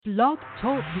Blog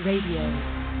Talk Radio.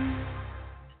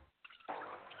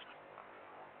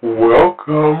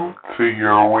 Welcome to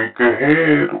your week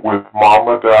ahead with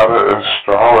Mama Dada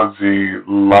Astrology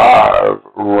live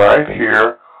right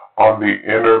here on the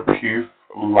Inner Peace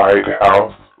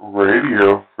Lighthouse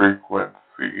radio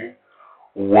frequency.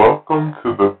 Welcome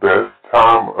to the best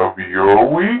time of your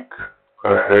week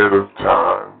ahead of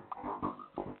time.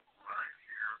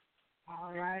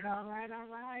 All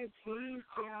right. Peace,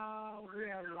 y'all. We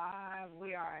are live.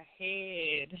 We are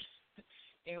ahead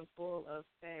in full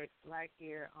effect right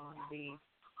here on the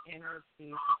Inner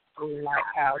Peace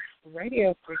Lighthouse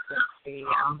radio frequency.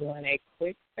 I'm doing a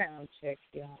quick sound check,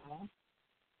 y'all.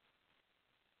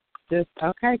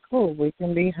 Okay, cool. We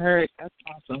can be heard. That's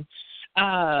awesome.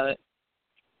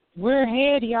 We're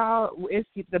ahead, y'all. It's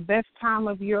the best time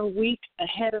of your week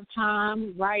ahead of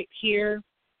time right here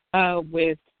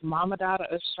with Mama Dada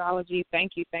Astrology.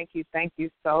 Thank you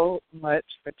so much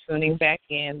for tuning back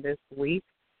in this week.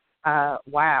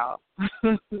 Wow.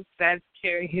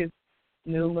 Sagittarius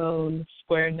new moon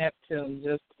square Neptune,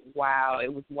 just wow.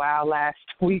 It was wow last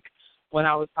week when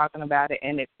I was talking about it,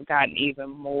 and it's gotten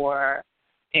even more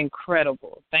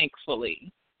incredible,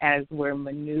 thankfully, as we're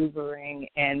maneuvering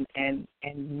and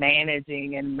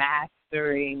managing and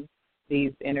mastering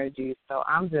these energies. So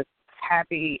I'm just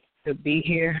happy to be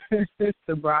here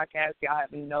to broadcast. Y'all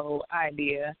have no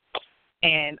idea.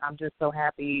 And I'm just so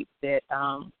happy that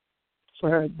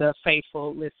for the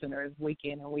faithful listeners, week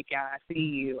in and week out, I see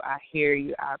you, I hear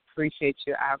you, I appreciate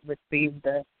you. I've received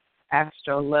the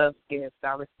Astro Love gifts.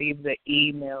 I received the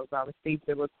emails. I received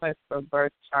the request for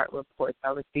birth chart reports.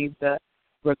 I received the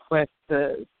request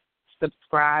to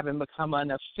subscribe and become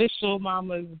an official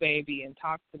Mama's Baby and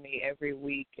talk to me every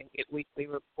week and get weekly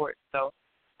reports. So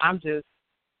I'm just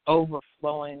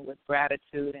overflowing with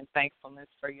gratitude and thankfulness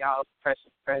for y'all's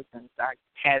precious presence. I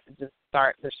had to just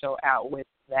start the show out with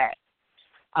that.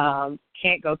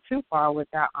 Can't go too far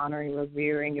without honoring,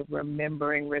 revering, and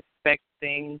remembering,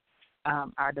 respecting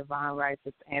our divine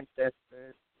righteous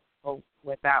ancestors,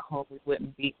 without whom we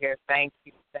wouldn't be here. Thank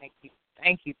you.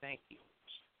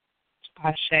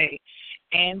 Ashe.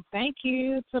 And thank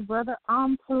you to Brother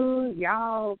Ampu.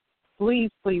 Y'all,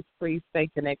 please stay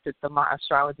connected to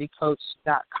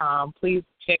myastrologycoach.com. Please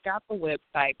check out the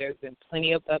website. There's been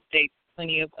plenty of updates,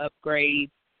 plenty of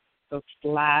upgrades. So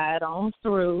slide on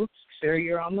through. Sure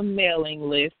you're on the mailing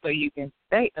list so you can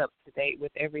stay up to date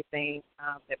with everything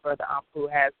that Brother Ampu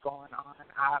has going on.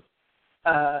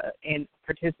 And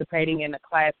participating in the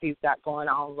class he's got going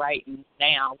on right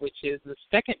now, which is the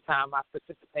second time I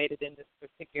participated in this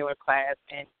particular class,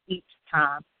 and each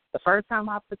time, the first time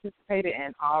I participated,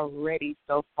 and already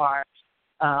so far,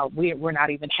 we're not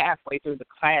even halfway through the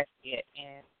class yet,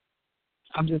 and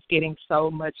I'm just getting so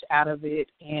much out of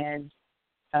it, and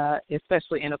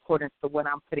especially in accordance to what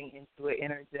I'm putting into it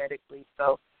energetically.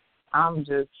 So I'm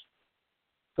just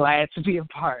glad to be a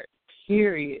part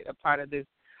of this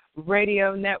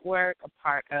radio network, a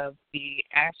part of the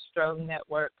Astro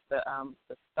Network, the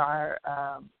Star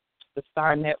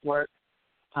Network.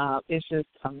 It's just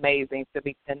amazing to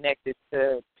be connected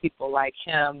to people like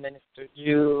him, Minister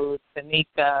Jude,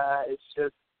 Tanika. It's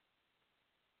just,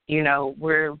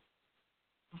 we're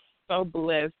so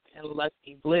blessed and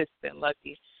lucky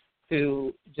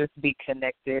to just be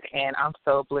connected. And I'm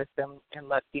so blessed and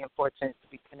lucky and fortunate to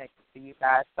be connected to you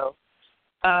guys. So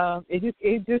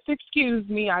it just excuse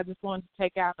me. I just wanted to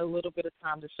take out a little bit of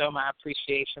time to show my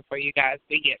appreciation for you guys.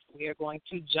 But yes, we are going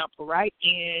to jump right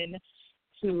in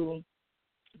to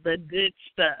the good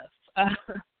stuff.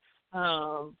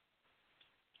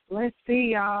 Let's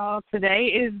see, y'all. Today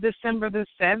is December the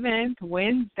 7th,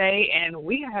 Wednesday, and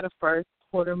we had a first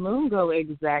quarter moon go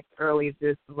exact early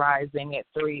this rising at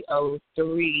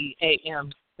 3:03 a.m.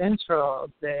 Central.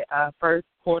 The first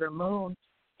quarter moon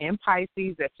in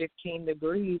Pisces at 15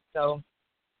 degrees. So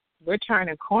we're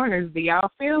turning corners. Do y'all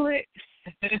feel it?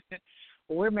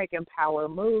 We're making power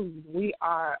moves. We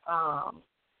are,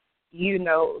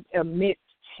 amidst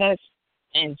tests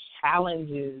and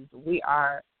challenges, we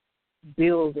are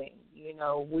building.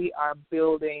 We are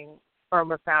building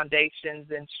firmer foundations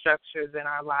and structures in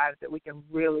our lives that we can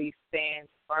really stand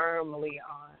firmly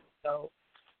on. So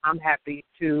I'm happy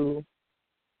to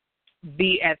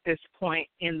be at this point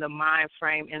in the mind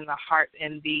frame, in the heart,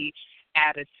 and the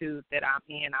attitude that I'm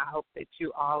in. I hope that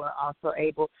you all are also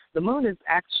able. The moon is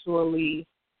actually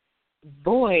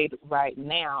void right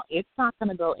now. It's not going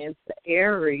to go into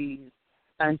Aries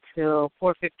until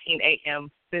 4:15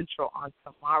 a.m. Central on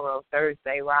tomorrow,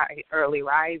 Thursday, early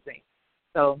rising.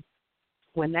 So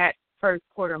when that first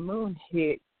quarter moon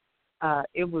hits,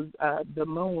 it was the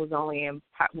moon was only in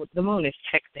the moon is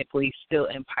technically still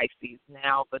in Pisces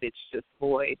now, but it's just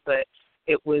void. But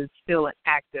it was still an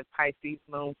active Pisces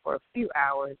moon for a few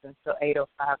hours until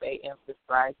 8:05 a.m. this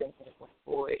rising, and it went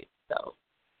void. So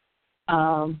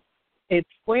it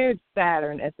squared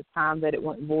Saturn at the time that it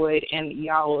went void, and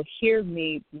y'all will hear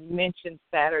me mention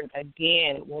Saturn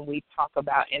again when we talk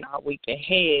about in our week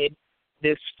ahead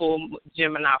this full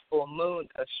Gemini full moon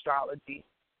astrology.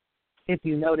 If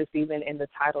you notice, even in the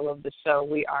title of the show,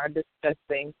 we are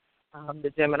discussing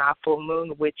the Gemini full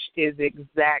moon, which is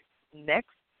exact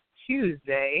next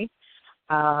Tuesday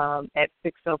at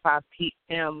 6:05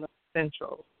 p.m.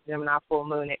 Central. Gemini full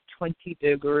moon at 20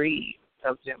 degrees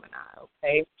of Gemini,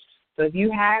 okay? So if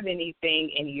you have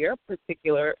anything in your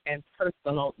particular and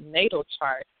personal natal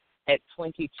chart at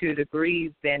 22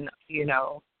 degrees, then,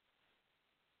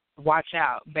 watch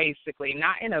out, basically.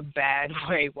 Not in a bad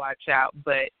way, watch out,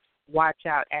 but watch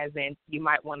out as in you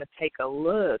might want to take a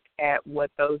look at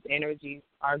what those energies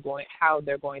are how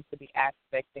they're going to be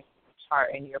aspecting the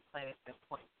chart and your planets and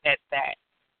points at that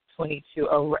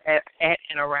 22, at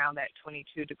and around that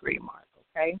 22 degree mark,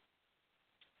 okay?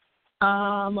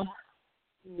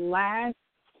 Last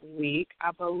week,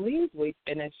 I believe we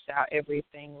finished out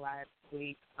everything last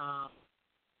week. I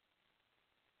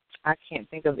can't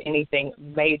think of anything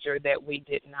major that we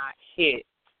did not hit.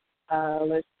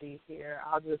 Let's see here.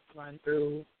 I'll just run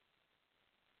through.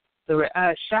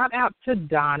 Shout out to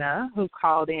Donna, who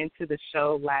called into the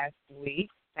show last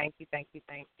week. Thank you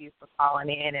for calling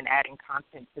in and adding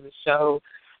content to the show.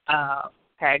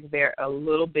 Tag there a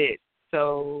little bit.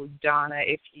 So, Donna,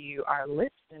 if you are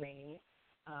listening,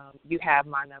 you have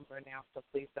my number now, so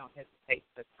please don't hesitate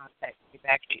to contact me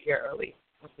back at your earliest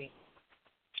convenience.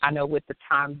 I know with the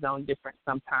time zone difference,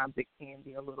 sometimes it can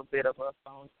be a little bit of a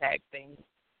phone tag thing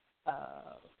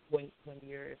when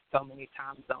you're so many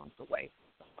time zones away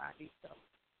from somebody. So,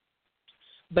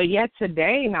 but yet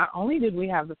today, not only did we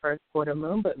have the first quarter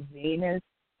moon, but Venus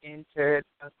entered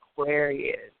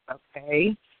Aquarius,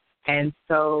 okay? And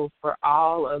so for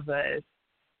all of us,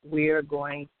 we're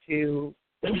going to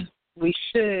we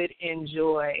should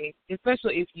enjoy,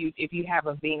 especially if you have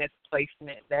a Venus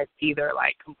placement that's either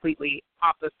like completely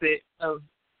opposite of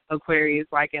Aquarius,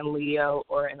 like in Leo,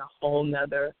 or in a whole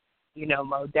nother,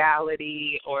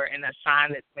 modality, or in a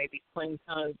sign that's maybe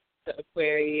quincunx to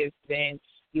Aquarius, then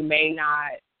it may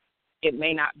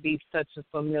not be such a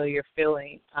familiar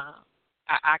feeling.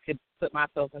 I could put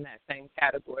myself in that same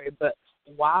category, but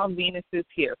while Venus is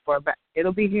here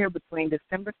it'll be here between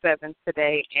December 7th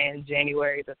today and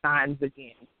January the signs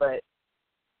again. But,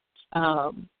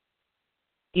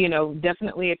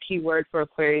 definitely a key word for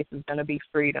Aquarius is going to be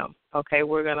freedom. Okay,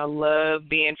 we're going to love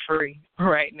being free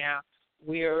right now.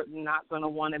 We're not going to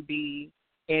want to be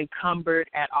encumbered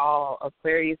at all.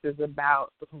 Aquarius is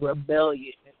about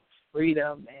rebellion and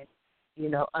freedom and,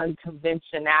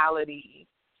 unconventionality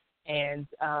and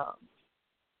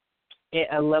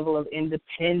a level of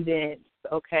independence,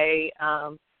 okay,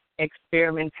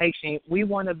 experimentation. We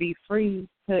want to be free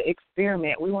to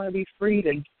experiment. We want to be free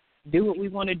to do what we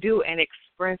want to do and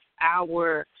express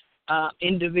our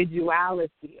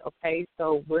individuality, okay?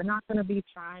 So we're not going to be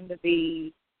trying to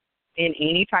be in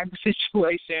any type of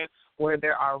situation where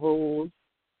there are rules,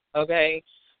 okay?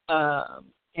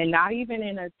 And not even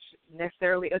in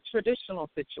necessarily a traditional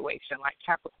situation, like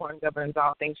Capricorn governs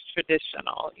all things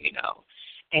traditional,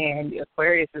 And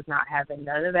Aquarius is not having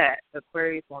none of that.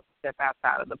 Aquarius wants to step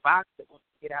outside of the box. It wants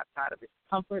to get outside of its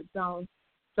comfort zone.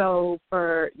 So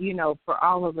for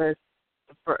all of us,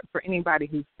 for anybody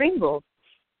who's single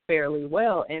fairly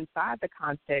well inside the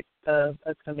context of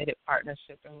a committed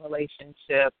partnership and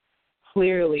relationship,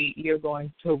 clearly you're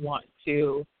going to want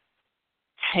to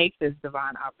take this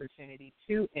divine opportunity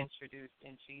to introduce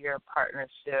into your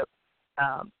partnership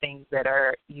things that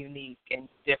are unique and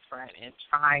different, and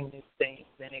trying new things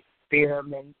and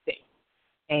experimenting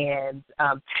and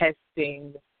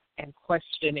testing and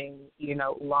questioning,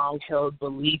 long-held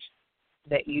beliefs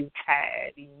that you've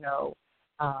had.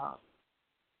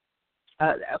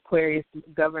 Aquarius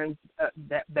governs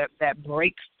that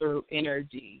breakthrough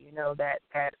energy, that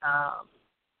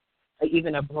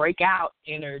even a breakout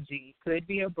energy, could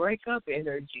be a breakup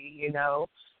energy,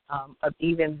 of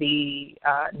even the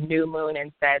new moon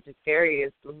in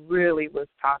Sagittarius really was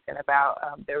talking about,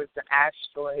 there was an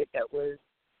asteroid that was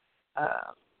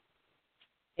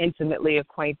intimately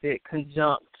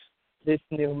conjunct this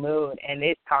new moon, and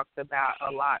it talks about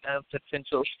a lot of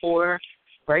potentials for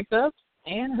breakups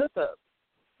and hookups.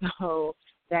 So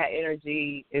that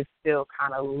energy is still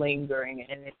kind of lingering,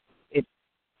 and it's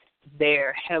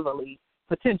there heavily,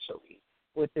 potentially.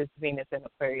 with this Venus and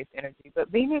Aquarius energy. But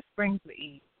Venus brings the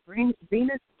ease.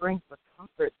 Venus brings the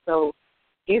comfort. So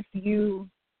if you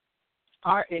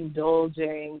are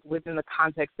indulging within the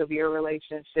context of your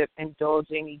relationship,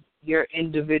 indulging your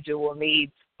individual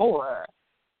needs for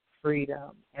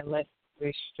freedom and less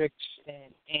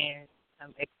restriction and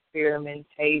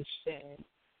experimentation,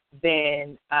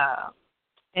 then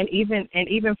and even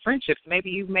friendships. Maybe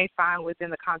you may find within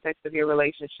the context of your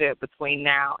relationship between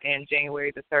now and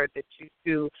January the 3rd that you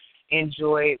two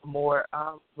enjoy more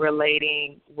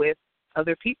relating with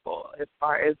other people as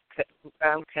far as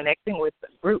connecting with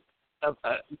groups of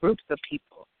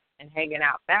people and hanging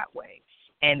out that way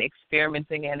and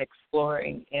experimenting and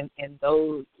exploring in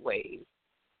those ways.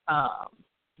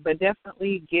 But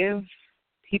definitely give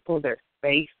people their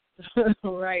space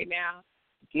right now.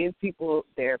 Give people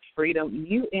their freedom.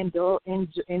 You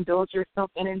indulge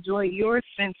yourself and enjoy your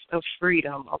sense of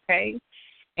freedom, okay?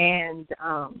 And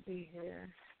I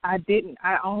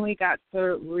only got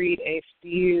to read a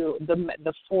few.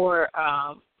 The four.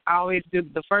 I always do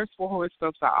the first four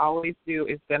horoscopes. I always do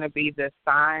is going to be the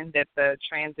sign that the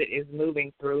transit is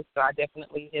moving through. So I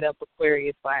definitely hit up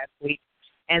Aquarius last week,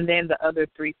 and then the other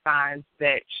three signs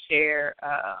that share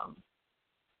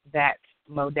that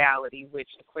modality, which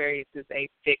Aquarius is a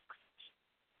fixed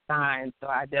sign. So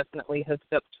I definitely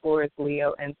hooked up Taurus,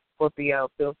 Leo, and Scorpio.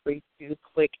 Feel free to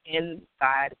click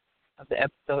inside of the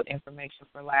episode information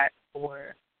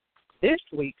for this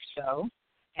week's show.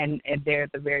 And there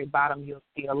at the very bottom, you'll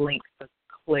see a link to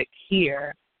click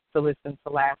here to listen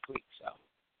to last week's show.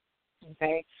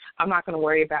 Okay? I'm not going to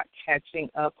worry about catching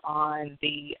up on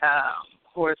the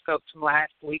horoscopes from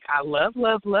last week. I love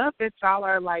that y'all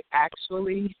are, like,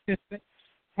 actually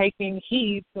taking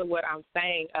heed to what I'm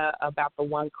saying about the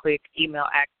one-click email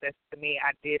access to me.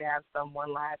 I did have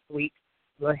someone last week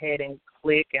go ahead and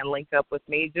click and link up with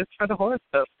me just for the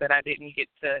horoscopes that I didn't get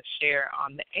to share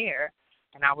on the air.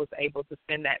 And I was able to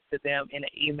send that to them in an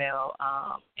email,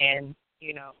 and,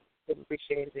 you know, they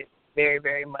appreciated it very,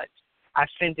 very much. I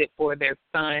sent it for their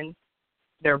sun,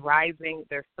 their rising,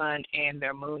 their sun, and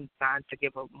their moon sign to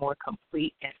give a more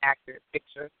complete and accurate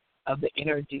picture of the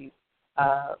energies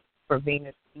for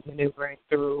Venus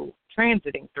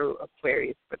transiting through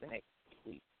Aquarius for the next few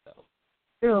weeks. So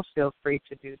feel free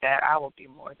to do that. I will be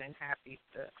more than happy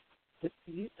to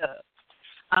see it up.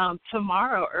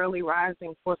 Tomorrow, early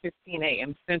rising, 4:15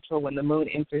 a.m. Central, when the moon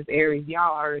enters Aries,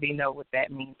 y'all already know what that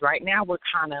means. Right now, we're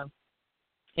kind of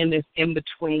in this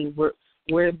in-between.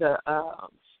 We're the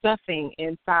stuffing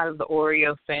inside of the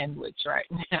Oreo sandwich right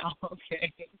now,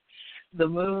 okay? The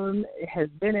moon has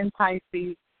been in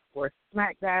Pisces. We're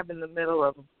smack dab in the middle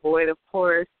of a void, of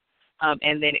course,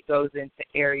 and then it goes into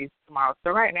Aries tomorrow.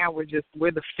 So right now, we're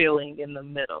the filling in the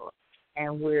middle.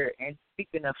 And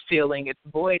speaking of feeling, it's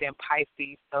void in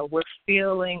Pisces, so we're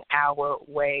feeling our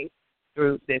way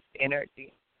through this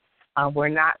energy. We're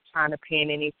not trying to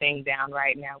pin anything down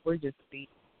right now. We're just being.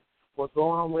 We're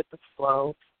going with the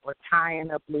flow. We're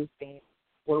tying up loose ends.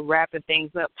 We're wrapping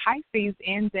things up. Pisces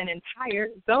ends an entire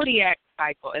zodiac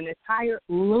cycle, an entire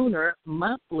lunar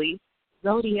monthly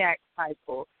zodiac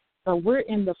cycle. So we're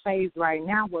in the phase right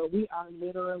now where we are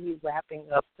literally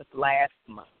wrapping up the last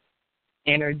month.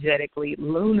 Energetically,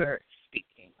 lunar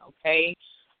speaking, okay?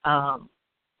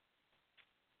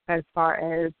 As far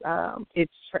as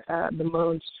the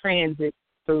moon's transit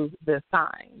through the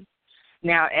signs.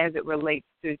 Now, as it relates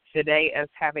to today as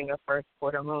having a first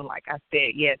quarter moon, like I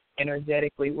said, yes,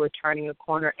 energetically, we're turning a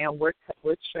corner and we're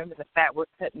trimming the fat. We're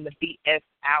cutting the BS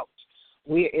out.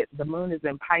 The moon is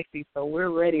in Pisces, so we're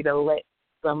ready to let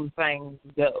some things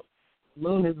go.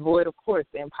 Moon is void, of course,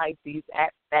 in Pisces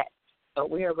at that. So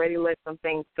we are ready to let some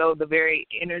things go. The very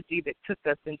energy that took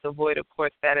us into void, of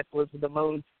course, status was the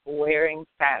moon squaring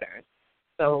Saturn.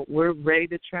 So we're ready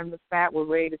to trim the fat. We're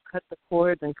ready to cut the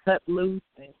cords and cut loose.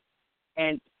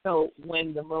 And so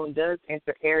when the moon does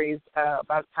enter Aries,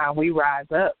 by the time we rise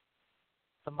up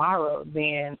tomorrow,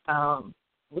 then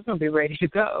we're going to be ready to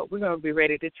go. We're going to be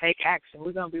ready to take action.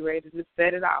 We're going to be ready to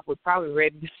set it off. We're probably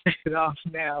ready to set it off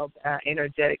now.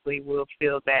 Energetically, we'll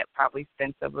feel that probably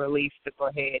sense of relief to go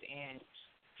ahead and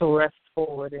thrust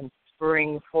forward and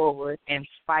spring forward and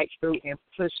fight through and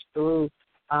push through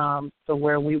to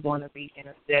where we want to be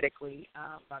energetically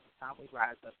by the time we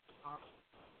rise up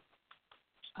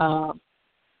tomorrow.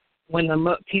 When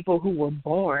the people who were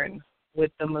born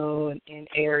with the moon in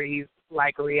Aries,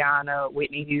 like Rihanna,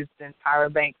 Whitney Houston,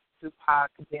 Tyra Banks,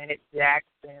 Tupac, Janet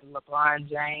Jackson, LeBron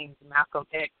James, Malcolm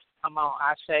X, come on,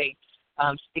 Ashe,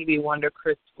 Stevie Wonder,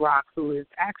 Chris Rock, who is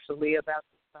actually about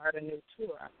to start a new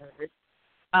tour, I heard.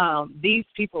 These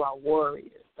people are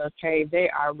warriors, okay? They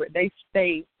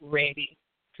stay ready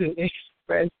to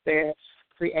express their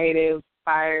creative,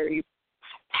 fiery,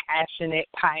 passionate,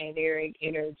 pioneering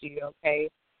energy, okay?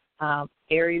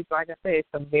 Aries, like I said, it's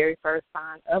the very first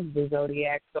sign of the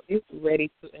zodiac, so it's ready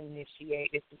to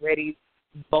initiate. It's ready,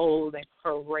 bold and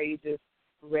courageous,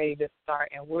 ready to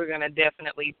start, and we're going to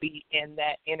definitely be in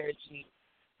that energy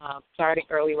starting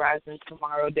early rising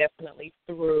tomorrow, definitely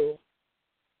through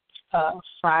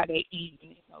Friday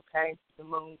evening, okay? The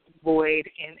moon void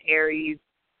in Aries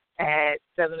at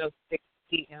 7:06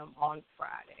 p.m. on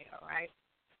Friday, all right?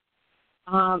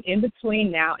 In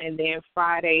between now and then,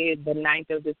 Friday, the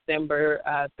 9th of December,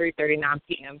 3:39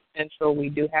 p.m. Central, we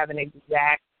do have an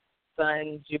exact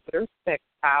Sun-Jupiter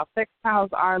sextile. Sextiles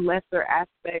are lesser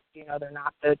aspects. You know, they're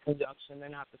not the conjunction, they're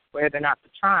not the square, they're not the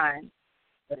trine,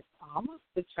 but it's almost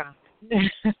the trine.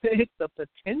 It's a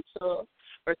potential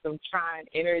for some trine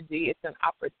energy. It's an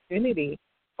opportunity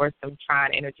for some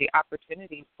trine energy,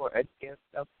 opportunity for a gift,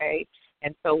 okay?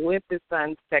 And so with the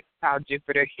Sun sextile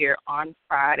Jupiter here on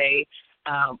Friday,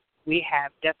 we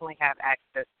definitely have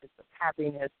access to some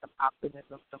happiness, some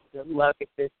optimism, some good luck. If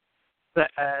this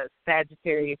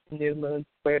Sagittarius new moon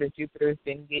square to Jupiter has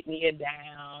been getting you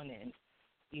down and,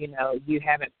 you know, you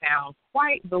haven't found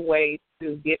quite the way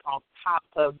to get on top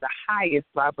of the highest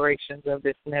vibrations of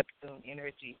this Neptune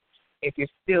energy, if you're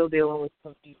still dealing with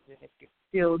confusion, if you're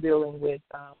still dealing with,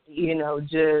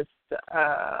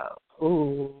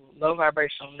 low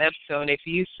vibrational Neptune, if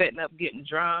you setting up getting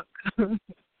drunk,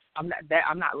 I'm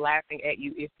not laughing at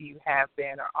you if you have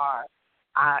been or are.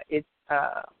 I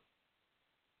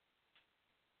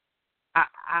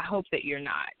hope that you're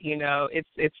not. You know,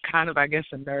 it's kind of, I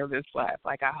guess, a nervous laugh.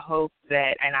 Like, I hope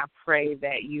that, and I pray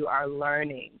that you are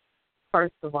learning,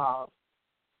 first of all,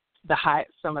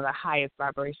 some of the highest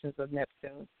vibrations of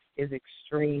Neptune is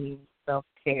extreme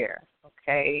self-care,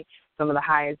 okay? Some of the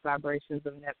highest vibrations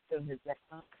of Neptune is that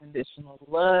unconditional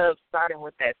love, starting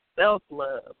with that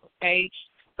self-love, okay?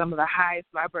 Some of the highest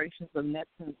vibrations of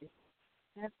Neptune is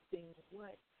accepting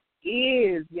what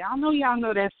is. Y'all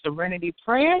know that serenity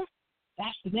prayer.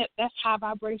 That's high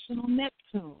vibrational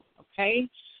Neptune, okay?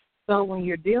 So when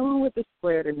you're dealing with the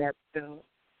square to Neptune,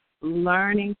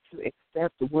 learning to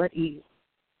accept what is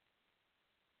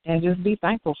and just be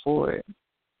thankful for it.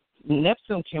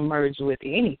 Neptune can merge with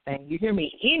anything. You hear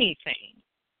me? Anything.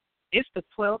 It's the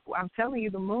 12th. I'm telling you,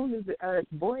 the moon is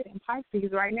void in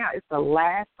Pisces right now. It's the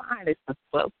last sign. It's the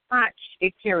 12th sign.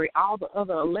 It carries all the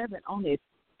other 11 on its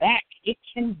back. It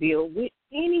can deal with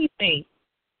anything.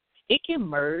 It can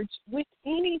merge with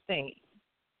anything.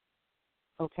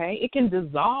 Okay? It can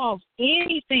dissolve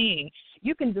anything.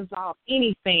 You can dissolve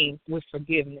anything with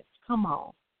forgiveness. Come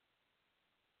on.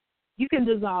 You can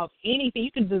dissolve anything.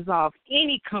 You can dissolve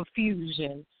any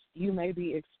confusion you may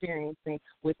be experiencing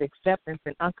with acceptance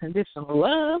and unconditional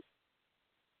love.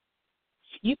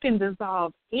 You can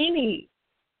dissolve any.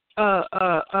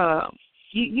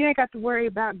 You ain't got to worry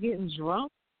about getting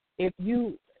drunk if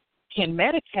you can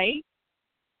meditate.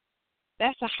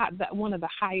 That's one of the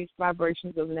highest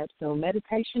vibrations of Neptune.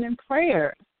 Meditation and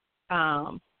prayer.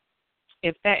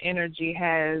 If that energy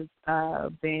has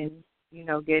been,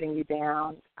 getting you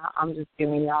down, I'm just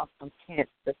giving y'all some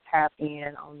hints to tap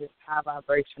in on this high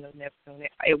vibration of Neptune.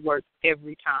 It works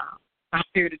every time. I'm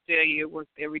here to tell you it works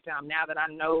every time. Now that I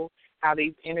know how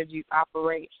these energies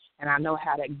operate and I know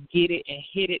how to get it and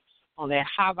hit it on that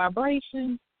high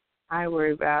vibration, I ain't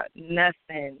worried about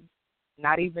nothing,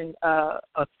 not even a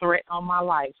threat on my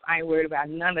life. I ain't worried about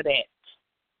none of that,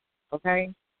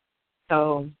 okay?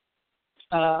 So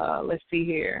let's see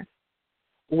here.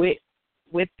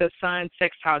 With the Sun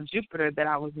sextile Jupiter that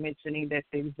I was mentioning, that's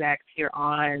exact here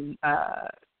on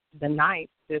the 9th,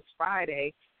 this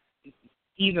Friday,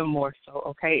 even more so,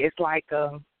 okay? It's like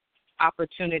a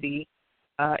opportunity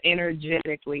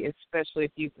energetically, especially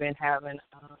if you've been having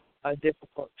a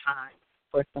difficult time,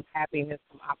 for some happiness,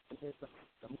 some optimism,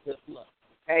 some good luck,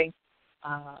 okay?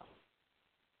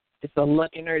 It's a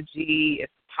luck energy.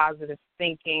 It's positive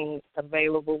thinking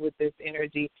available with this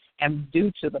energy. And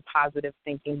due to the positive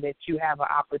thinking that you have an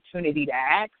opportunity to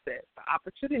access. The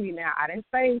opportunity now, I didn't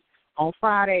say on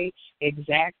Friday,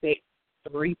 exact at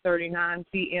 3:39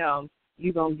 p.m.,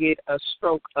 you're going to get a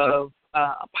stroke of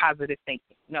positive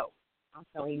thinking. No. I'm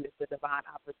telling you, it's a divine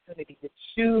opportunity to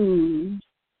choose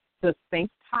to think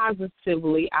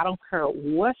positively. I don't care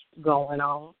what's going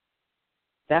on.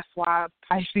 That's why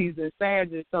Pisces and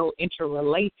Sag are so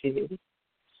interrelated,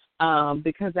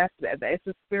 because it's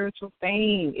a spiritual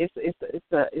thing.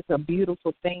 It's a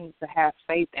beautiful thing to have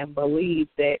faith and believe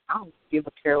that I don't give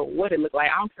a care what it looks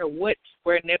like. I don't care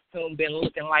where Neptune been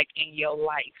looking like in your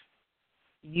life.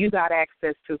 You got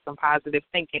access to some positive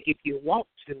thinking if you want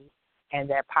to, and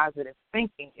that positive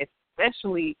thinking,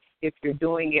 especially if you're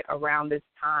doing it around this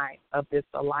time of this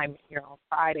alignment here on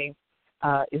Friday,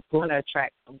 it's going to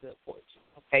attract some good fortune.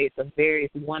 Okay,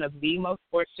 it's one of the most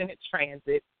fortunate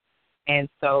transits, and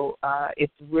so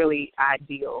it's really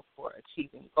ideal for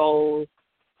achieving goals.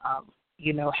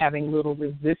 Having little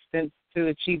resistance to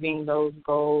achieving those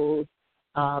goals.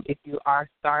 If you are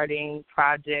starting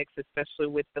projects, especially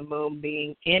with the moon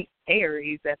being in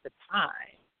Aries at the time,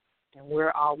 and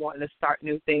we're all wanting to start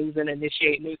new things and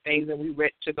initiate new things, and we're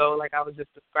ready to go, like I was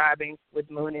just describing with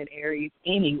moon in Aries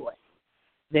anyway,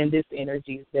 then this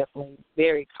energy is definitely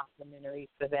very complementary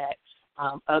to that.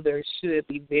 Others should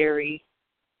be very,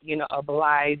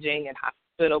 obliging and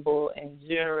hospitable and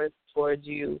generous towards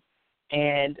you.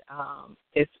 And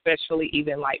especially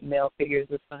even like male figures,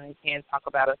 the sun can talk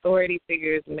about authority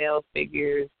figures, male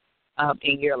figures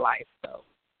in your life. So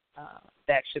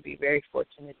that should be very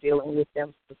fortunate dealing with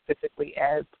them specifically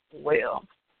as well.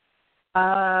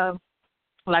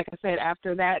 Like I said,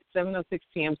 after that, 7:06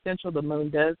 p.m. Central, the moon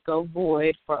does go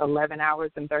void for 11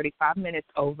 hours and 35 minutes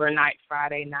overnight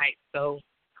Friday night. So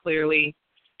clearly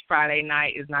Friday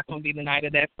night is not going to be the night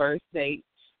of that first date.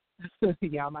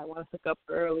 Y'all might want to hook up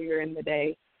earlier in the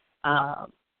day.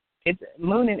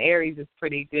 Moon in Aries is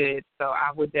pretty good, so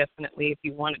I would definitely, if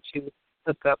you wanted to,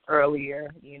 hook up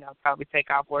earlier. Probably take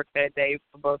off work that day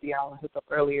for both of y'all and hook up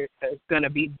earlier, because it's going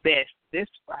to be best this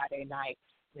Friday night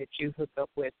that you hook up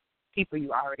with people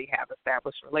you already have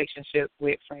established relationships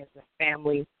with, friends and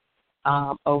family.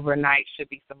 Overnight should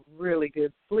be some really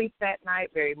good sleep that night.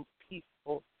 Very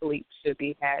peaceful sleep should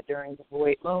be had during the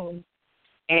void moon.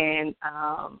 And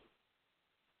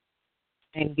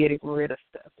getting rid of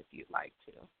stuff if you'd like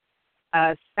to.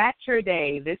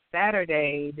 This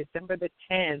Saturday, December the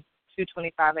 10th,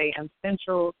 2:25 a.m.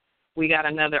 Central, we got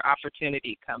another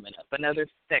opportunity coming up, another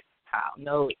sextile.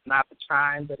 No, it's not the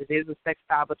trine, but it is a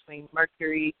sextile between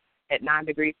Mercury at 9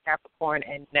 degrees Capricorn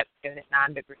and Neptune at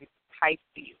 9 degrees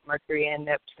Pisces. Mercury and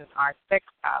Neptune are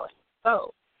sextiling.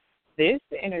 So this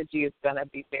energy is going to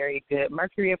be very good.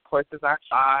 Mercury, of course, is our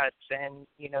thoughts and,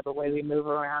 the way we move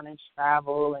around and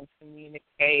travel and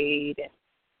communicate.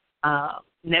 And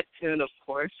Neptune, of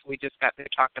course, we just got there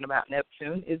talking about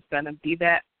Neptune, is going to be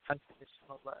that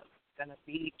unconditional love. It's going to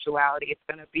be duality. It's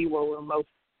going to be where we're most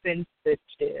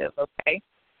sensitive, okay?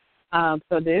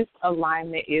 So this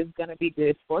alignment is going to be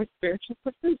good for spiritual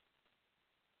pursuits,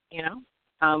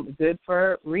 good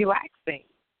for relaxing.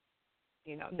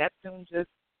 Neptune just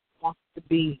wants to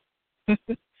be.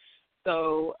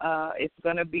 So it's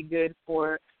going to be good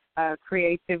for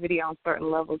creativity on certain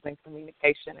levels and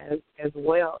communication as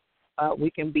well.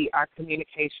 Our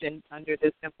communication under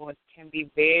this influence can be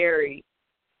very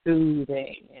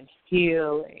soothing and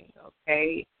healing,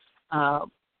 okay?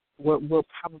 We'll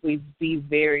probably be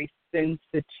very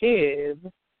sensitive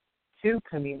to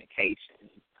communication,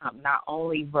 not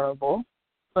only verbal,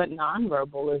 but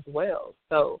nonverbal as well.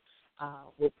 So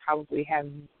we'll probably have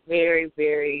very,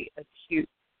 very acute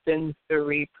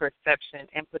sensory perception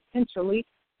and potentially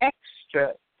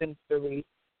extra sensory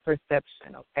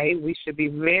perception, okay? We should be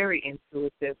very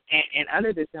intuitive. And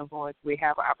under this influence, we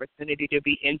have an opportunity to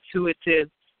be intuitive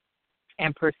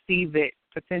and perceive it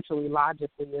potentially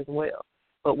logically as well.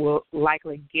 But we'll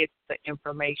likely get the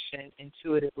information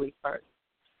intuitively first.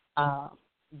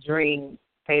 Dreams.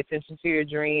 Pay attention to your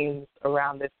dreams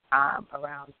around this time,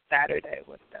 around Saturday.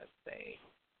 What did I say?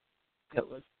 It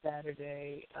was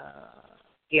Saturday,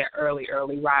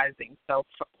 early rising. So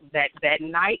that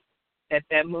night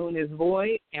that moon is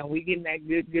void and we getting that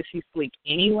good, gushy sleep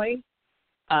anyway,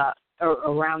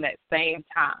 around that same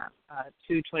time,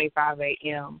 2:25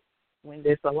 a.m., when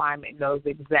this alignment goes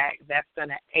exact, that's going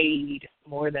to aid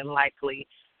more than likely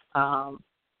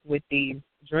with these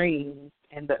dreams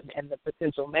and the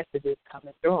potential messages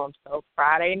coming through them. So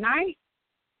Friday night,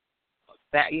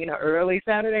 early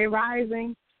Saturday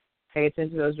rising, pay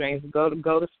attention to those dreams. Go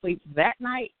to sleep that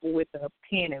night with a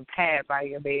pen and pad by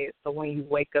your bed, so when you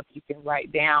wake up, you can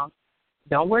write down.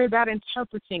 Don't worry about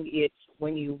interpreting it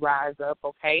when you rise up,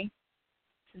 okay?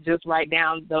 Just write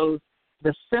down the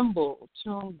symbol.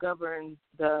 Tune governs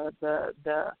the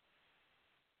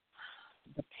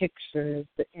pictures,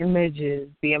 the images,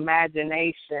 the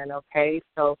imagination, okay?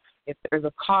 So if there's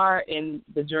a car in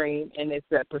the dream and it's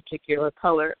a particular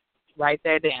color, write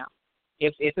that down.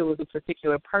 If it was a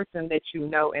particular person that you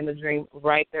know in the dream,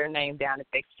 write their name down. If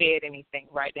they said anything,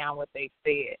 write down what they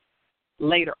said.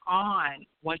 Later on,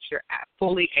 once you're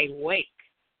fully awake,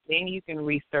 then you can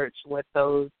research what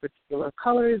those particular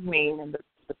colors mean and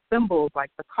the symbols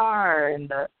like the car and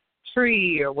the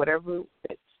tree or whatever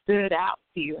that stood out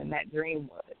to you in that dream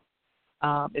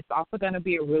was. It's also going to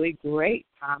be a really great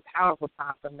time, powerful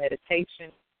time for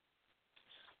meditation,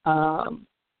 Um,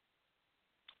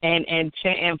 and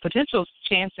potential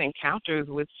chance encounters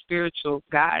with spiritual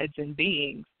guides and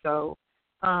beings. So,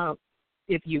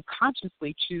 if you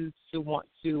consciously choose to want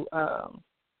to,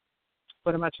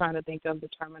 what am I trying to think of the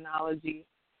terminology?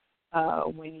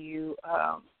 When you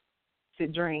to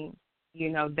dream,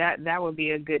 that would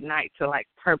be a good night to like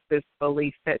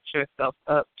purposefully set yourself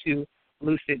up to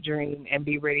lucid dream and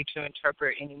be ready to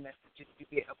interpret any messages you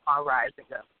get upon rising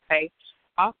up. Okay.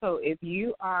 Also, if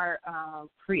you are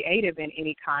creative in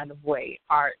any kind of way,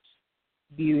 art,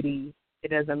 beauty, it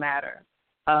doesn't matter.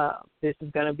 This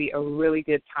is going to be a really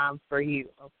good time for you,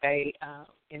 okay,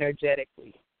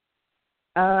 energetically.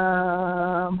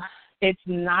 It's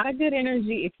not a good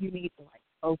energy if you need to, like,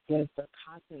 focus or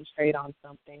concentrate on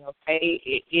something, okay?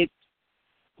 It's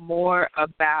more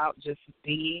about just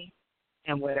be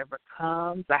and whatever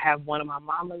comes. I have one of my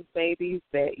mama's babies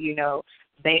that,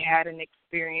 they had an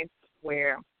experience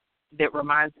that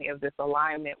reminds me of this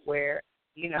alignment where,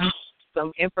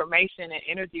 some information and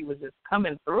energy was just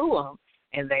coming through them,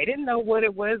 and they didn't know what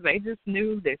it was. They just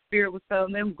knew that spirit was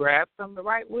telling them, grab some to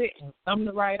write with and some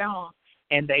to write on,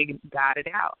 and they got it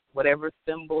out. Whatever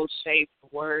symbol, shape,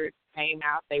 words came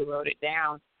out, they wrote it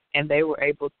down, and they were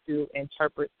able to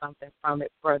interpret something from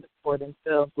it for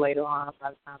themselves later on by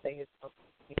the time they had spoken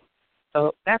to me.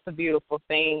 So that's a beautiful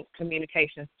thing.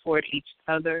 Communications toward each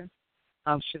other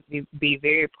should be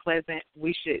very pleasant.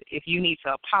 We should, if you need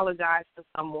to apologize to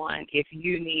someone, if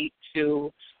you need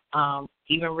to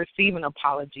even receive an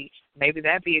apology, maybe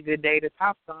that'd be a good day to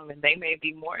talk to them, and they may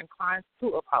be more inclined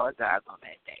to apologize on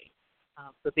that day.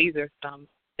 So these are some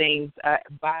things.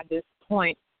 By this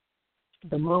point,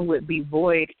 the moon would be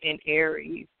void in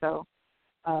Aries. So,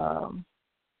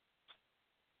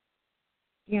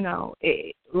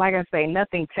 like I say,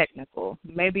 nothing technical.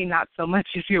 Maybe not so much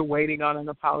if you're waiting on an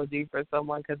apology for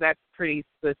someone, because that's pretty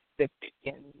specific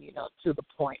and, to the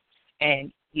point.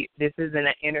 And this isn't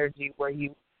an energy where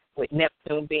with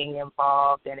Neptune being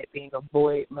involved and it being a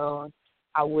void moon,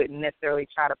 I wouldn't necessarily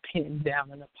try to pin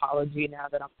down an apology now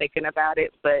that I'm thinking about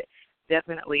it, but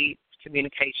definitely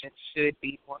communication should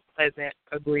be more pleasant,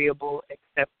 agreeable,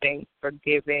 accepting,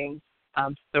 forgiving,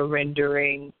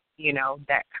 surrendering,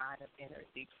 that kind of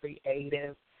energy,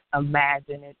 creative,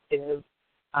 imaginative,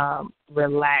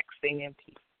 relaxing, and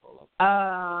peaceful.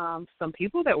 Some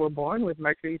people that were born with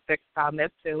Mercury sextile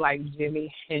Neptune, like Jimi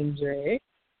Hendrix,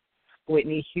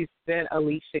 Whitney Houston,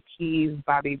 Alicia Keys,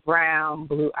 Bobby Brown,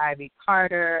 Blue Ivy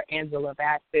Carter, Angela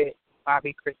Bassett,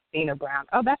 Bobby Christina Brown.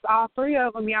 Oh, that's all three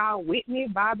of them, y'all. Whitney,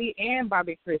 Bobby, and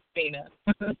Bobby Christina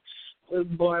was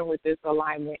born with this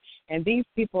alignment. And these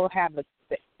people have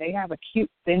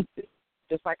acute senses,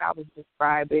 just like I was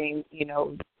describing,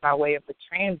 by way of the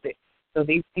transit. So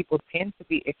these people tend to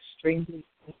be extremely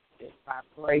sensitive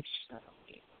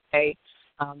vibrationally. Okay,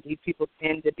 these people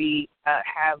tend to be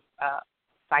have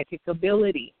psychic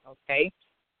ability. Okay,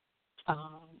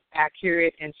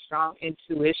 accurate and strong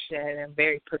intuition and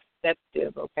very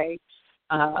perceptive. Okay,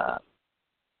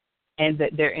 and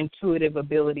that their intuitive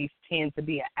abilities tend to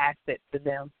be an asset to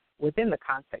them within the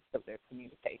context of their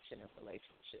communication and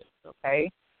relationships.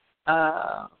 Okay.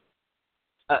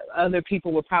 Other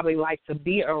people would probably like to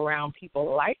be around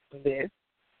people like this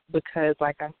because,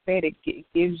 like I said, it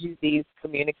gives you these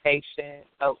communication,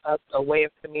 a way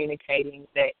of communicating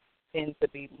that tends to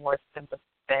be more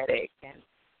sympathetic and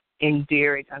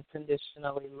endearing,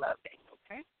 unconditionally loving.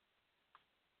 Okay.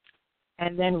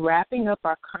 And then wrapping up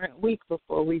our current week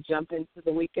before we jump into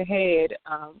the week ahead,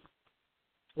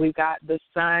 we've got the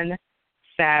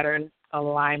Sun-Saturn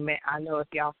alignment. I know if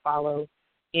y'all follow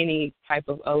any type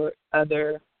of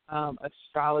other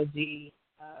astrology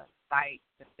sites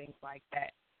and things like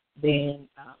that, then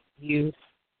you've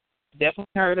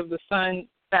definitely heard of the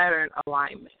Sun-Saturn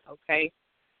alignment, okay?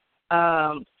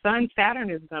 Sun-Saturn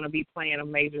is going to be playing a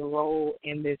major role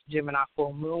in this Gemini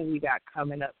full moon we got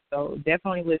coming up, so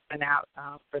definitely listen out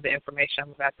for the information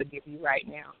I'm about to give you right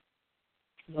now.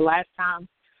 The last time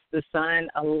the Sun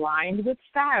aligned with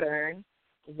Saturn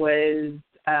was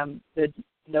the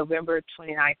November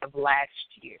 29th of last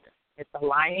year. It's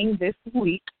aligning this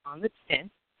week on the 10th,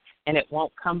 and it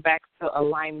won't come back to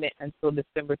alignment until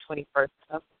December 21st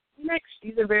of next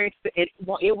year. It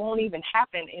won't even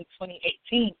happen in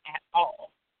 2018 at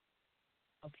all.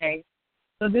 Okay?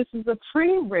 So this is a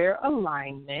pretty rare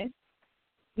alignment.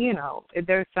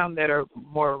 There's some that are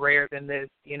more rare than this,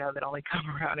 that only come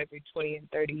around every 20 and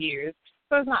 30 years.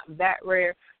 So it's not that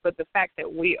rare, but the fact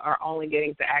that we are only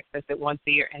getting to access it once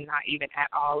a year and not even at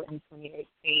all in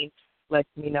 2018 lets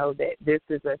me know that this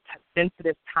is a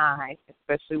sensitive time,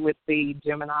 especially with the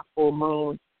Gemini full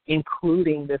moon,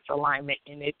 including this alignment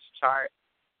in its chart,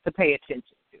 to pay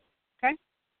attention to.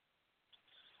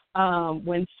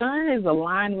 When Sun is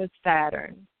aligned with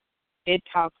Saturn, it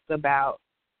talks about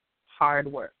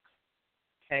hard work.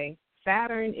 Okay,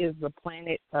 Saturn is the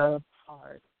planet of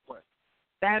hard work.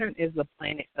 Saturn is the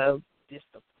planet of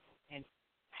discipline and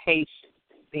patience,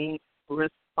 being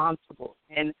responsible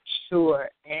and sure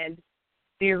and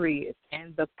serious,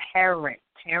 and the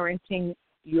parenting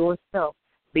yourself,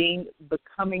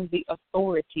 becoming the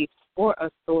authority or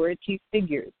authority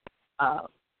figures,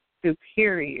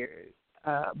 superiors,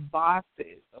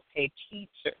 bosses, okay,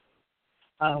 teachers,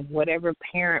 whatever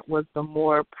parent was the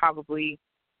more probably,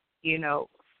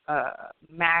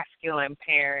 masculine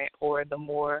parent or the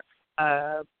more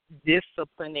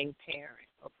disciplining parent,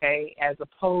 okay, as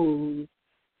opposed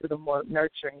to the more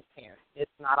nurturing parent.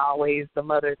 It's not always the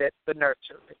mother that's the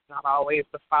nurturer. It's not always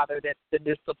the father that's the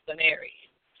disciplinarian.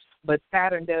 But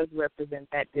Saturn does represent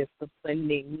that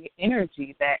disciplining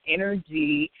energy,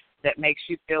 that makes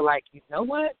you feel like, you know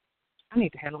what, I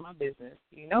need to handle my business.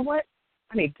 You know what,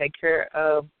 I need to take care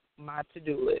of my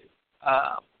to-do list.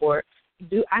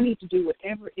 I need to do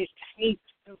whatever it takes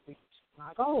to reach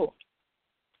my goal.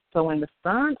 So when the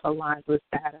Sun aligns with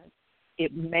Saturn,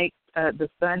 it makes the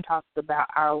Sun talks about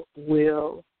our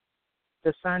will.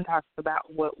 The Sun talks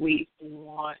about what we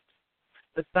want.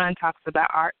 The Sun talks about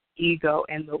our ego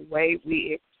and the way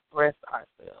we express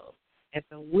ourselves. And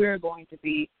so we're going to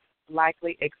be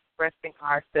likely expressing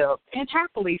ourselves, and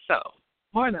happily so.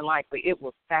 More than likely, it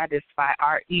will satisfy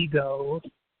our ego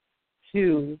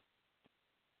to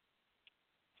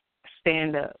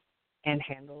stand up and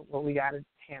handle what we got to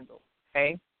handle,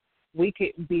 okay? We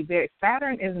could be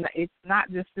Saturn it's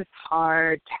not just this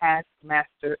hard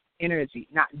taskmaster energy,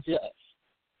 not just.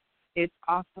 It's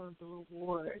also the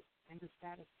reward and the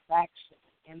satisfaction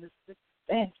and the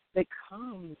success that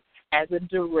comes as a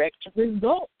direct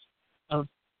result of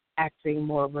acting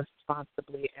more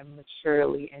responsibly and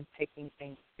maturely and taking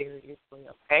things seriously,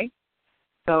 okay?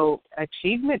 So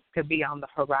achievements could be on the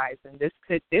horizon.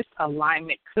 This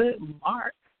alignment could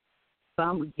mark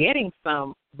getting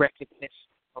some recognition,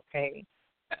 okay,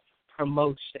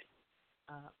 promotion,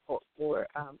 or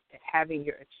having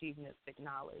your achievements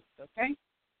acknowledged, okay?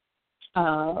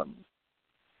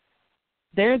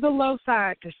 There's a low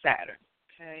side to Saturn,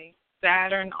 okay?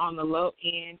 Saturn on the low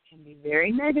end can be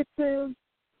very negative,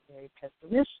 very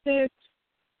pessimistic,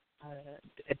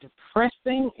 a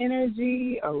depressing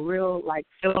energy, a real,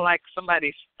 feeling like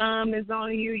somebody's thumb is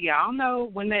on you. Y'all know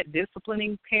when that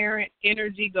disciplining parent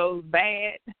energy goes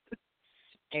bad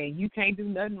and you can't do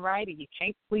nothing right and you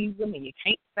can't please them and you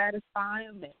can't satisfy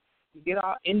them and you get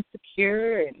all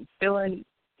insecure and feeling,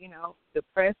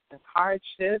 depressed and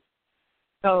hardship.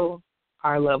 So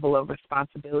our level of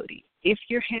responsibility. If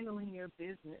you're handling your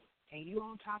business and you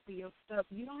on top of your stuff,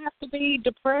 you don't have to be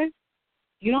depressed.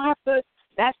 You don't have to.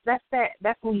 That's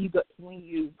when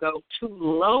you go too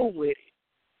low with it.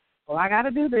 Well, I got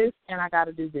to do this and I got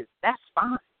to do this. That's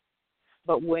fine.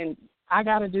 But when I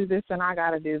got to do this and I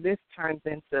got to do this turns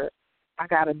into I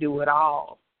got to do it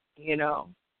all, and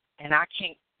I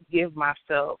can't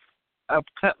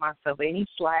cut myself any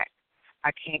slack.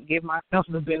 I can't give myself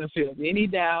the benefit of any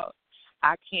doubt.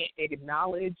 I can't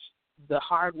acknowledge the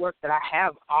hard work that I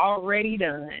have already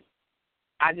done.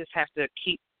 I just have to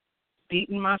keep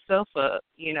beating myself up,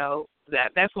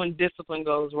 that's when discipline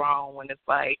goes wrong, when it's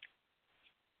like,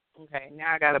 okay,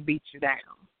 now I got to beat you down.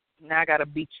 Now I got to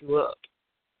beat you up.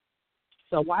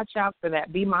 So watch out for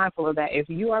that. Be mindful of that. If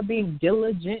you are being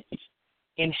diligent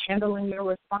in handling your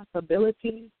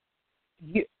responsibilities,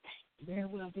 there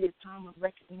will be a time of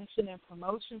recognition and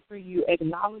promotion for you,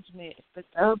 acknowledgement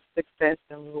of success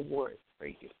and rewards for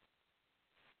you.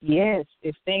 Yes,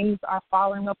 if things are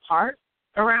falling apart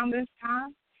around this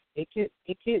time, it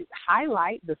could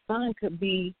highlight, the Sun could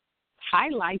be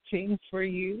highlighting for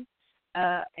you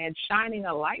and shining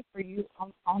a light for you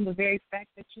on the very fact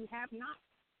that you have not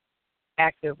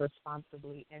acted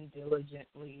responsibly and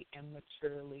diligently and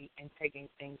maturely and taking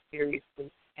things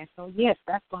seriously. And so, yes,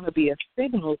 that's going to be a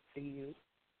signal to you.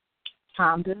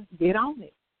 Time to get on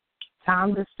it.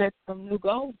 Time to set some new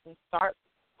goals and start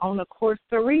on a course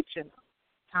to reaching them.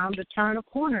 Time to turn a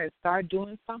corner and start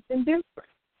doing something different.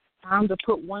 Time to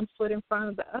put one foot in front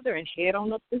of the other and head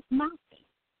on up this mountain,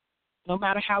 no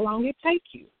matter how long it takes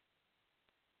you.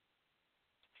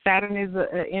 Saturn is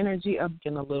an energy of a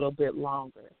little bit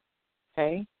longer,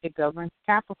 okay? It governs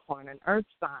Capricorn, an earth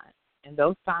sign, and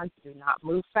those signs do not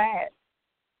move fast,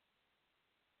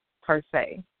 per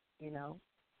se,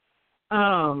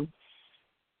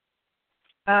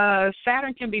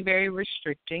 Saturn can be very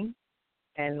restricting,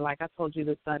 and like I told you,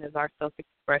 the Sun is our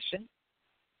self-expression.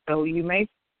 So you may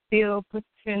still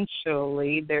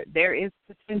potentially, there is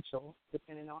potential,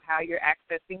 depending on how you're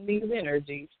accessing these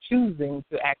energies, choosing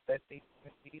to access these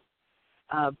energies,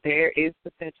 there is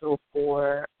potential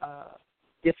for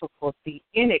difficulty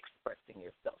in expressing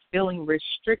yourself, feeling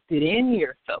restricted in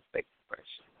your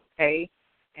self-expression, okay?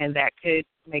 And that could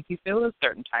make you feel a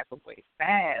certain type of way,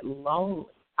 sad, lonely,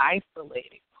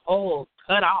 isolated, cold,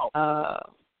 cut off.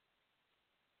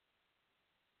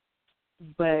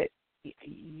 But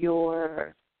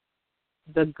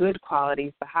the good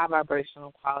qualities, the high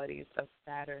vibrational qualities of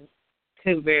Saturn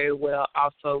could very well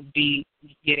also be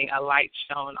getting a light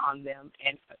shown on them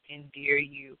and endear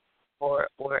you or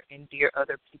endear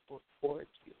other people towards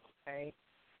you, okay?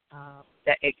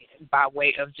 By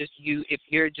way of just you, if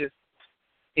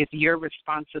your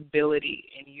responsibility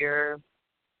and your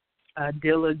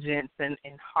diligence and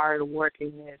hard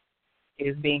workingness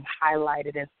is being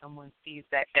highlighted and someone sees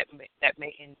that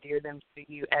may endear them to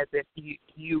you as if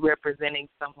you representing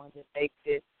someone that they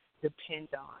could depend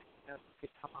on, could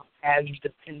come off as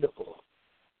dependable.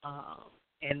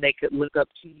 And they could look up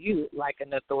to you like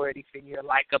an authority figure,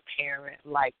 like a parent,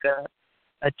 like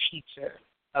a teacher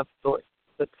of sorts,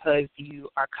 because you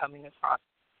are coming across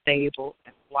stable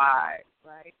and wise,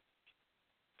 right?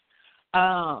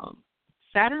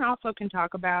 Saturn also can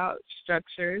talk about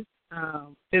structures,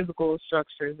 physical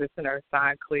structures. It's an earth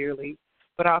sign, clearly,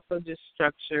 but also just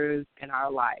structures in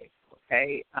our life,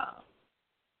 okay?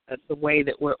 That's the way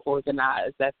that we're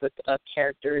organized. That's a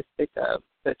characteristic of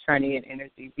Saturnian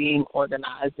energy, being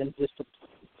organized and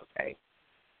disciplined, okay?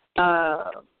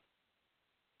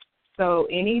 So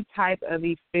any type of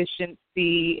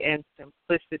efficiency and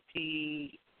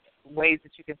simplicity, ways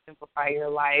that you can simplify your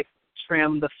life,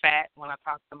 trim the fat. When I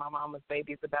talk to my mama's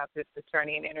babies about this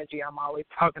Saturnian energy, I'm always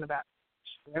talking about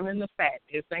trimming the fat.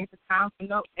 This ain't the time for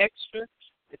no extra.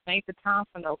 This ain't the time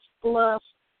for no fluff.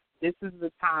 This is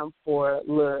the time for,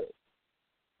 look,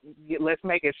 let's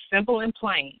make it simple and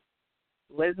plain.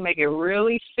 Let's make it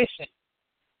really efficient.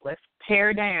 Let's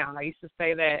pare down. I used to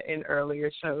say that in earlier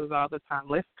shows all the time.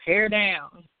 Let's pare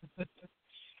down.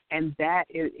 And that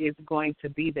is going to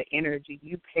be the energy.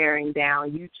 You paring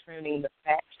down, you trimming the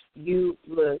fat. You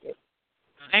look,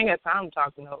 I ain't got time to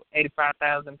talk to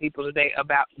 85,000 people today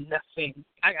about nothing.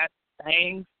 I got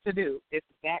things to do. It's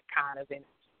that kind of energy.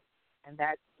 And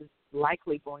that is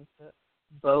likely going to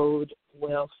bode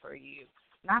well for you.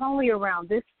 Not only around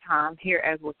this time here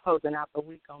as we're closing out the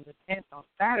week on the 10th on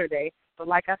Saturday, but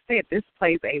like I said, this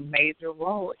plays a major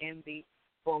role in the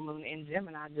full moon in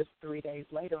Gemini just 3 days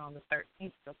later on the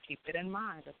 13th, so keep it in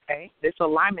mind, okay? This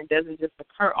alignment doesn't just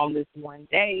occur on this one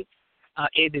day.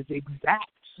 It is exact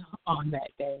on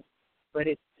that day, but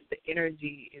the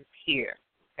energy is here,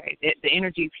 okay? The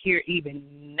energy is here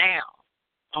even now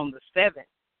on the 7th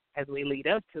as we lead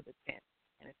up to the 10th,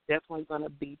 and it's definitely going to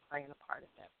be playing a part in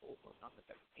that full moon on the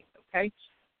 13th, okay?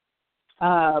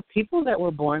 People that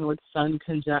were born with Sun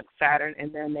conjunct Saturn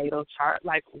in their natal chart,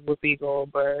 like Whoopi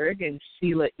Goldberg and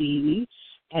Sheila E.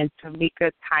 and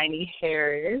Tamika Tiny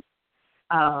Harris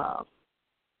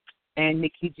and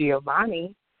Nikki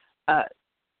Giovanni,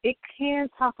 it can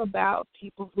talk about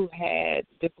people who had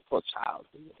difficult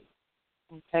childhood.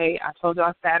 Okay, I told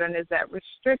y'all Saturn is that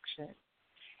restriction.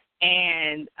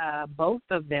 And both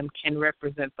of them can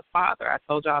represent the father. I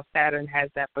told y'all Saturn has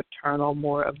that paternal,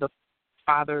 more of the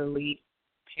fatherly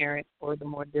parent or the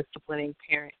more disciplining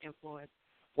parent influence.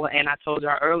 Well, and I told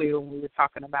y'all earlier when we were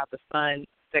talking about the Sun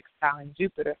sextiling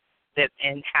Jupiter, that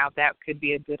and how that could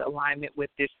be a good alignment with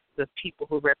the people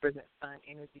who represent Sun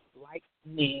energy, like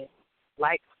men,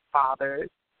 like fathers.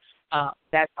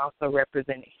 That's also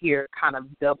represented here kind of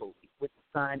doubly with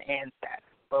Sun and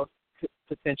Saturn, both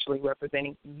potentially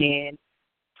representing men,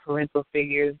 parental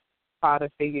figures, father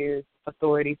figures,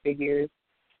 authority figures.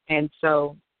 And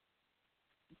so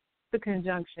the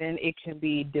conjunction, it can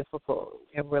be difficult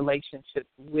in relationships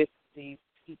with these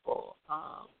people.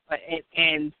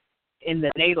 And in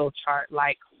the natal chart,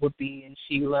 like Whoopi and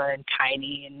Sheila and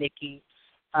Tiny and Nikki,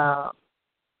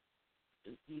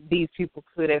 these people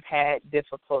could have had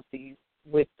difficulties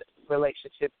with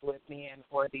relationships with men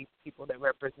or these people that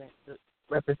represented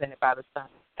by the Sun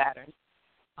and Saturn.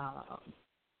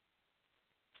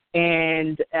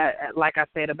 And like I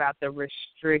said about the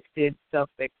restricted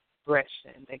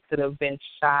self-expression, they could have been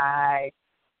shy,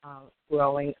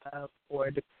 growing up, or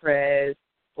depressed,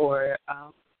 or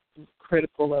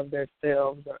critical of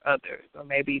themselves or others, or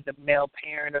maybe the male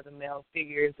parent or the male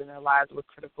figures in their lives were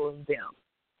critical of them,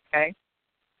 okay?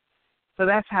 So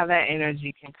that's how that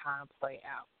energy can kind of play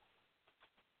out.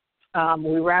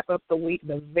 We wrap up the week.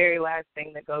 The very last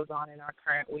thing that goes on in our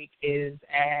current week is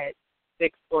at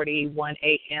 6:41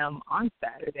 a.m. on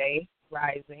Saturday.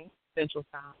 rising, Central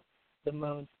Time, the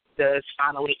moon does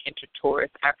finally enter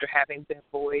Taurus after having been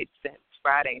void since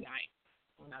Friday night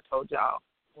when I told y'all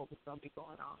what was going to be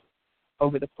going on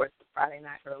over the course of Friday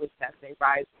night, early Saturday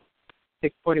rising.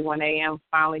 6:41 a.m.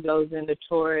 finally goes into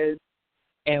Taurus,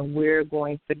 and we're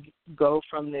going to go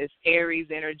from this Aries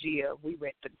energy of we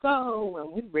ready to go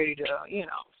and we're ready to,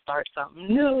 start something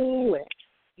new, and,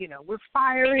 we're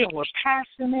fiery and we're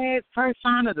passionate. First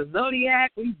sign of the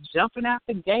zodiac, we jumping out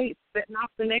the gate, setting off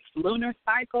the next lunar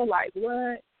cycle, like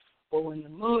what? Well, when the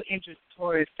moon enters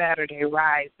Taurus Saturday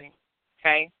rising,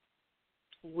 okay,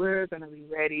 we're going to be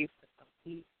ready for some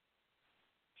peace,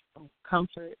 some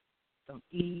comfort, some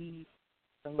ease,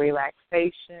 some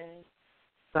relaxation,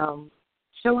 some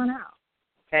chilling out,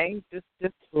 okay?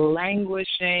 Just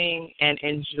languishing and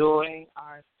enjoying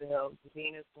ourselves.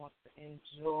 Venus wants to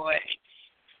enjoy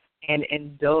and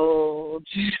indulge,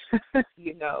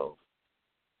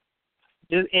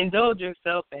 just indulge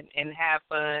yourself and have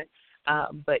fun.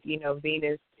 But,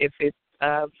 Venus, if it's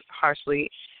harshly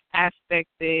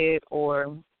aspected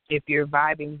or if you're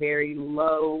vibing very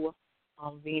low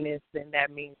on Venus, then that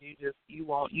means you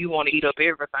want to eat up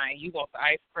everything. You want the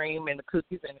ice cream and the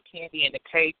cookies and the candy and the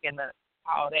cake and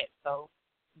all that. So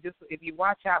just if you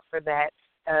watch out for that,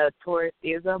 Taurus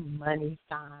is a money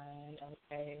sign,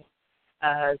 okay?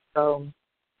 So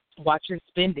watch your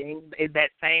spending.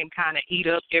 That same kind of eat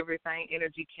up everything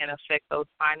energy can affect those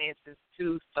finances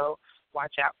too. So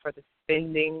watch out for the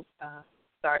spending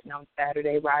starting on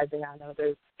Saturday rising. I know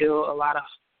there's still a lot of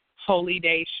holy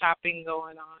day shopping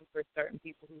going on for certain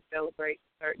people who celebrate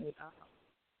certain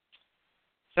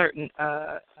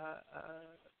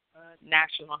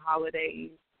national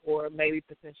holidays, or maybe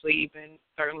potentially even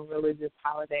certain religious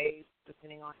holidays,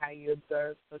 depending on how you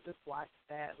observe. So just watch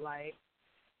that.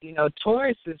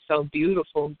 Taurus is so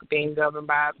beautiful being governed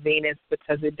by Venus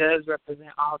because it does represent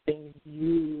all things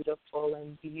beautiful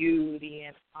and beauty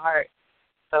and art.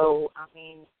 So,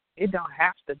 it don't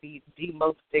have to be the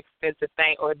most expensive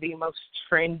thing or the most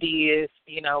trendiest,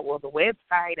 the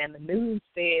website and the news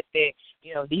said that,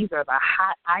 these are the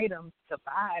hot items to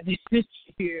buy this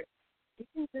year. It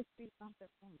can just be something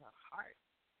from the heart.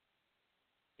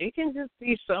 It can just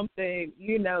be something,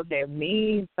 that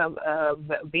means some.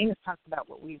 Venus talks about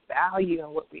what we value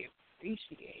and what we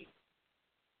appreciate,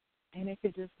 and it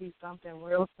could just be something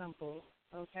real simple.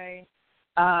 Okay,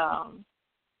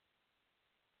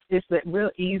 it's a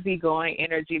real easygoing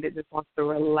energy that just wants to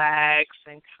relax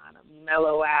and kind of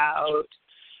mellow out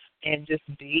and just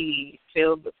be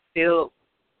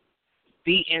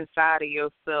be inside of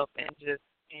yourself and just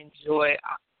enjoy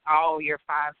all your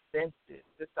five senses.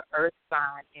 It's the earth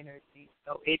sign energy.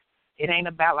 So it ain't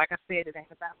about, like I said, it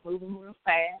ain't about moving real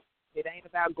fast. It ain't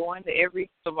about going to first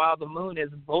of all, the moon is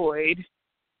void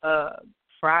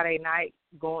Friday night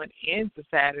going into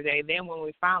Saturday. Then when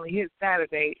we finally hit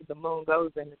Saturday, the moon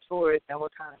goes into Taurus and we're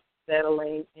kind of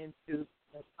settling into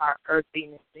our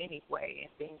earthiness anyway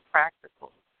and being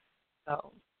practical.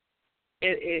 So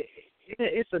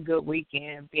it's a good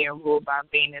weekend being ruled by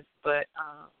Venus, but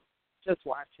just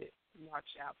watch it.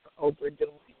 Watch out for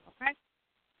overdoing, okay?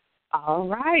 All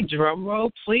right, drum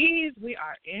roll, please. We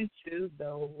are into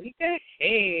the week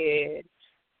ahead,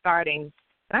 starting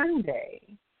Sunday,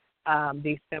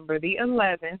 December the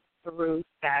 11th through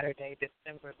Saturday,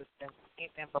 December the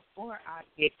 17th. And before I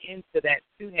get into that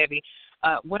too heavy,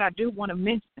 what I do want to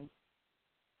mention,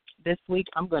 this week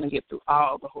I'm going to get through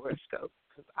all the horoscopes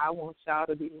because I want y'all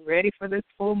to be ready for this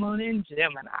full moon in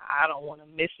Gemini. I don't want to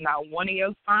miss not one of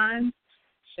your signs.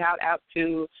 Shout out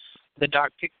to the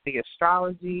Dark Pixie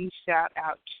Astrology. Shout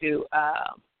out to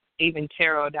even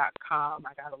tarot.com.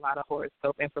 I got a lot of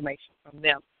horoscope information from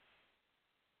them.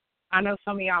 I know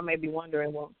some of y'all may be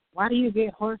wondering, well, why do you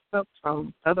get horoscopes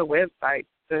from other websites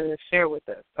to share with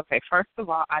us? Okay, first of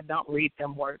all, I don't read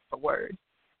them word for word.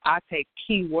 I take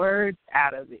keywords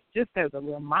out of it just as a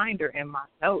reminder in my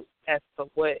notes as to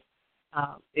what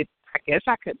I guess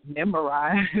I could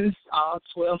memorize all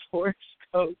 12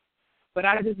 horoscopes, but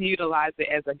I just utilize it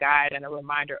as a guide and a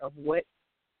reminder of what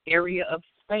area of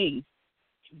space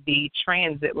the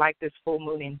transit, like this full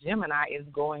moon in Gemini, is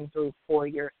going through for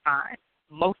your sign.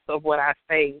 Most of what I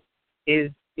say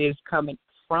is coming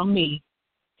from me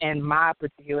and my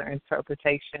particular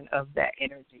interpretation of that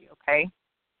energy, okay?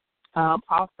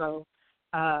 Also,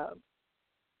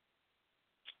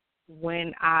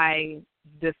 when I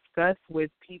discuss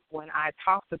with people, when I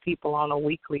talk to people on a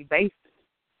weekly basis,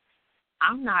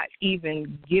 I'm not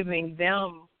even giving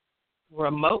them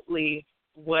remotely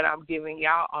what I'm giving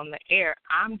y'all on the air.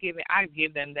 I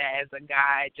give them that as a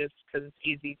guide just because it's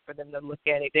easy for them to look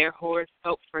at it. Their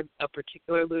horoscope for a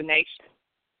particular lunation,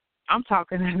 I'm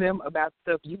talking to them about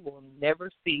stuff you will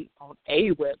never see on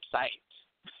a website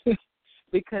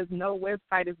because no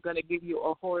website is going to give you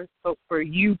a horoscope for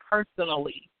you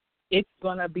personally. It's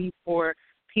going to be for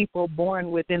people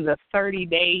born within the 30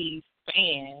 days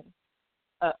span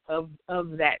of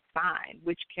that sign,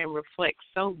 which can reflect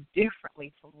so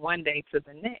differently from one day to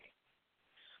the next.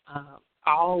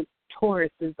 All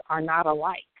Tauruses are not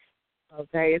alike.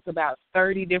 Okay, it's about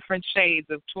 30 different shades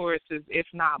of Tauruses, if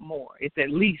not more. It's at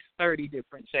least 30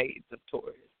 different shades of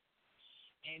Taurus.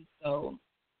 And so,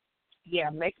 yeah,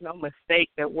 make no mistake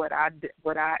that what I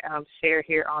share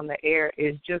here on the air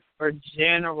is just for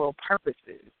general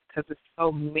purposes, because there's so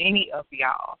many of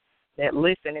y'all that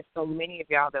listen, and so many of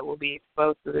y'all that will be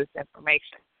exposed to this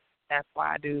information. That's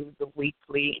why I do the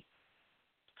weekly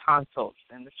consults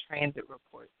and the transit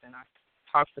reports, and I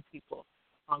talk to people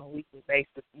on a weekly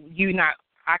basis.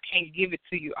 I can't give it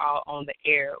to you all on the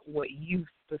air what you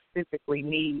specifically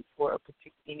need for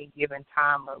any given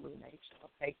time or lunation.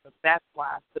 Okay, so that's why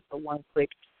I put the one-click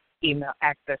email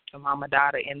access to Mama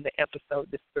Dada in the episode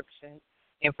description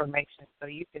information, so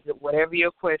you can do whatever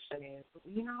your question is.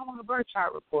 I want a birth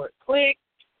chart report. Click.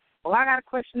 Well, I got a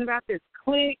question about this.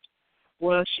 Click.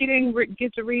 Well, she didn't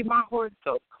get to read my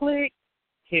horoscope. Click.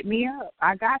 Hit me up.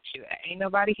 I got you. Ain't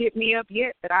nobody hit me up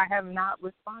yet that I have not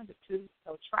responded to,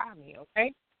 so try me,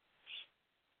 okay?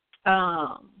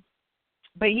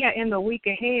 But, yeah, in the week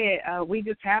ahead, we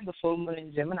just have the full moon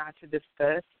in Gemini to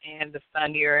discuss and the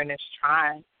Sun-Uranus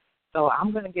trine. So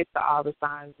I'm going to get to all the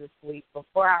signs this week.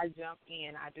 Before I jump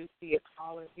in, I do see a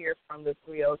caller here from the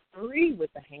 303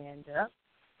 with a hand up.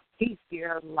 He's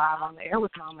here live on the air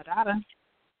with Mama Dada.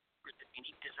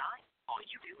 All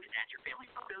you do is add your family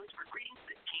photos for greetings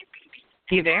that can't be beat.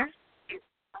 You there?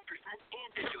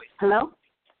 Hello?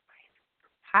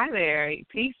 Hi there.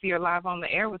 Peace, you're live on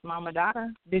the air with Mama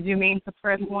Dada. Did you mean to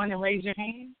press 1 and raise your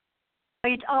hand?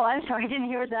 Oh, I'm sorry. I didn't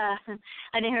hear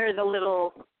the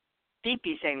little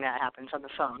beepy thing that happens on the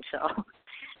phone, so.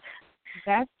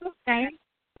 That's okay.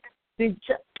 I'm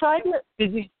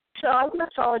an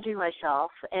astrology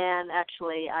myself, and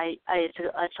actually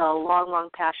it's a long, long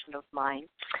passion of mine.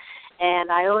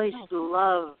 And I always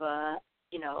love,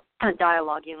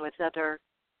 dialoguing with other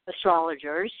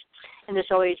astrologers, and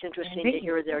it's always interesting to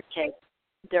hear their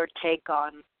take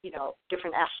on,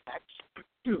 different aspects.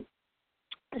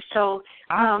 So,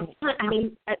 and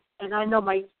I know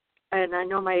my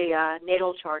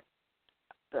natal chart,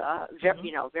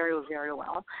 very, very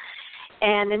well.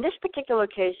 And in this particular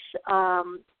case,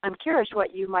 I'm curious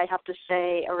what you might have to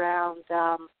say around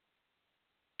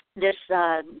this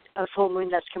full moon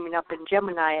that's coming up in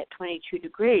Gemini at 22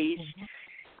 degrees. Mm-hmm.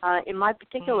 In my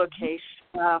particular case,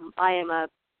 I am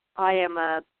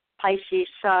a Pisces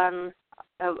Sun,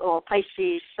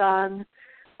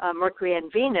 Mercury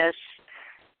and Venus,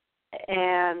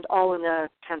 and all in the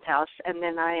 10th house. And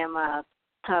then I am a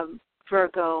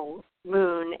Virgo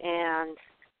Moon and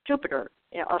Jupiter,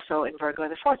 also in Virgo in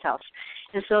the 4th house.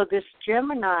 And so this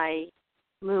Gemini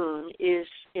moon is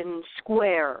in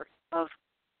square of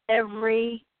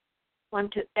every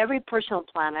personal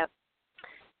planet,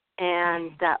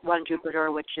 and that one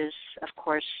Jupiter, which is, of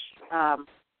course,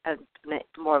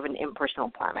 more of an impersonal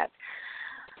planet.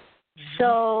 Mm-hmm.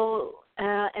 So,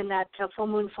 and that full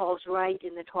moon falls right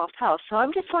in the 12th house. So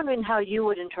I'm just wondering how you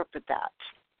would interpret that,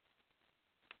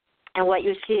 and what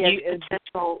you see as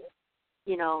potential,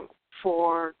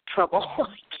 for trouble,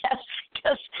 I guess,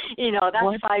 because,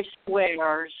 that's 5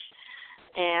 squares,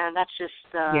 and that's just,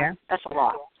 that's a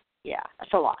lot. Yeah,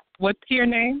 that's a lot. What's your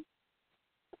name?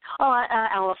 Oh,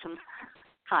 Allison.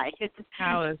 Hi.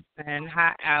 Allison.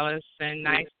 Hi, Allison.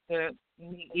 Nice to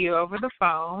meet you over the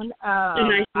phone.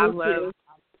 Nice to meet you.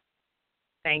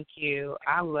 Thank you.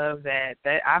 I love that.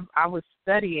 I was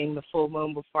studying the full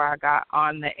moon before I got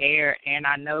on the air, and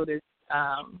I noticed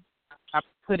I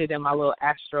put it in my little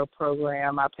astro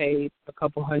program. I paid a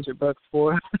couple $100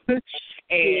 for, and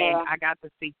I got to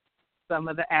see some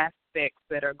of the aspects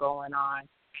that are going on.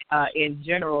 In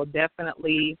general,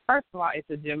 definitely, first of all, it's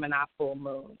a Gemini full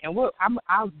moon. And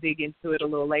I'll dig into it a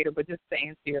little later, but just to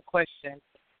answer your question,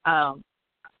 I'm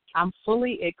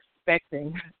fully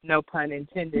expecting, no pun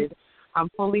intended, I'm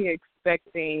fully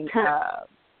expecting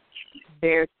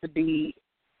there to be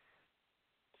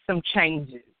some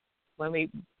changes. Let me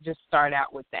just start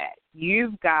out with that.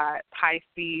 You've got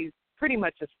Pisces, pretty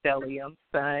much a stellium,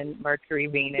 Sun, Mercury,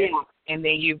 Venus, and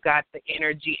then you've got the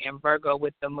energy in Virgo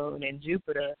with the moon and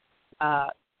Jupiter.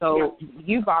 So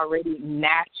you've already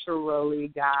naturally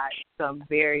got some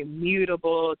very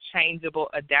mutable, changeable,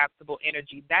 adaptable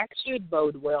energy. That should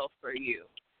bode well for you.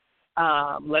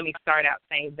 Let me start out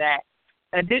saying that.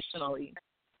 Additionally,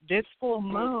 this full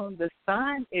moon, the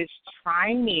sun is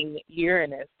trining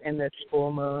Uranus in this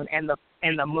full moon, and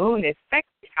the moon is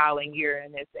sextiling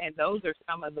Uranus, and those are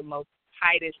some of the most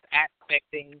tightest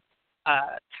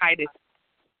tightest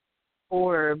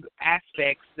orb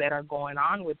aspects that are going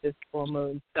on with this full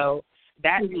moon. So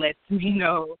that lets me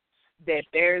know that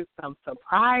there's some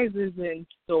surprises in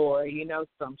store,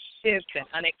 some shifts and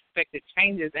unexpected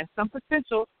changes and some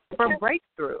potential for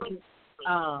breakthrough.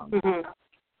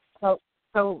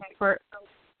 So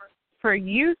for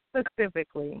you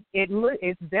specifically,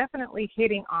 it's definitely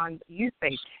hitting on, you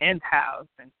say 10th house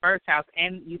and 1st house,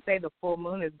 and you say the full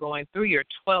moon is going through your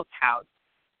 12th house.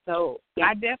 So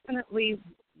I definitely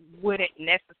wouldn't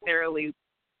necessarily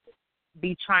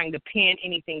be trying to pin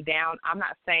anything down. I'm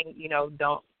not saying,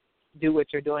 don't do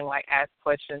what you're doing, like ask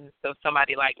questions of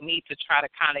somebody like me to try to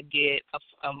kind of get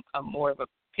a more of a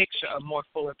picture, a more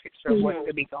fuller picture of what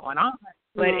could be going on.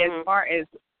 But as far as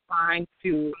trying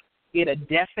to get a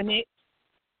definite,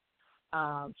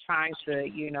 trying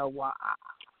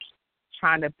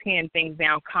to pin things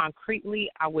down concretely,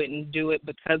 I wouldn't do it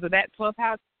because of that 12th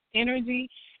house energy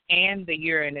and the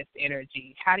Uranus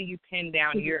energy. How do you pin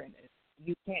down Uranus?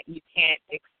 You can't.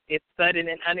 It's sudden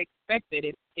and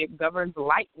unexpected. It governs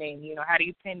lightning. How do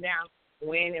you pin down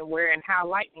when and where and how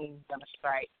lightning is going to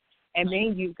strike? And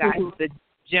then you've got the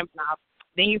Gemini.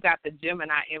 Then you got the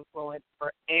Gemini influence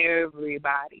for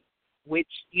everybody, which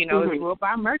is ruled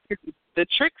by Mercury, the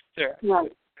trickster.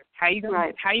 Right. How you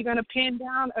gonna pin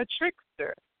down a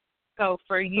trickster? So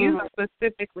for you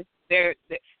specifically, there's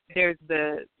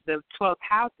the 12th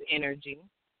house energy,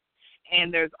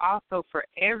 and there's also for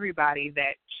everybody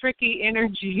that tricky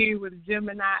energy with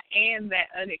Gemini and that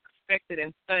unexpected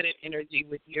and sudden energy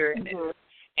with Uranus.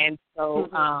 And so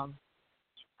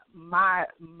my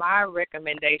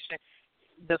recommendation,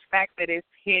 the fact that it's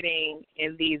hitting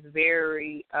in these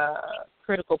very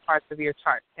critical parts of your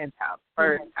chart, 10th house,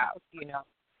 1st house,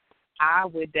 I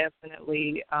would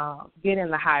definitely get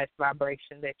in the highest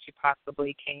vibration that you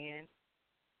possibly can.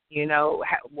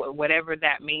 Whatever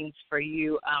that means for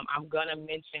you. I'm going to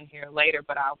mention here later,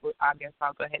 but I guess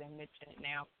I'll go ahead and mention it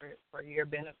now for your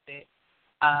benefit.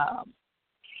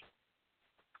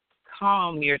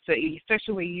 Calm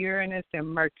especially with Uranus and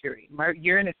Mercury.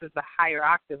 Uranus is the higher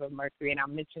octave of Mercury, and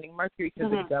I'm mentioning Mercury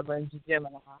because it governs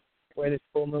Gemini, where this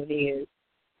full moon is.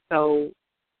 So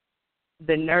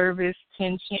the nervous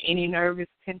tension, any nervous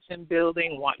tension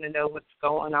building, wanting to know what's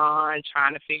going on,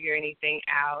 trying to figure anything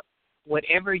out,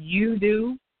 whatever you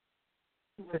do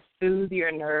to soothe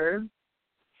your nerves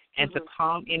and to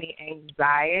calm any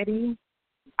anxiety,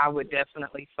 I would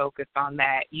definitely focus on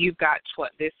that. You've got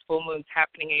this full moon's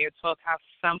happening in your 12th house.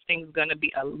 Something's going to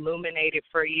be illuminated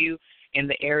for you in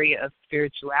the area of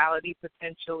spirituality,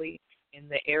 potentially, in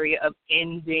the area of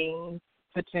endings,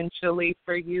 potentially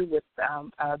for you with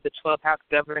the 12th house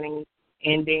governing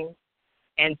endings.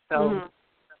 And so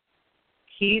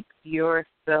keep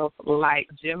yourself light.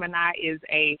 Gemini is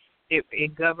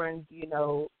it governs,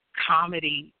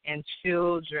 comedy and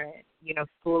children,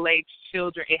 school-age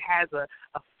children. It has a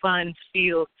fun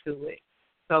feel to it.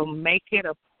 So make it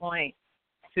a point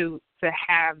to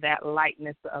have that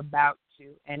lightness about you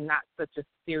and not such a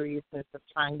seriousness of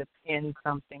trying to pin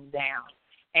something down.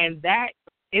 And that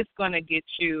is going to get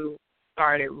you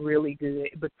started really good.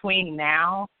 Between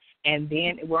now and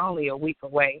then, we're only a week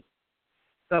away.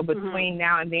 So between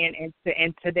now and then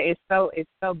and today, it's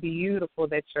so beautiful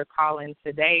that you're calling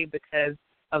today because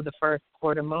of the first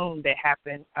quarter moon that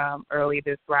happened early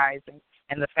this rising,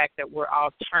 and the fact that we're all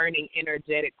turning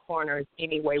energetic corners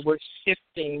anyway. We're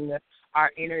shifting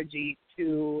our energy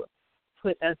to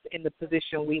put us in the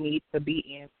position we need to be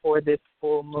in for this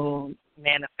full moon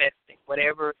manifesting.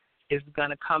 Whatever is going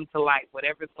to come to light,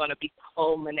 whatever is going to be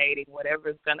culminating, whatever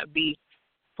is going to be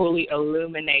fully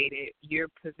illuminated, you're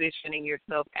positioning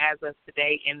yourself as of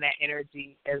today in that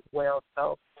energy as well.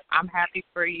 So I'm happy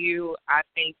for you. I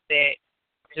think that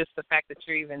just the fact that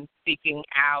you're even speaking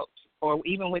out or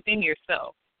even within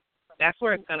yourself, that's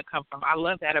where it's going to come from. I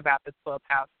love that about the 12th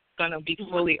house. It's going to be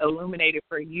fully illuminated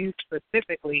for you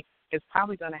specifically. It's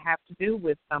probably going to have to do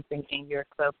with something in your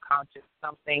subconscious,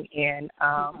 something in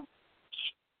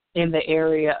the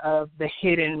area of the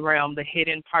hidden realm, the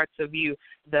hidden parts of you,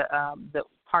 the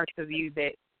parts of you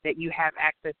that you have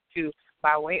access to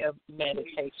by way of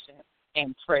meditation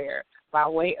and prayer, by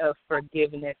way of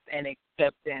forgiveness and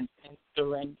acceptance and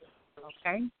surrender.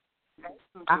 Okay?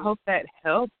 I hope that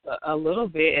helps a little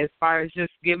bit as far as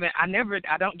just giving.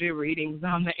 I don't do readings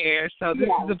on the air, so this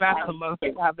is about the most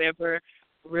I've ever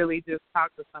really just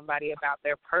talked to somebody about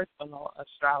their personal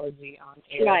astrology on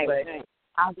air. Right, but right.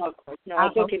 I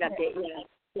was looking at it.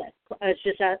 Yes, it's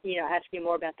just asking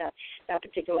more about that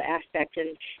particular aspect,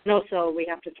 and also we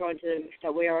have to throw into the mix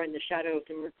that we are in the shadow of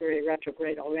the Mercury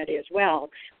retrograde already as well,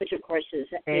 which of course is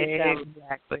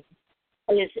exactly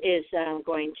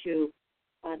going to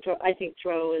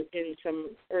throw in some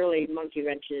early monkey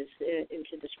wrenches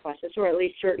into this process, or at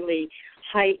least certainly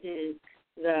heighten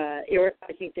the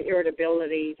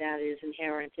irritability that is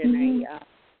inherent in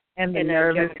and the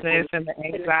nervousness and the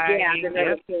anxiety. Yeah,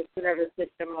 the nervous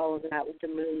system, all of that with the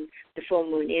moon, the full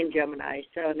moon in Gemini.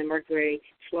 So the Mercury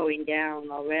slowing down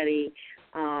already.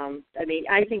 I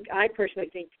personally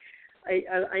think,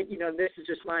 this is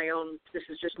just my own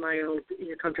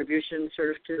contribution,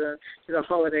 sort of to the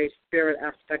holiday spirit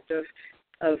aspect of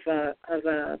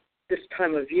this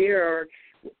time of year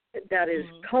that is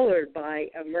colored by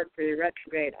a Mercury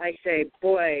retrograde. I say,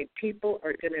 boy, people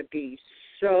are going to be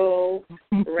so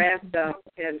wrapped up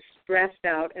and stressed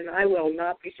out, and I will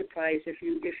not be surprised if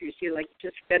you see like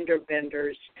just fender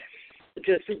benders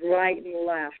just right and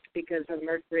left because of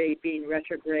Mercury being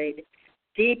retrograde,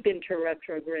 deep into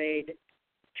retrograde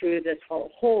through this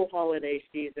whole holiday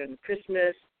season,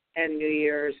 Christmas and New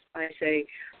Year's. I say,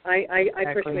 I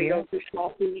personally don't do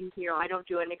shopping. I don't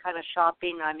do any kind of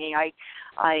shopping. I mean,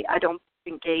 I don't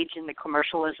engage in the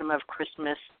commercialism of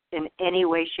Christmas in any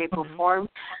way, shape, or form,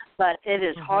 but it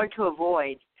is hard to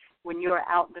avoid when you're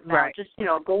out and about. Right. Just,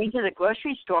 going to the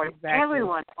grocery store,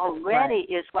 everyone already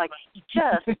is like,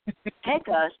 just take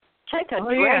a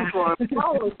drink or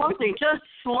something, just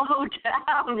slow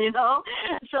down,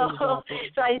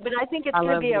 But I think it's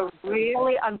going to be a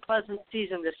really unpleasant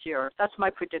season this year. That's my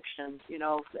prediction,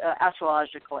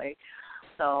 astrologically.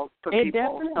 So for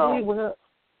people.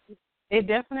 It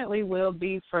definitely will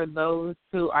be for those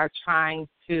who are trying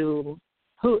to,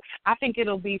 I think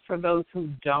it'll be for those who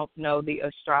don't know the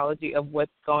astrology of what's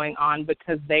going on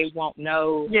because they won't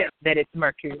know that it's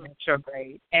Mercury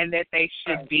retrograde and that they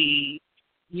should be,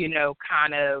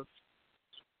 kind of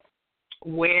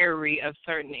wary of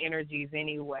certain energies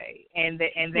anyway. And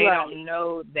they don't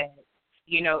know that,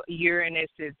 Uranus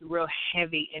is real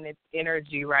heavy in its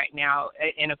energy right now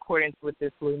in accordance with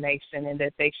this lunation, and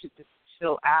that they should just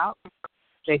chill out.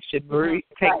 They should breathe,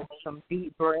 take some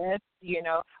deep breaths,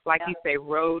 like you say,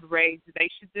 road rage. They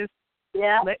should just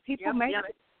let people make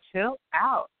it chill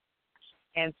out.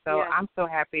 And so I'm so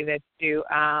happy that you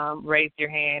raised your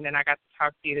hand and I got to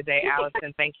talk to you today,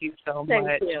 Allison. Thank you so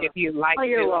much. If you'd like to,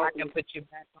 I can put you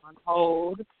back on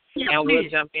hold and we'll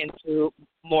jump into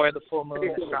more of the full moon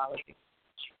astrology.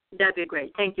 That'd be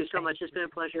great. Thank you so much. It's been a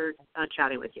pleasure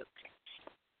chatting with you.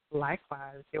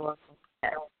 Likewise. You're welcome.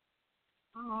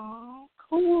 Oh,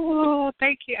 cool.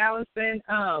 Thank you, Allison.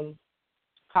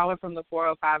 Caller from the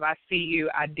 405, I see you.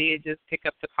 I did just pick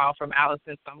up the call from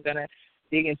Allison, so I'm going to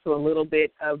dig into a little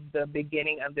bit of the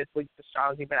beginning of this week's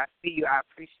astrology, but I see you. I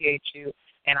appreciate you,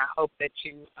 and I hope that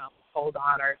you hold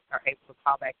on or are able to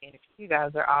call back in. You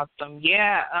guys are awesome.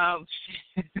 Yeah,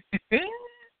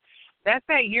 that's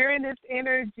that Uranus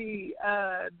energy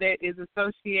that is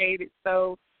associated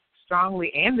so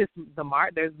strongly, and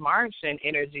there's Martian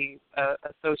energy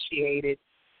associated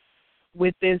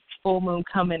with this full moon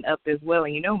coming up as well.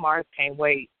 And Mars can't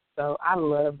wait. So I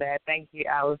love that. Thank you,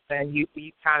 Allison. You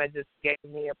kind of just gave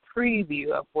me a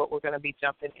preview of what we're going to be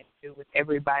jumping into with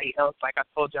everybody else. Like I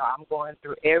told y'all, I'm going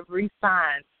through every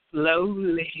sign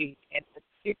slowly and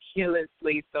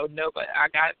meticulously. So when I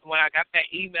got that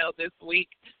email this week,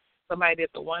 somebody did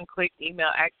the one-click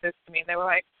email access to me, and they were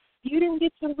like, "You didn't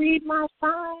get to read my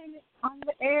sign on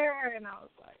the air." And I was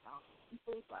like, "Oh, I'm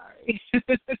so sorry."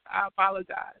 I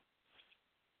apologize.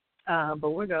 But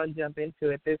we're going to jump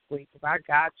into it this week because I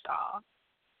got y'all.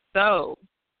 So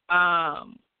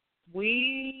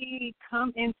we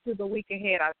come into the week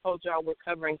ahead. I told y'all we're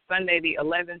covering Sunday the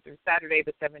 11th through Saturday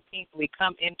the 17th. We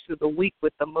come into the week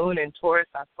with the moon in Taurus.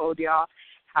 I told y'all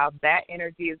how that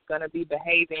energy is going to be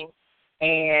behaving.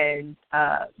 And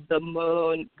the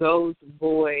moon goes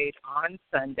void on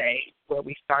Sunday, where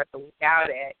we start the week out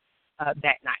at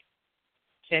that night.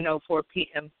 10:04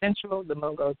 p.m. Central, the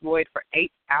moon goes void for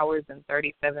 8 hours and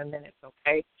 37 minutes,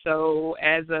 okay? So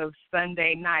as of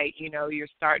Sunday night, you're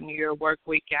starting your work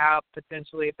week out,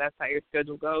 potentially, if that's how your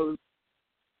schedule goes,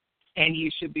 and you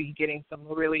should be getting some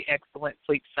really excellent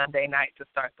sleep Sunday night to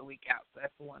start the week out. So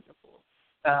that's wonderful.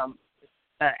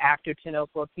 After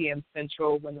 10:04 p.m.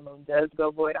 Central, when the moon does go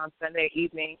void on Sunday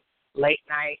evening, late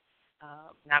night,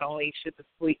 not only should the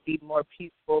sleep be more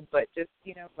peaceful, but just,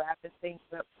 wrapping things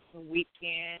up for the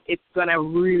weekend. It's going to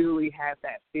really have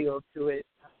that feel to it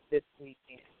this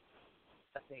weekend,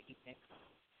 Sunday evening,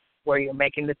 where you're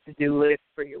making the to-do list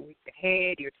for your week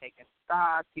ahead, you're taking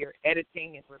stock, you're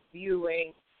editing and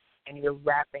reviewing, and you're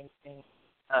wrapping things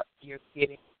up. You're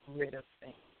getting rid of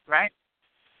things, right?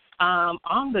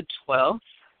 On the 12th,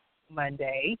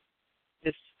 Monday,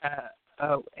 this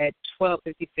at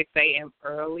 12:56 a.m.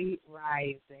 early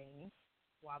rising,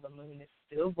 while the moon is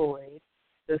still void,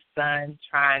 the sun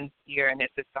trines Uranus.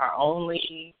 It's our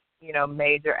only,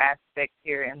 major aspect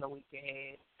here in the week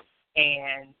ahead,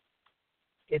 and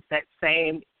it's the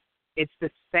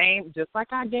same, just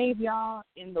like I gave y'all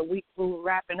in the week we were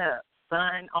wrapping up.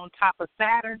 Sun on top of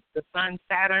Saturn, the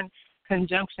Sun-Saturn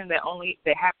conjunction that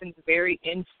happens very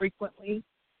infrequently.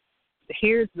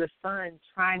 Here's the sun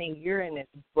trining Uranus.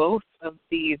 Both of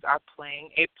these are playing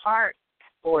a part,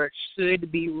 or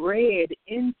should be read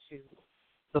into,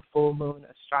 the full moon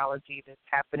astrology that's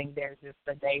happening there just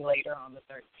a day later on the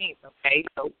 13th, okay?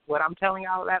 So what I'm telling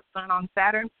y'all about sun on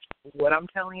Saturn, what I'm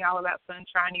telling y'all about sun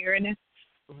trine Uranus,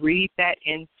 read that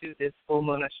into this full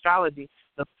moon astrology.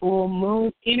 The full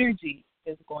moon energy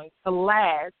is going to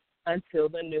last until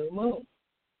the new moon,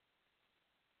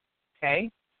 okay?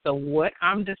 So what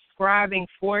I'm describing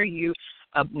for you,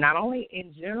 not only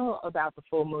in general about the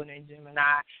full moon in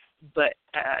Gemini, but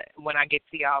when I get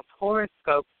to y'all's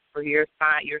horoscope for your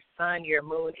sign, your sun, your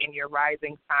moon, and your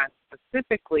rising sign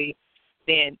specifically,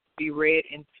 then be read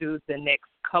into the next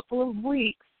couple of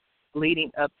weeks leading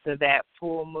up to that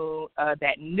full moon,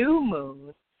 that new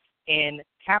moon in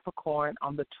Capricorn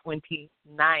on the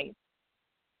 29th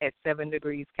at 7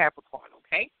 degrees Capricorn,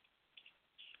 okay?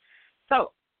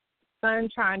 So, Sun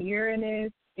trine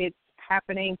Uranus, it's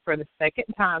happening for the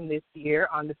second time this year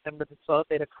on December the 12th.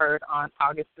 It occurred on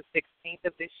August the 16th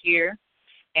of this year,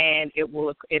 and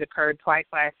it occurred twice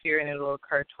last year, and it will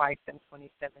occur twice in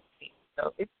 2017.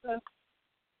 So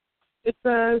it's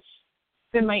a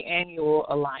semi-annual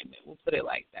alignment. We'll put it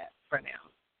like that for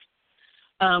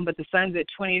now. But the sun's at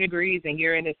 20 degrees, and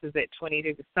Uranus is at 20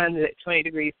 degrees. Sun's at 20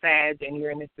 degrees Sag, and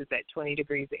Uranus is at 20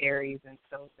 degrees Aries, and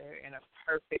so they're in a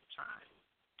perfect trine.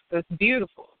 So it's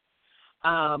beautiful.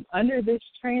 Under this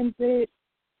transit,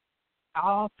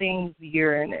 all things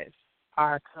Uranus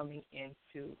are coming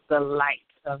into the light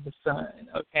of the sun,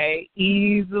 okay?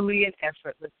 Easily and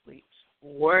effortlessly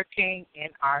working in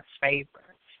our favor.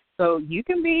 So you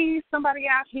can be somebody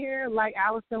out here like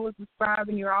Allison was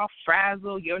describing, you're all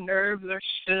frazzled, your nerves are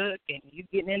shook, and you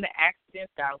getting into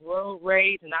accidents, got road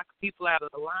rage, knocking people out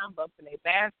of the line, bumping their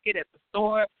basket at the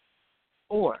store.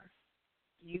 Or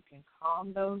you can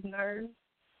calm those nerves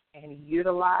and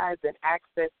utilize and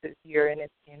access this Uranus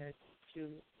energy to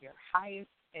your highest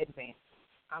advantage.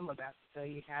 I'm about to tell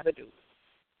you how to do it.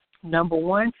 Number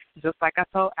one, just like I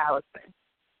told Allison,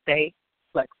 stay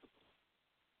flexible,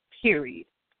 period.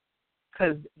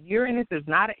 Because Uranus is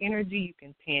not an energy you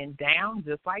can pin down,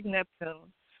 just like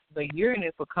Neptune, but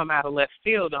Uranus will come out of left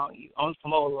field on you, on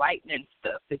some old lightning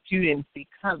stuff that you didn't see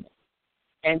coming.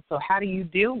 And so how do you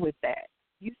deal with that?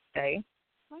 You stay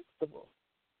flexible.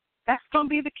 That's going to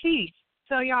be the key.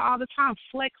 Tell y'all all the time,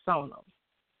 flex on them.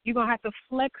 You're going to have to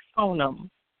flex on them.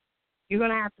 You're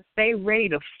going to have to stay ready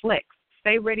to flex,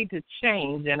 stay ready to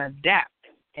change and adapt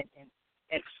and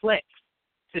flex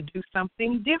to do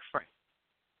something different.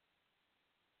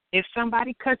 If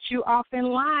somebody cuts you off in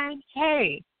line,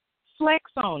 hey, flex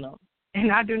on them. And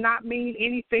I do not mean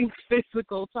anything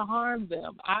physical to harm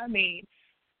them. I mean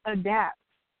adapt,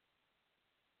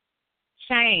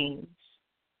 change.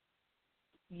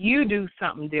 You do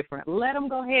something different. Let them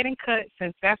go ahead and cut,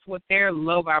 since that's what their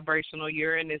low vibrational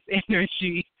Uranus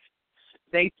energy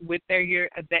that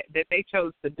they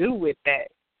chose to do with that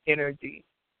energy,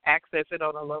 access it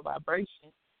on a low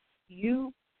vibration.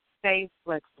 You stay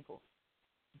flexible.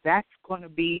 That's going to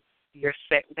be your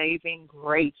saving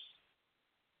grace.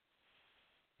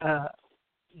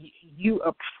 You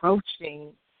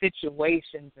approaching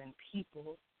situations and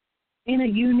people in a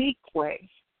unique way.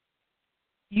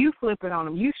 You flip it on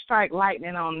them. You strike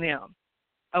lightning on them.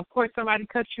 Of course, somebody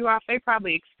cuts you off. They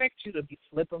probably expect you to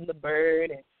flip them the bird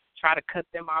and try to cut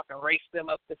them off and race them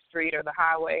up the street or the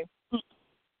highway.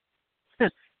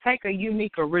 Take a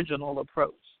unique, original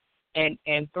approach and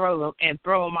throw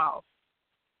them off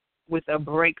with a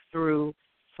breakthrough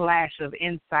flash of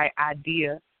insight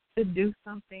idea to do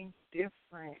something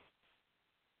different,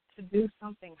 to do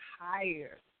something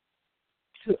higher,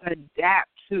 to adapt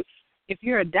to. If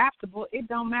you're adaptable, it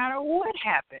don't matter what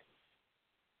happens.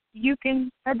 You can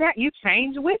adapt. You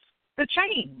change with the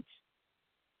change.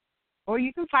 Or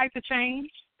you can fight the change.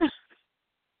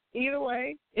 Either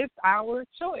way, it's our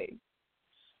choice.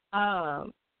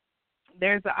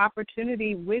 There's an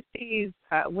opportunity with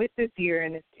this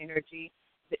Uranus energy.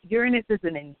 Uranus is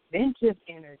an inventive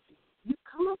energy. You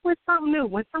come up with something new.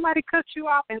 When somebody cuts you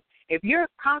off, and if your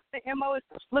constant MO is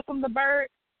to flip them the bird,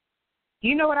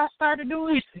 You know what I started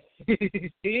doing?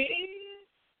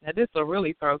 Now, this will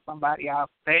really throw somebody off.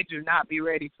 They do not be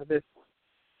ready for this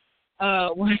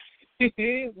one.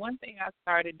 One thing I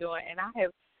started doing, and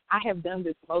I have done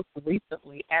this most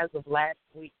recently as of last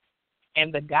week,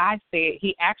 and the guy said,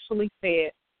 he actually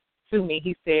said to me,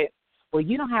 he said, well,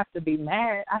 you don't have to be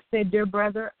mad. I said, dear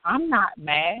brother, I'm not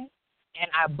mad, and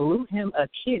I blew him a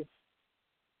kiss.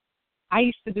 I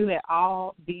used to do that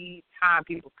all the time.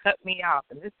 People cut me off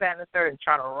and this, that, and the third and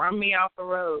try to run me off the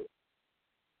road.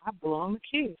 I blew them a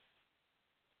kiss.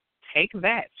 Take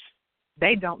that.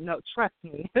 They don't know. Trust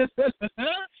me.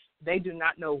 They do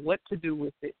not know what to do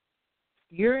with it.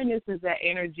 Uranus is that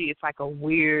energy. It's like a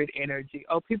weird energy.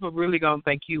 Oh, people are really going to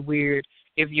think you weird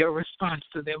if your response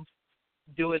to them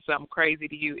doing something crazy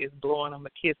to you is blowing them a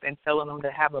kiss and telling them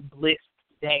to have a blissed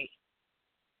day.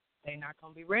 They're not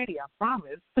going to be ready, I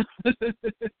promise.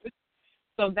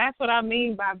 So that's what I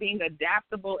mean by being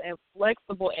adaptable and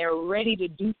flexible and ready to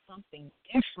do something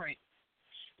different,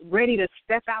 ready to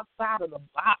step outside of the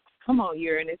box. Come on,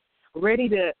 Uranus. Ready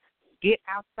to get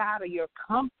outside of your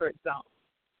comfort zone.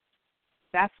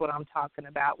 That's what I'm talking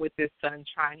about with this sun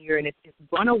trine Uranus. It's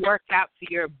going to work out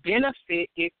to your benefit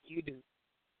if you do.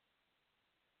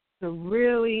 It's a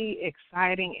really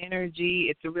exciting energy.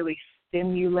 It's a really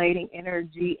stimulating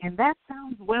energy, and that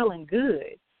sounds well and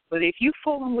good. But if you're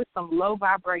fooling with some low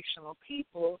vibrational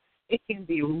people, it can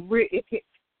be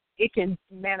it can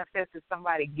manifest as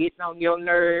somebody getting on your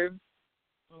nerves.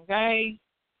 Okay,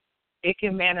 it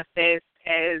can manifest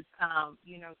as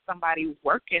somebody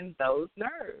working those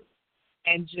nerves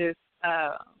and just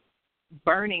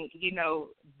burning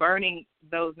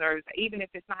those nerves. Even if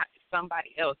it's not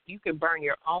somebody else, you can burn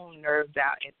your own nerves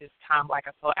out at this time. Like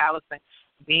I told Allison,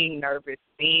 being nervous,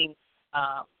 being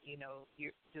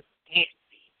you're just antsy.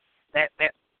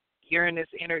 That Uranus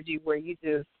energy where you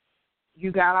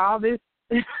got all this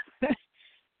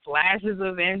flashes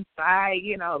of insight,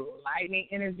 lightning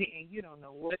energy, and you don't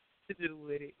know what to do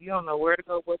with it. You don't know where to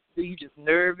go, what to do. You just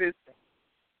nervous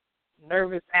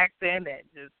accent, and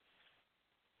just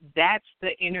that's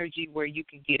the energy where you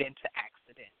can get into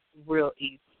accidents real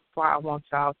easy. So I want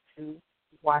y'all to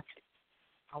watch it.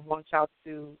 I want y'all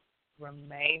to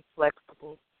remain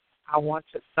flexible.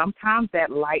 Sometimes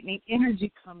that lightning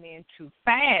energy come in too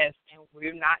fast and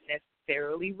we're not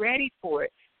necessarily ready for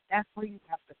it. That's where you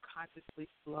have to consciously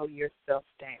slow yourself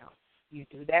down. You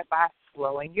do that by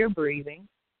slowing your breathing.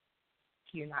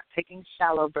 You're not taking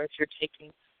shallow breaths. You're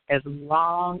taking as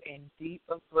long and deep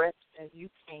of breaths as you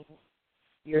can.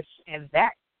 And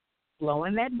that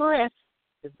slowing that breath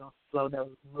is going to slow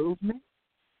those movements.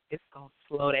 It's going to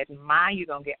slow that mind. You're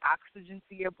going to get oxygen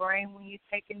to your brain when you're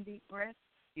taking deep breaths.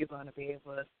 You're going to be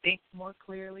able to think more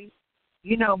clearly.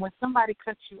 When somebody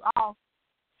cuts you off,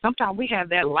 sometimes we have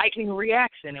that lightning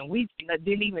reaction and we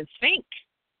didn't even think.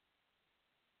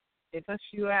 They cuss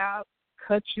you out,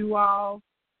 cut you off.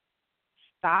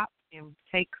 Stop and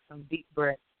take some deep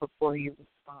breaths before you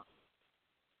respond.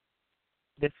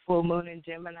 This full moon in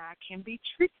Gemini can be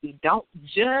tricky. Don't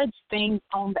judge things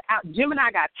on the out.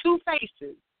 Gemini got two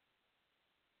faces.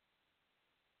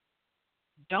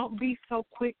 Don't be so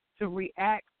quick to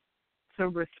react, to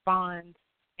respond,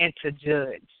 and to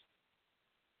judge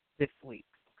this week,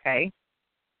 okay?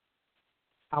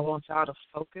 I want y'all to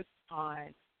focus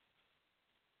on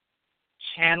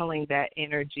channeling that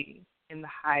energy in the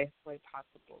highest way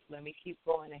possible. Let me keep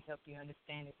going and help you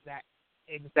understand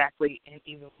exactly and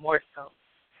even more so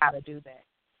how to do that.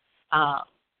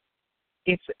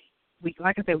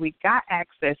 Like I said, we got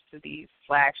access to these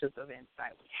flashes of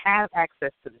insight. We have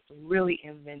access to this really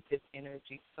inventive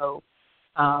energy. So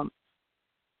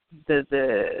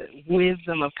the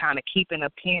wisdom of kind of keeping a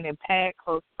pen and pad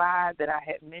close by that I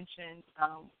had mentioned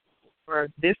for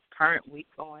this current week,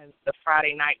 going the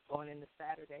Friday night going into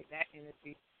Saturday, that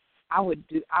energy, I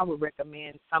would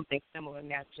recommend something similar.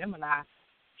 Now, Gemini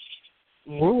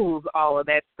rules all of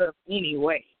that stuff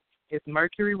anyway. It's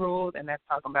Mercury ruled, and that's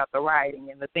talking about the writing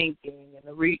and the thinking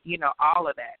and all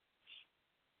of that.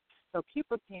 So keep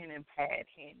a pen and pad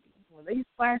handy. When these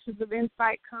flashes of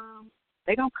insight come,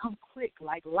 they don't come quick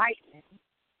like lightning.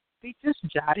 They just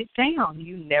jot it down.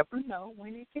 You never know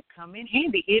when it could come in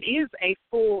handy. It is a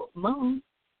full moon.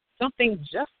 Something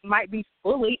just might be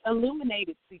fully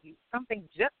illuminated to you. Something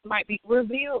just might be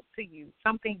revealed to you.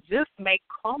 Something just may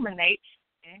culminate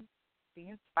and be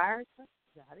inspired to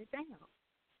jot it down.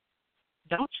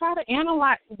 Don't try to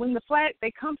analyze when the flash,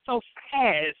 they come so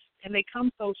fast and they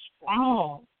come so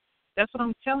strong. That's what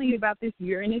I'm telling you about this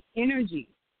Uranus energy.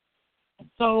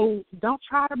 So don't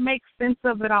try to make sense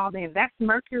of it all then. That's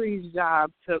Mercury's job,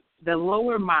 to the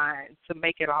lower mind, to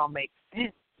make it all make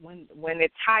sense. when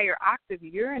its higher octave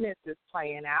Uranus is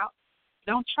playing out,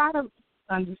 don't try to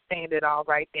understand it all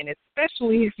right then,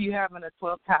 especially if you're having a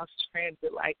 12th house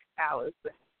transit like Alice.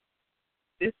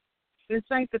 This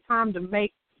ain't the time to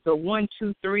make the 1,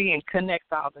 2, 3 and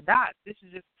connect all the dots. This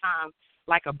is just time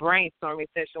like a brainstorming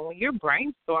session. When you're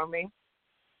brainstorming,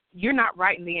 you're not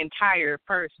writing the entire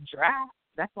first draft.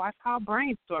 That's why it's called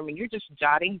brainstorming. You're just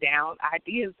jotting down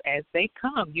ideas as they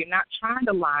come. You're not trying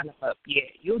to line them up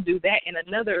yet. You'll do that in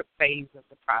another phase of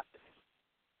the process.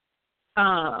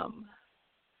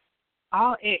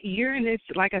 Uranus,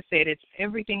 like I said, it's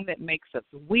everything that makes us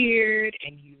weird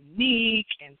and unique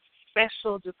and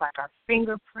special, just like our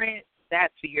fingerprint.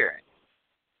 That's Uranus,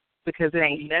 because there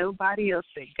ain't nobody else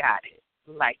that got it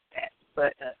like that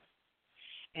but us.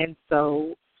 And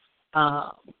so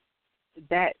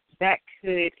that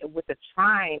could, with a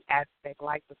trine aspect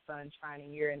like the sun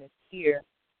trining Uranus here,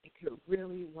 it could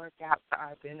really work out to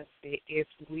our benefit if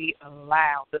we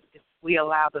allow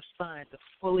the sun to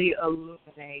fully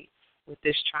illuminate with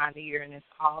this trine to Uranus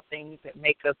all things that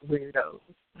make us weirdos,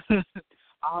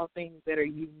 all things that are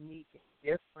unique and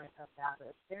different about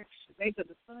us. The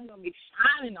sun gonna be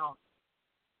shining on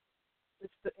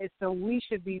us. So we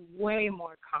should be way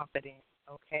more confident,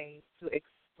 okay, to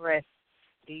express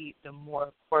the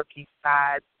more quirky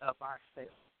sides of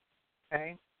ourselves,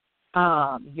 okay?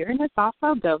 Uranus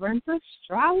also governs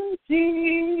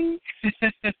astrology.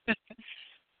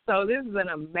 So this is an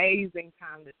amazing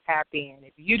time to tap in.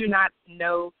 If you do not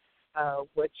know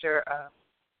what your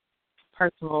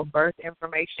personal birth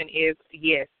information is,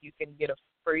 yes, you can get a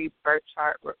free birth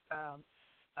chart,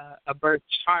 a birth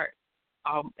chart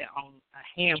on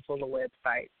a handful of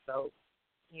websites. So,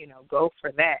 go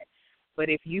for that. But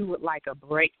if you would like a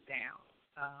breakdown,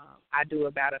 I do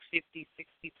about a 50,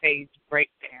 60-page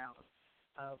breakdown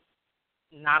of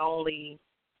not only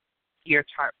your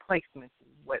chart placements,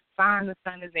 what sign the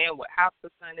sun is in, what house the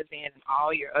sun is in, and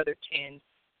all your other 10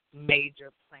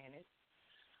 major planets.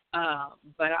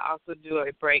 But I also do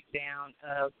a breakdown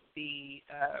of the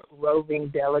roving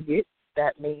delegates.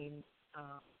 That means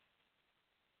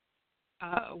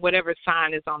whatever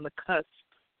sign is on the cusp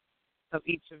of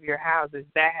each of your houses,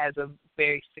 that has a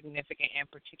very significant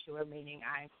and particular meaning.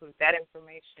 I include that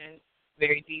information,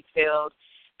 very detailed,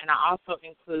 and I also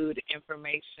include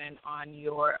information on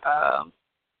your,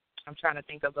 I'm trying to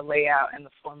think of the layout and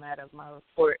the format of my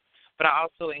report, but I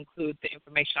also include the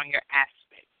information on your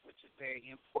aspects, which is very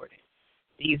important.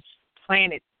 These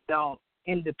planets don't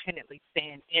independently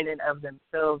stand in and of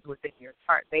themselves within your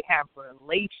chart. They have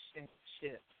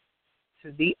relationships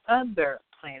to the other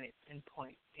planets and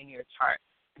points in your chart.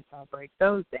 And so I'll break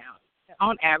those down.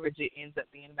 On average, it ends up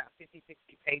being about 50,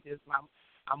 60 pages.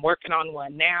 I'm working on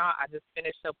one now. I just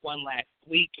finished up one last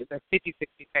week. They're 50,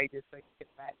 60 pages, so you can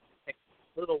imagine it takes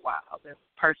a little while. They're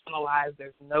personalized.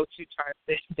 There's no two charts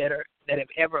that have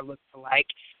ever looked alike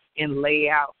in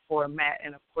layout, format,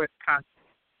 and, of course,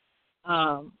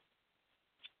 content.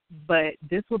 But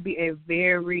this will be a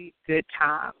very good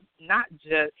time, not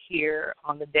just here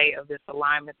on the day of this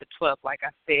alignment, the 12th. Like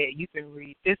I said, you can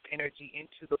read this energy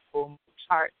into the full moon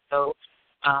chart. So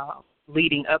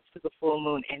leading up to the full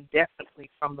moon and definitely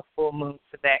from the full moon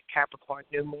to that Capricorn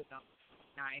new moon on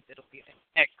the 9th, it'll be an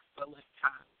excellent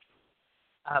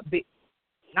time. But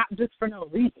not just for no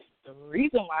reason. The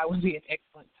reason why it would be an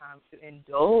excellent time to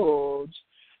indulge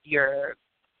your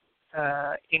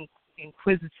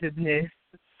inquisitiveness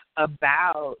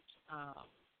about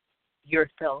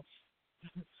yourself,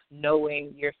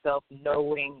 knowing yourself,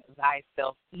 knowing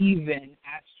thyself, even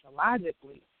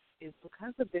astrologically, is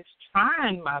because of this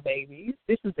trine, my babies.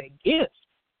 This is a gift.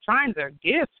 Trines are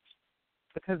gifts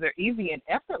because they're easy and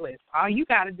effortless. All you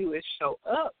got to do is show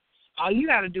up. All you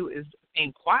got to do is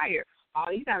inquire.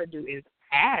 All you got to do is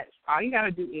ask. All you got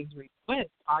to do is request.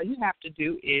 All you have to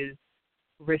do is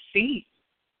receive.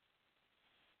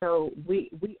 So we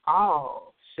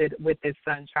all should, with this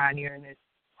sun trine Uranus,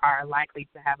 are likely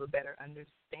to have a better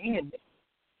understanding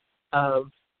of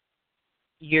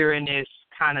Uranus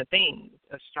kind of things,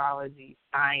 astrology,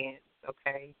 science,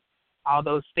 okay? All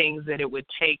those things that it would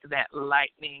take that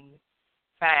lightning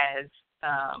fast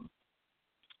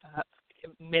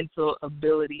mental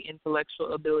ability,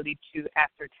 intellectual ability to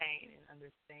ascertain and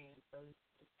understand. So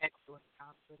it's an excellent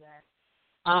time for that.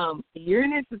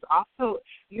 Uranus has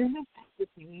this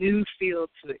new feel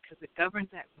to it because it governs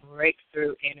that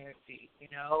breakthrough energy,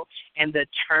 and the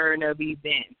turn of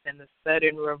events and the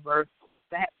sudden reversal.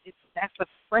 That's a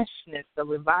freshness, a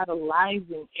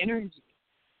revitalizing energy.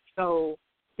 So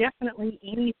definitely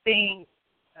anything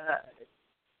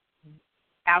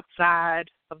outside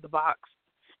of the box,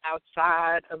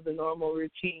 outside of the normal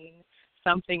routine,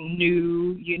 something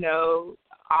new,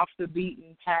 off the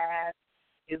beaten path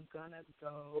is going to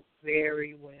go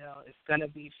very well. It's going to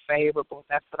be favorable.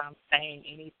 That's what I'm saying.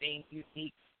 Anything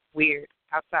unique, weird,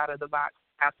 outside of the box,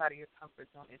 outside of your comfort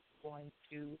zone, it's going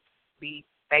to be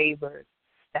favored.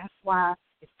 That's why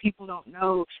if people don't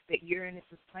know that Uranus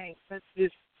is playing such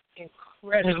this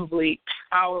incredibly,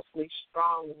 powerfully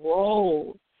strong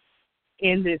role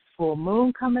in this full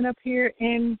moon coming up here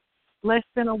in less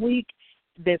than a week,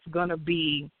 that's going to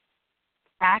be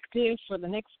active for the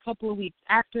next couple of weeks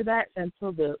after that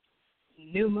until the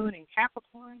new moon in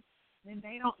Capricorn, then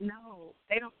they don't know.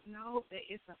 They don't know that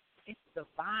it's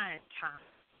divine time,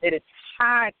 that it's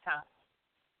high time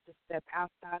to step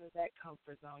outside of that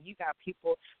comfort zone. You got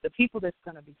the people that's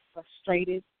going to be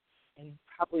frustrated and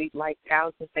probably, like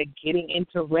Alice would say, getting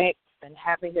into wrecks and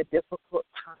having a difficult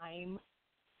time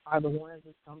are the ones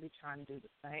that's going to be trying to do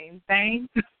the same thing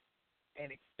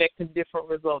and expecting different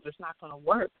results. It's not going to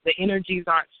work. The energies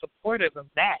aren't supportive of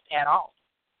that at all.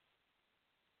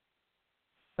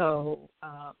 So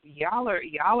y'all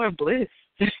are blessed.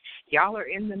 Y'all are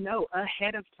in the know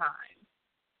ahead of time,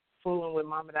 fooling with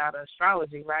Mama Dada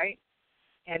astrology, right?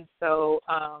 And so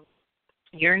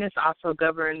Uranus also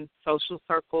governs social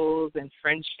circles and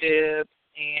friendships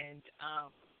and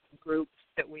groups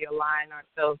that we align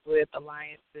ourselves with,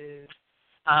 alliances.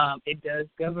 It does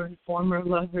govern former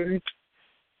lovers.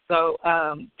 So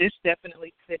this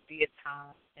definitely could be a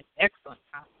time, an excellent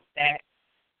time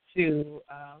to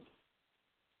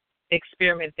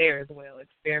experiment there as well.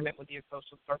 Experiment with your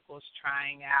social circles,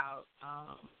 trying out,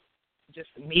 just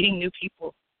meeting new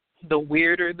people. The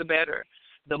weirder, the better.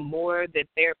 The more that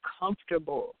they're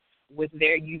comfortable with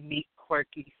their unique,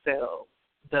 quirky selves,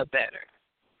 the better.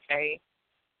 Okay?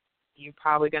 You're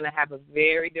probably going to have a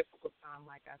very difficult time,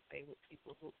 like I say, with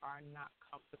people who are not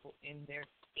comfortable in their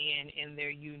skin, in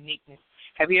their uniqueness.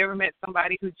 Have you ever met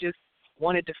somebody who just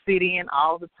wanted to fit in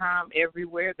all the time,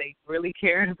 everywhere? They really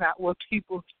cared about what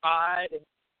people thought. And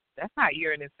that's not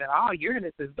Uranus at all.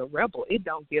 Uranus is the rebel. It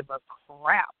don't give a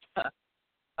crap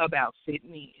about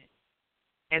fitting in.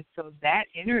 And so that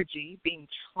energy being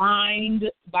trined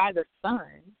by the sun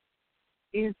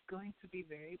is going to be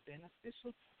very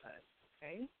beneficial to us,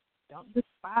 okay? Don't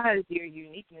despise your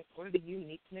uniqueness or the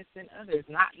uniqueness in others.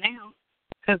 Not now,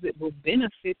 because it will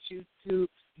benefit you to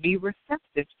be receptive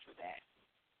to that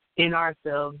in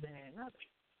ourselves and in others.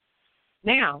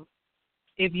 Now,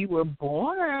 if you were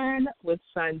born with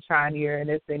Sunshine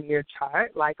Uranus in your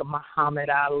chart, like a Muhammad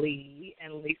Ali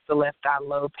and Lisa Left Eye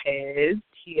Lopez,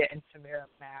 Tia and Tamara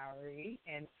Mowry,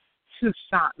 and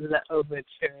Toussaint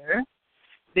L'Ouverture,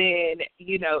 then,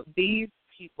 these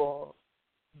people,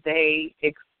 they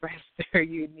express their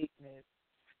uniqueness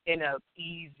in an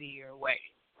easier way,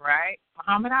 right?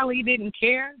 Muhammad Ali didn't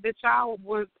care that y'all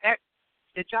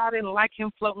didn't like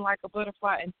him floating like a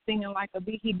butterfly and singing like a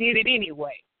bee. He did it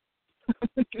anyway.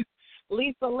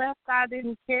 Lisa Left Eye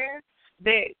didn't care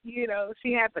that,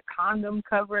 she had the condom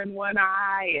covering one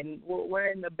eye and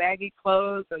wearing the baggy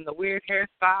clothes and the weird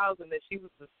hairstyles and that she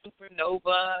was a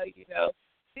supernova,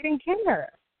 She didn't care.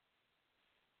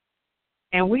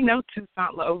 And we know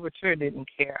Toussaint L'Ouverture didn't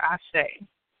care, I say.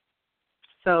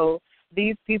 So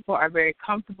these people are very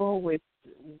comfortable with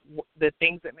the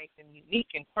things that make them unique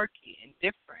and quirky and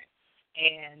different.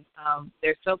 And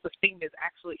their self-esteem is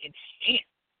actually enhanced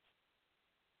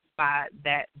by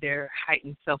their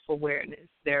heightened self-awareness,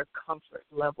 their comfort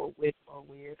level with or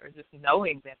weird, or just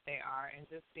knowing that they are and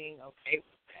just being okay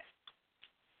with that.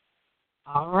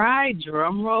 All right,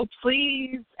 drum roll,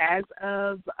 please. As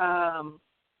of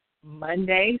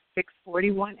Monday,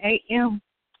 6:41 a.m.,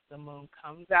 the moon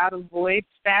comes out of void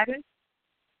status,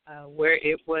 where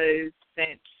it was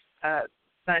since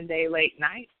Sunday late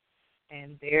night,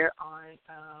 and they're on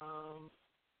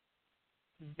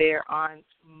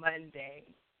Monday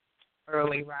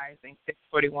early rising,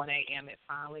 6:41 a.m. It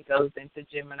finally goes into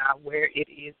Gemini, where it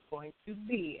is going to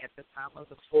be at the time of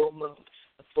the full moon.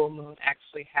 The full moon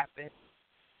actually happens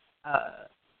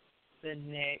the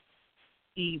next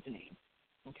evening.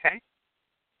 Okay?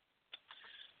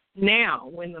 Now,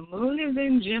 when the moon is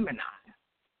in Gemini,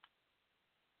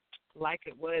 like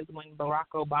it was when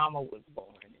Barack Obama was born,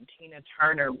 and Tina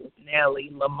Turner with Nelly,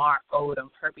 Lamar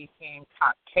Odom, Herbie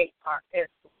Hancock, Kate Park,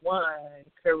 S1,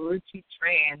 Karuchi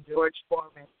Tran, George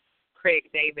Foreman, Craig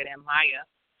David, and Maya.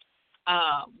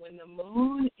 When the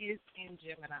moon is in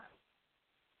Gemini,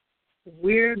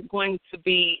 we're going to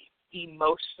be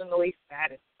emotionally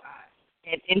satisfied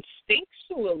and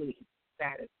instinctually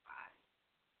satisfied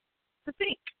to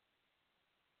think,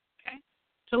 okay,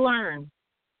 to learn,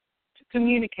 to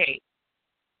communicate,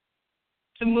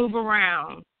 to move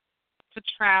around, to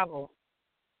travel,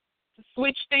 to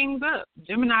switch things up.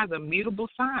 Gemini is a mutable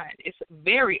sign. It's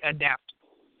very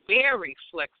adaptable, very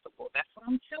flexible. That's what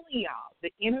I'm telling y'all.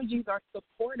 The energies are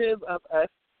supportive of us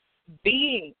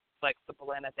being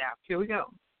flexible and adapt. Here we go.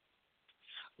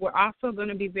 We're also going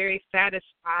to be very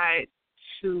satisfied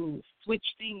to switch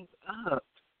things up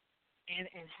and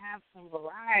have some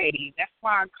variety. That's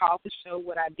why I called the show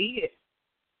what I did.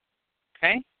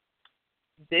 Okay?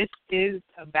 This is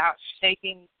about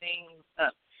shaking things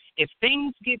up. If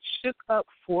things get shook up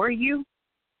for you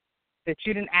that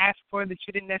you didn't ask for, that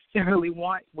you didn't necessarily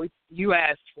want, you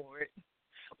asked for it,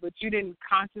 but you didn't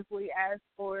consciously ask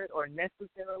for it or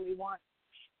necessarily want,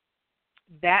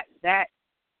 that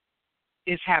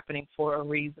is happening for a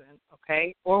reason,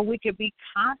 okay? Or we could be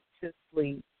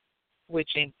consciously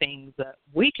switching things up.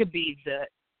 We could be the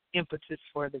impetus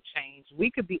for the change.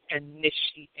 We could be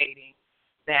initiating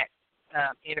that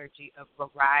energy of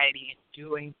variety and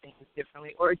doing things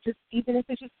differently, or just even if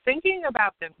it's just thinking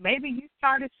about them. Maybe you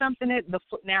started something at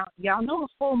now, y'all know a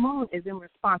full moon is in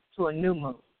response to a new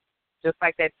moon, just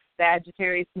like that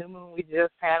Sagittarius new moon we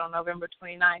just had on November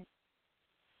 29th.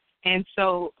 And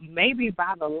so maybe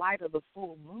by the light of the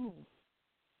full moon,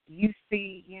 you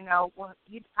see,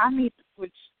 I need to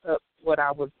switch up what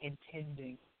I was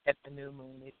intending at the new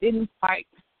moon. It didn't quite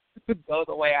go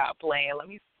the way I planned. Let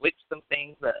me switch some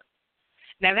things up.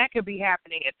 Now, that could be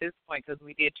happening at this point because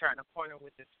we did turn a corner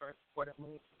with this first quarter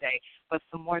moon today, but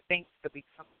some more things could be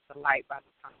coming to light by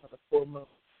the time of the full moon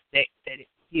that it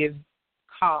gives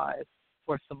cause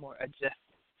for some more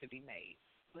adjustments to be made.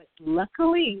 But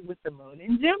luckily, with the moon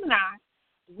in Gemini,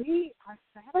 we are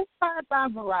satisfied by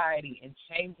variety and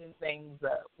changing things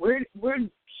up. We're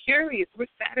curious. We're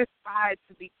satisfied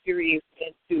to be curious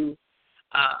into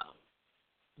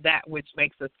that which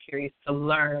makes us curious to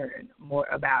learn more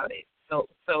about it.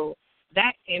 So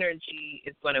that energy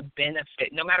is going to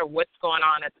benefit no matter what's going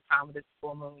on at the time of this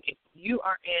full moon. If you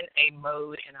are in a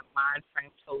mode and a mind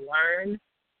frame to learn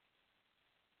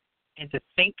and to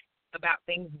think about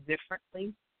things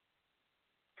differently,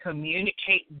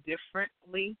 communicate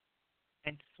differently,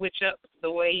 and switch up the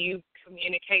way you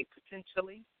communicate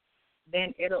potentially,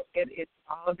 then it's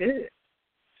all good.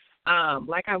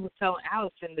 Like I was telling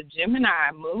Allison, the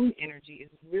Gemini moon energy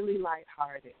is really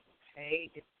lighthearted, okay?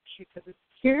 It's because it's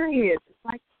curious. It's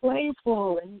like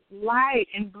playful and light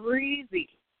and breezy.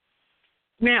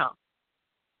 Now,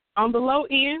 on the low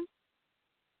end,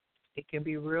 it can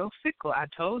be real fickle. I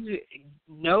told you,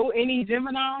 know any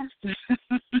Geminis?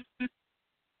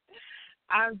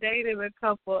 I've dated a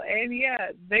couple, and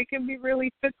yeah, they can be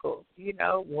really fickle.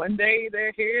 One day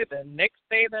they're here, the next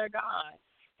day they're gone.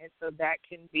 And so that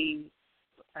can be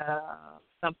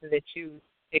something that you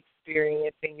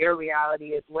experience in your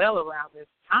reality as well around this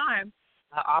time.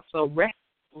 Also,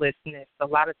 restlessness. A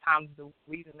lot of times the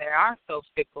reason they are so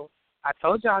fickle, I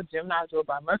told y'all Geminis ruled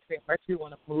by Mercury, and Mercury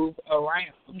want to move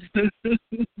around.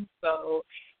 So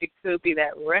it could be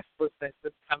that restlessness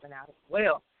that's coming out as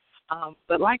well.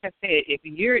 But like I said, if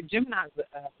you're Gemini's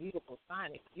a beautiful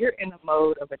sign, if you're in a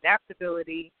mode of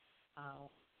adaptability,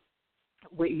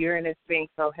 with Uranus being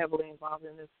so heavily involved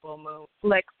in this full moon,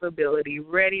 flexibility,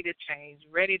 ready to change,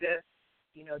 ready to,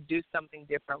 do something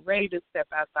different, ready to step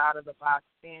outside of the box,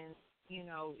 then,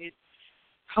 it's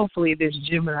hopefully this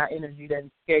Gemini energy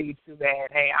doesn't scare you too bad.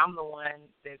 Hey, I'm the one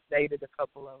that dated a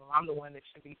couple of them. I'm the one that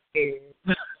should be scared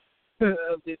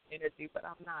of this energy, but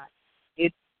I'm not.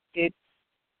 It's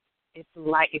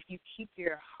light. If you keep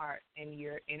your heart and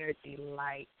your energy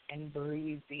light and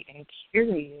breezy and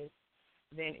curious,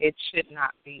 then it should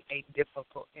not be a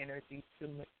difficult energy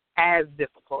as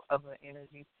difficult of an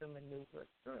energy to maneuver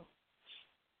through.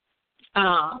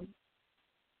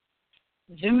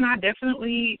 Gemini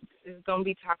definitely is going to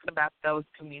be talking about those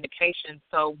communications.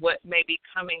 So what may be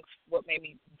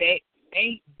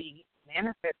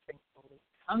manifesting fully,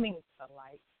 coming to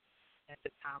light at the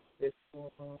time of this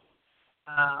full moon,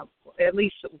 at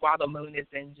least while the moon is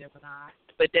in Gemini,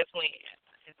 but definitely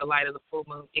at the light of the full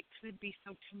moon, it could be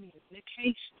some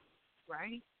communication,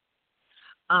 right?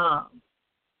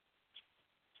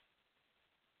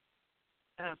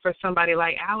 For somebody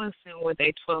like Allison with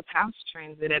a 12th house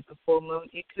transit at the full moon,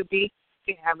 it could be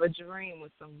to have a dream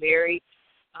with some very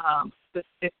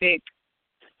specific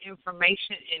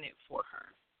information in it for her.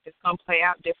 It's going to play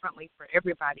out differently for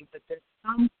everybody, but there's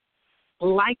going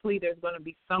to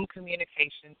be some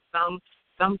communication,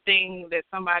 something that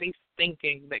somebody's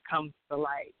thinking that comes to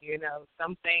light,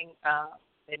 something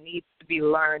that needs to be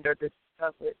learned or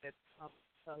discovered that comes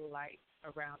to light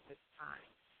around this time.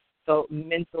 So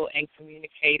mental and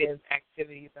communicative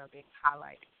activities are being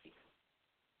highlighted here.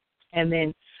 And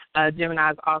then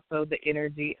Gemini is also the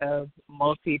energy of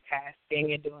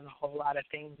multitasking and doing a whole lot of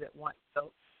things at once.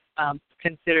 So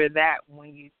consider that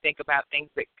when you think about things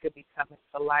that could be coming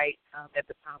to light at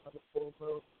the time of the full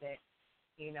moon, that,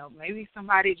 maybe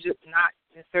somebody's just not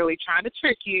necessarily trying to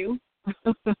trick you,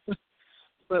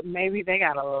 but maybe they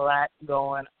got a lot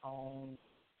going on,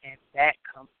 and that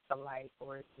comes to light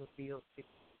or is revealed to you.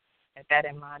 Have that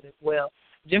in mind as well.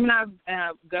 Gemini,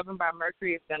 governed by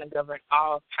Mercury, is going to govern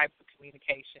all types of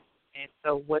communication. And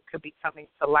so what could be coming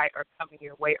to light or coming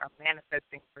your way or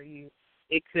manifesting for you,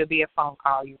 it could be a phone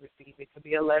call you receive. It could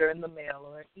be a letter in the mail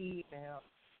or an email.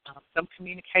 Some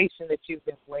communication that you've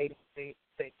been waiting to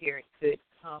hear. It could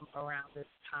come around this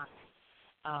time.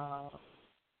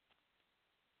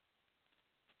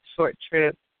 Short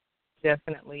trip,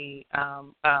 definitely.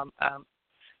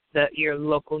 Your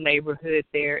local neighborhood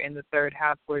there in the third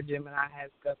house where Gemini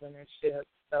has governorship.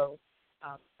 So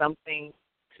something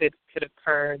could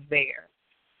occur there.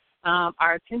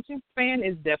 Our attention span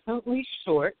is definitely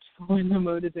short when the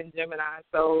moon is in Gemini.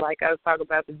 So like I was talking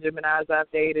about the Geminis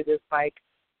I've dated, it's like,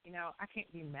 I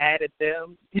can't be mad at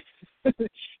them.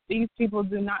 These people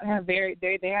do not have they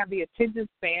have the attention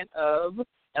span of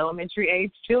elementary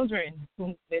age children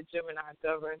that Gemini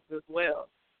governs as well.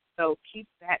 So keep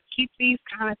these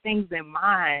kind of things in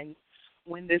mind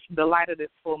when the light of this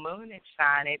full moon is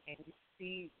shining and you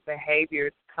see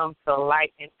behaviors come to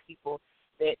light in people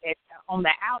that on the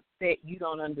outset you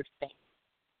don't understand.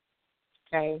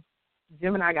 Okay?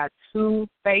 Gemini got two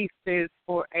faces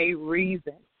for a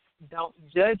reason. Don't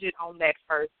judge it on that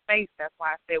first face. That's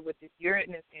why I said with this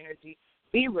Uranus energy,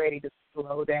 be ready to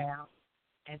slow down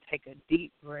and take a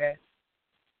deep breath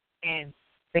and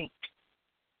think.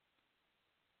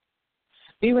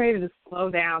 Be ready to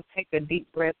slow down, take a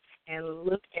deep breath, and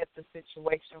look at the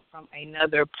situation from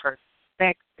another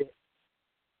perspective.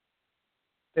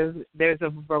 There's a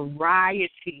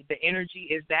variety. The energy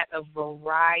is that of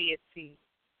variety.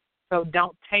 So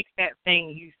don't take that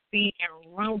thing you see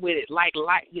and run with it like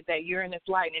light, that Uranus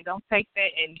lightning. Don't take that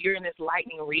and Uranus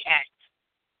lightning react.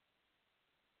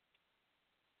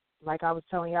 Like I was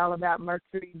telling y'all about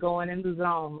Mercury going in the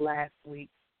zone last week.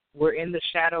 We're in the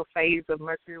shadow phase of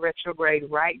Mercury retrograde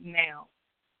right now.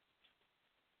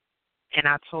 And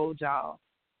I told y'all,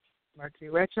 Mercury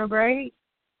retrograde,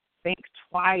 think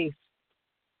twice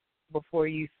before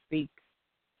you speak.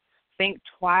 Think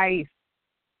twice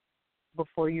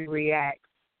before you react.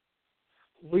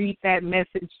 Read that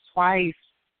message twice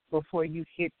before you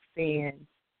hit send.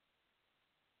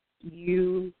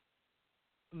 You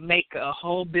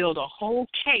build a whole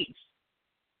case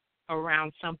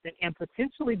around something and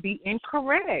potentially be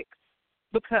incorrect.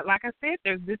 Because, like I said,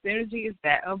 this energy is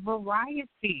that of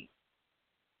variety.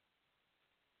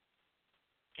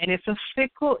 And it's a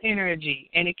fickle energy,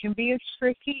 and it can be a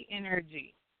tricky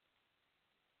energy.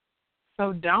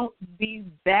 So don't be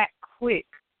that quick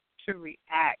to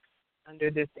react under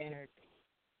this energy,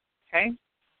 okay?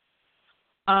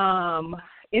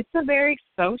 It's a very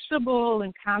sociable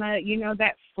and kind of,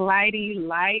 that flighty,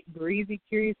 light, breezy,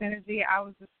 curious energy I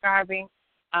was describing.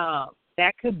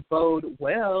 That could bode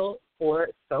well for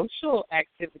social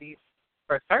activities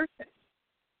for certain,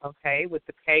 okay, with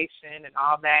the patient and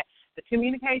all that. The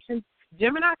communications,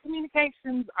 Gemini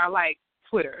communications are like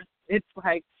Twitter. It's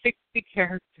like 60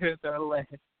 characters or less.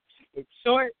 It's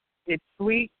short, it's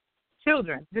sweet.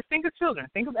 Children, just think of children.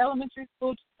 Think of elementary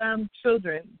school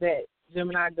children that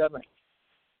Gemini governs.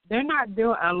 They're not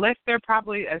doing, unless they're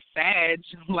probably a Sag,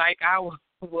 like I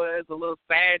was a little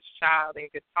Sag child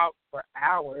and could talk for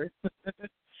hours.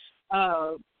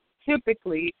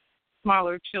 Typically,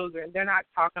 smaller children, they're not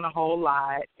talking a whole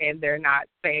lot, and they're not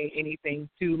saying anything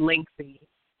too lengthy.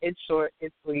 It's short,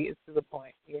 it's sweet, it's to the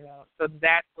point, So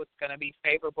that's what's going to be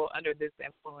favorable under this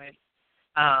influence.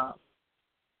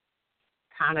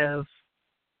 Kind of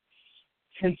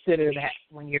consider that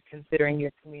when you're considering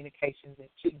your communications,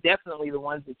 definitely the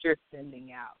ones that you're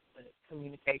sending out, the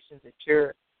communications that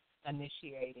you're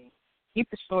initiating. Keep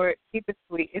it short, keep it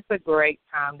sweet. It's a great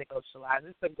time to socialize.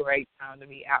 It's a great time to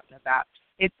be out and about.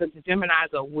 Gemini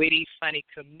is a witty, funny,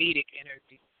 comedic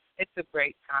energy. It's a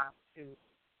great time to,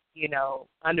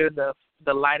 under the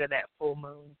light of that full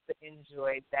moon, to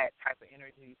enjoy that type of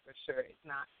energy for sure.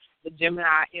 The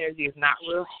Gemini energy is not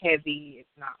real heavy.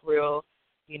 It's not real,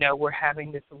 we're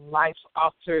having this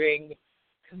life-altering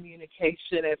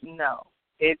communication.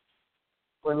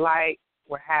 We're light,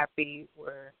 we're happy,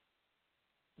 we're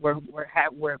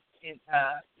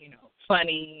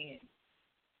funny, and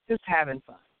just having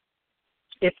fun.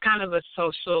 It's kind of a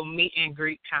social meet and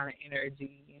greet kind of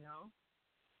energy,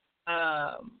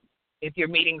 If you're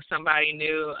meeting somebody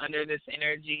new under this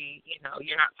energy,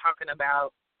 you're not talking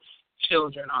about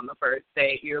children on the first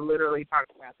date. You're literally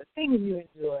talking about the things you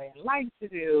enjoy and like to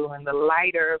do and the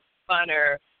lighter,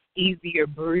 funner, easier,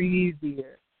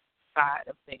 breezier side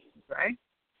of things, right?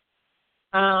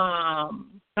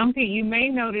 Something you may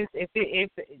notice if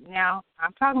now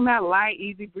I'm talking about light,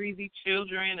 easy, breezy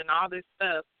children and all this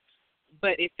stuff,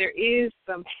 but if there is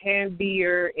some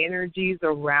heavier energies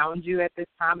around you at this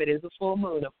time, it is a full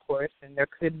moon, of course, and there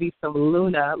could be some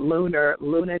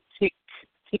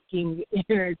ticking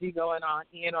energy going on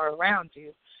in or around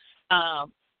you.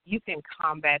 You can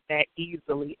combat that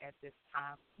easily at this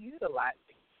time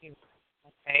utilizing humor,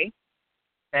 okay?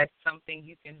 That's something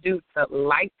you can do to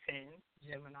lighten,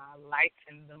 Gemini,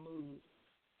 lighten the mood.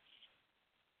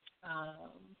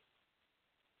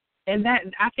 And that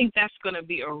I think that's going to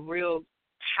be a real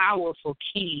powerful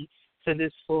key to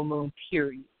this full moon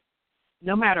period.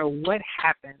 No matter what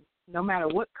happens, no matter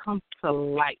what comes to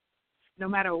light, no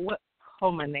matter what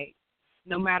culminates,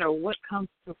 no matter what comes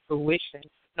to fruition,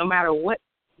 no matter what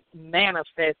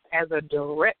manifests as a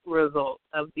direct result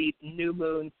of the new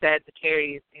moon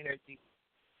Sagittarius energy,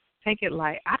 take it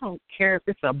light. I don't care if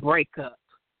it's a breakup,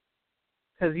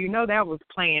 because that was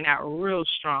playing out real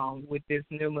strong with this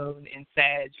new moon in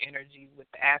Sag energy with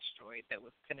the asteroid that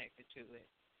was connected to it.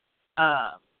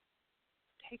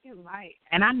 Take it light.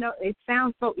 And I know it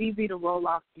sounds so easy to roll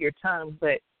off your tongue,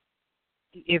 but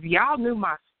if y'all knew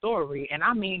my story, and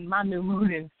I mean my new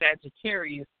moon in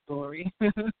Sagittarius story,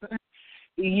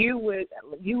 you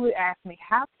would ask me,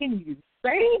 how can you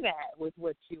say that with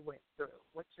what you went through,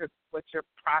 what you're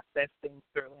processing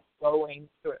through and going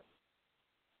through?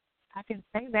 I can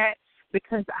say that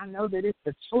because I know that it's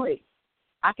a choice.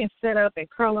 I can sit up and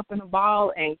curl up in a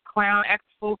ball and clown, act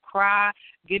a fool, cry,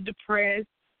 get depressed,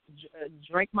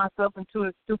 drink myself into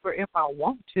a stupor if I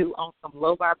want to on some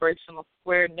low vibrational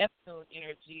square Neptune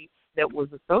energy that was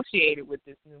associated with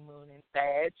this new moon in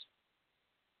Sag.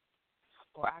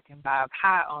 Or I can vibe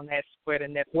high on that square to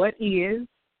Neptune. What is?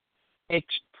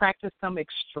 Practice some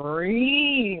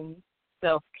extreme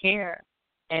self-care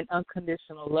and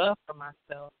unconditional love for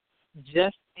myself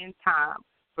just in time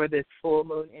for this full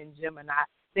moon in Gemini.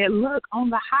 That look, on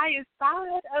the highest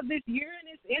side of this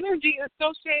Uranus energy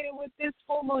associated with this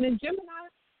full moon in Gemini,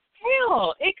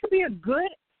 hell, it could be a good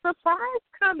surprise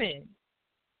coming.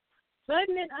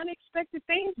 Sudden and unexpected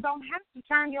things don't have to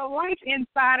turn your life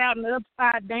inside out and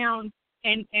upside down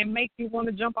and make you want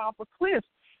to jump off a cliff.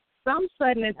 Some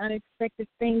sudden and unexpected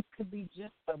things could be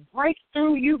just a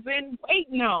breakthrough you've been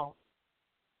waiting on.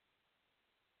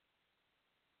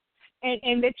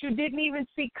 And that you didn't even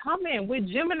see coming. With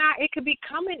Gemini, it could be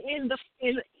coming in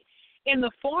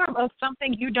the form of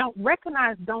something you don't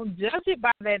recognize. Don't judge it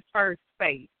by that first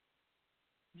face.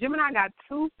 Gemini got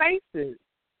two faces.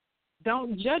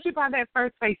 Don't judge it by that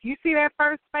first face. You see that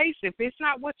first face? If it's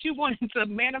not what you want to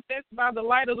manifest by the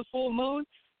light of the full moon,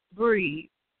 breathe.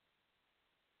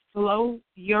 Slow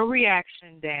your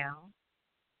reaction down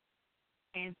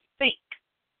and think.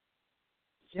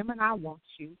 Gemini wants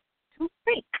you to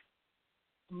think.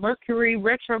 Mercury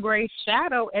retrograde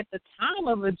shadow at the time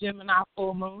of a Gemini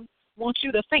full moon wants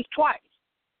you to think twice.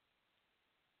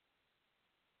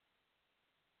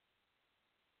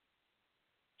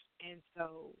 And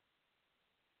so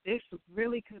this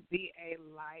really could be a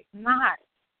light knot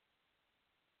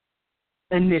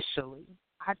initially.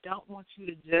 I don't want you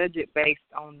to judge it based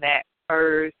on that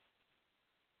first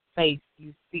face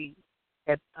you see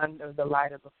under the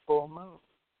light of the full moon.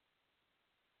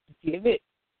 Give it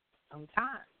some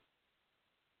time.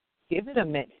 Give it a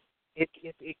minute. It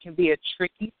can be a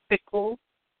tricky, fickle,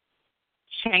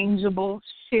 changeable,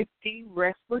 shifty,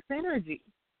 restless energy.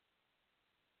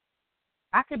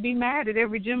 I could be mad at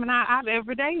every Gemini I've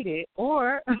ever dated,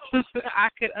 or I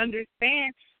could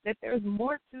understand that there's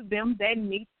more to them than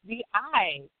meets the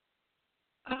eye.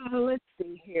 Let's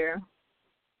see here.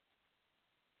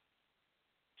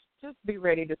 Just be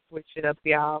ready to switch it up,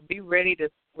 y'all. Be ready to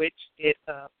switch it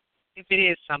up. If it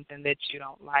is something that you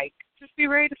don't like, just be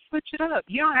ready to switch it up.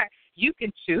 You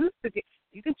can choose to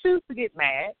get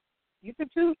mad. You can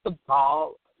choose to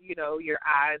bawl, your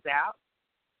eyes out,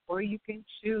 or you can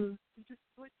choose to just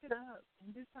switch it up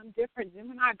and do something different.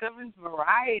 Gemini governs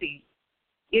variety.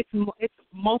 It's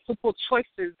multiple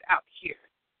choices out here.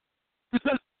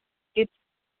 It's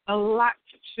a lot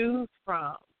to choose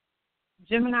from.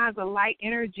 Gemini is a light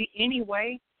energy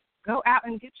anyway. Go out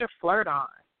and get your flirt on.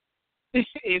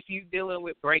 If you're dealing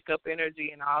with breakup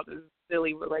energy and all this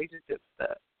silly relationship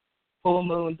stuff. Full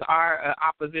moons are an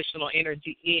oppositional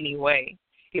energy anyway.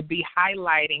 It'd be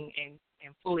highlighting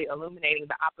and fully illuminating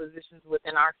the oppositions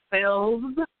within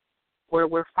ourselves where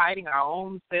we're fighting our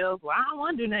own selves. Well, I don't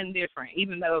want to do nothing different,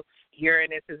 even though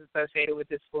Uranus is associated with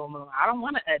this full moon. I don't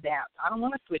want to adapt. I don't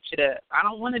want to switch it up. I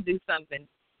don't want to do something,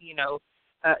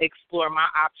 explore my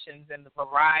options and the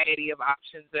variety of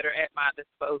options that are at my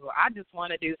disposal. I just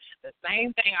want to do the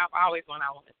same thing I've always wanted.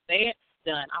 I want to stay it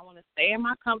done. I want to stay in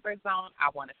my comfort zone. I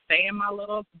want to stay in my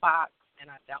little box, and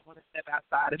I don't want to step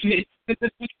outside of it.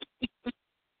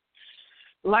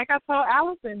 Like I told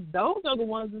Allison, those are the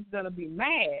ones that's going to be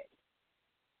mad.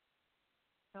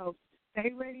 So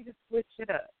stay ready to switch it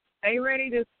up. Stay ready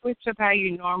to switch up how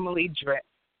you normally dress.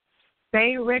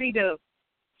 Stay ready to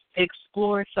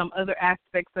explore some other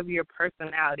aspects of your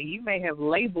personality. You may have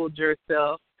labeled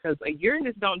yourself, because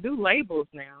Uranus don't do labels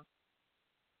now.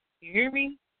 You hear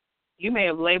me? You may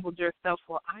have labeled yourself,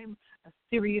 well, I'm a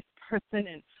serious person,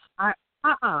 and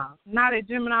not a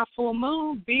Gemini full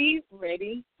moon. Be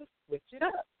ready to switch it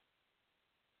up.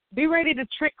 Be ready to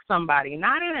trick somebody,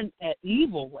 not in an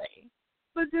evil way,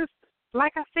 but just,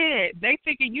 like I said, they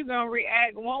figure you're going to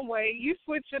react one way. You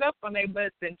switch it up on their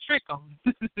butts and trick them.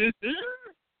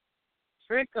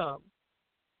 Trick them.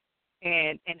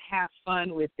 And have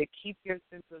fun with it. Keep your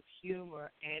sense of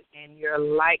humor and your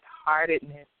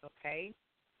lightheartedness, okay?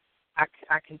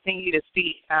 I continue to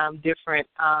see different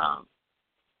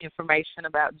information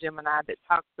about Gemini that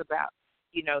talks about,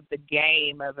 the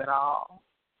game of it all.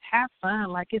 Have fun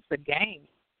like it's a game.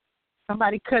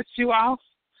 Somebody cuts you off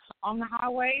on the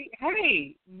highway,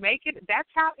 hey, make it. That's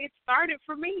how it started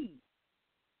for me.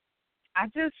 I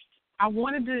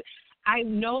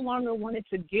no longer wanted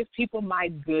to give people my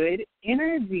good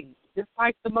energy, just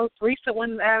like the most recent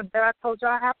one that I told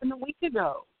y'all happened a week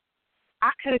ago.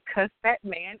 I could have cussed that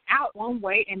man out one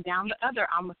way and down the other.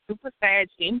 I'm a super Sag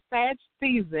in Sag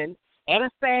season at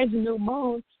a Sag new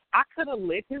moon. I could have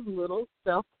lit his little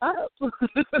self up.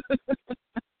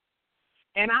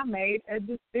 And I made a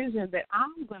decision that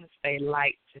I'm going to stay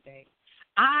light today.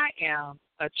 I am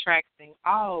attracting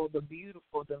all the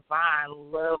beautiful,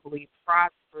 divine, lovely,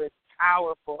 prosperous,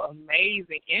 powerful,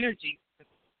 amazing energies.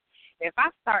 If I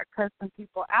start cussing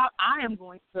people out, I am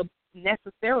going to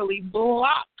necessarily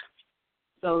block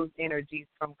those energies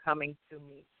from coming to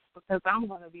me, because I'm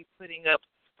going to be putting up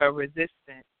a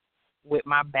resistance with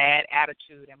my bad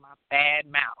attitude and my bad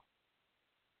mouth.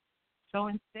 So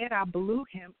instead, I blew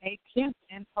him a kiss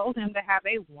and told him to have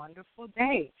a wonderful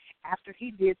day after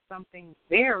he did something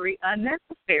very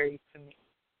unnecessary to me.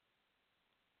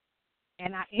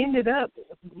 And I ended up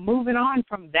moving on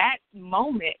from that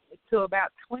moment to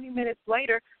about 20 minutes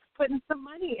later, putting some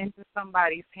money into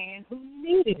somebody's hand who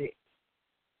needed it.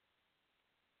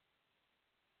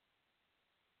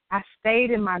 I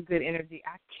stayed in my good energy.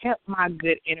 I kept my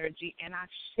good energy, and I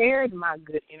shared my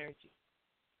good energy.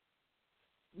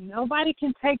 Nobody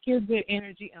can take your good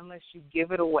energy unless you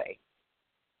give it away.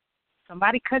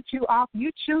 Somebody cuts you off, you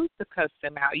choose to cuss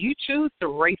them out. You choose to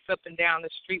race up and down the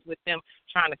street with them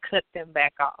trying to cut them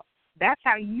back off. That's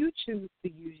how you choose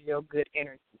to use your good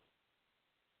energy.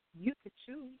 You could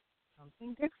choose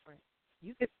something different.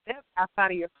 You could step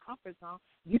outside of your comfort zone.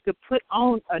 You could put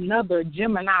on another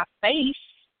Gemini face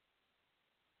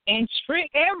and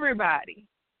trick everybody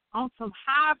on some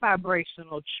high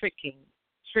vibrational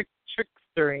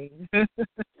trickstery.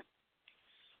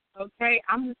 Okay,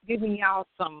 I'm just giving y'all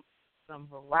some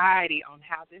variety on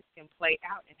how this can play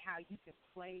out and how you can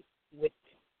play with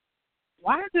it.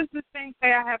 Why does this thing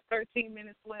say I have 13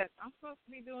 minutes left? I'm supposed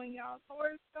to be doing y'all's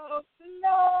horoscopes.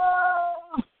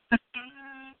 No!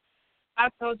 I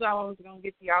told y'all I was going to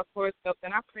get to y'all's horoscopes,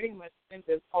 and I pretty much spent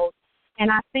this whole.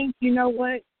 And I think, you know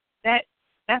what?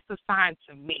 That's a sign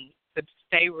to me to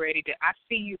stay ready. I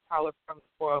see you, caller from the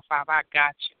 405. I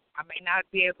got you. I may not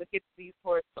be able to hit these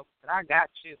horoscopes, but I got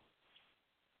you.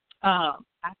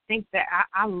 I think that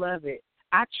I love it.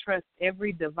 I trust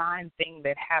every divine thing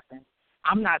that happens.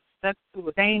 I'm not stuck to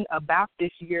a thing about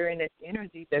this Uranus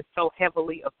energy that's so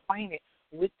heavily acquainted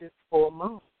with this full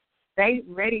moon. Stay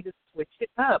ready to switch it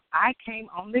up. I came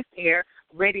on this air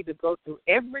ready to go through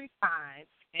every sign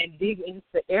and dig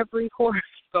into every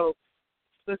horoscope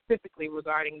specifically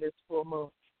regarding this full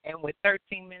moon. And with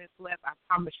 13 minutes left, I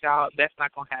promise y'all that's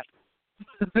not going to happen.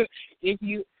 If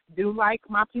you do like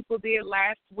my people did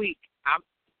last week,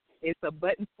 it's a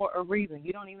button for a reason.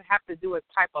 You don't even have to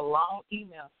type a long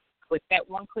email. With that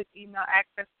one-click email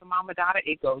access to Mama Dada,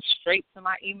 it goes straight to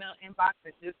my email inbox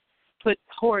and just put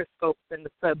horoscopes in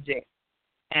the subject.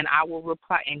 And I will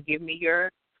reply and give me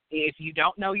if you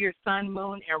don't know your sun,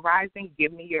 moon, and rising,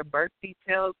 give me your birth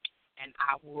details, and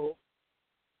I will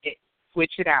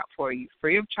switch it out for you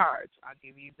free of charge. I'll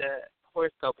give you the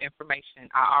horoscope information.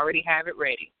 I already have it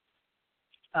ready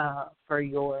for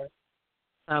your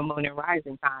sun, moon, and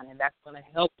rising sign, and that's going to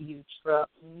help you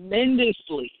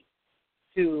tremendously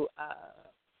to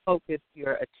focus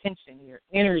your attention, your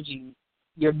energy,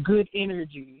 your good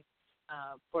energy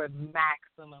for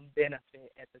maximum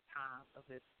benefit at the time of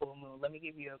this full moon. Let me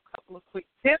give you a couple of quick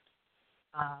tips,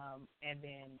 and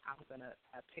then I'm going to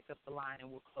pick up the line and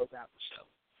we'll close out the show.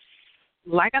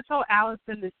 Like I told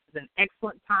Allison, this is an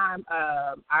excellent time.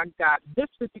 I got this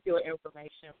particular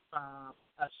information from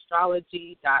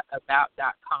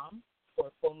astrology.about.com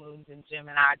for full moons in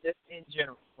Gemini, just in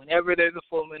general. Whenever there's a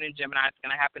full moon in Gemini, it's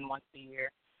going to happen once a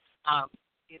year.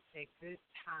 It's a good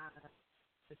time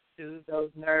to soothe those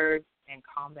nerves and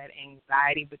calm that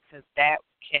anxiety because that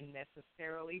can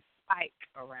necessarily spike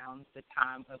around the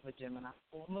time of a Gemini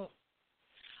full moon.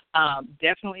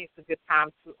 Definitely it's a good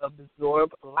time to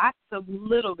absorb lots of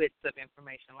little bits of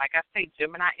information. Like I say,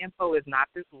 Gemini info is not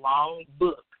this long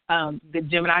book. The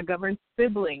Gemini governs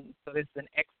siblings, so it's an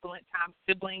excellent time.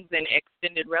 Siblings and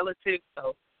extended relatives,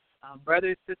 so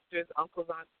brothers, sisters, uncles,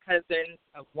 aunts, cousins,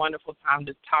 a wonderful time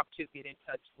to talk to, get in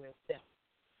touch with them.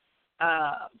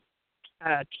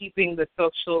 Keeping the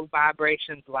social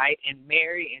vibrations light and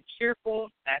merry and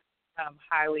cheerful, that's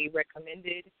highly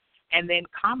recommended. And then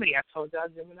comedy, I told y'all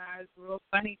Gemini is real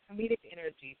funny, comedic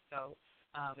energy. So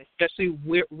especially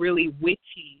really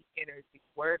witty energy,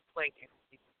 wordplay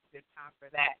energy, good time for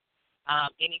that.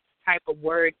 Any type of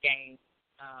word game,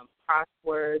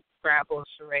 crosswords, Scrabble,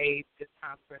 charades, good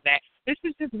time for that. This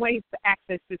is just ways to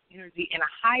access this energy in a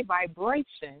high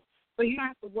vibration, so you don't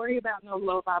have to worry about no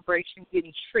low vibration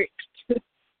getting tricked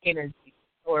energy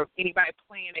or anybody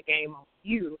playing a game on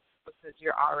you because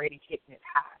you're already hitting it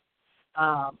high.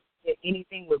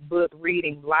 Anything with book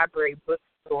reading, library,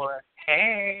 bookstore,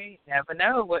 hey, never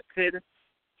know what could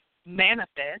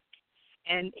manifest.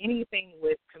 And anything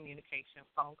with communication,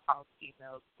 phone calls,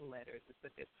 emails, letters, it's a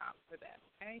good time for that,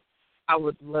 okay? I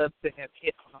would love to have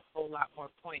hit on a whole lot more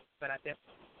points, but I definitely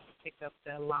want to pick up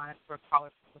the line for a caller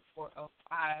from the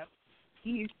 405.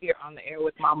 He's here on the air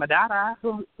with Mama Dada.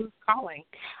 Who's calling?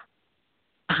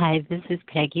 Hi, this is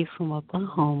Peggy from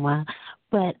Oklahoma.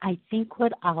 But I think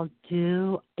what I'll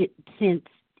do, since,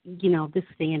 this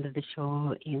is the end of the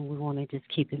show and we want to just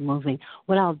keep it moving,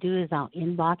 what I'll do is I'll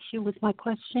inbox you with my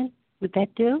question. Would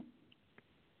that do?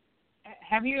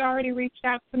 Have you already reached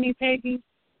out to me, Peggy?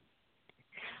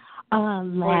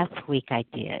 Last week I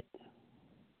did.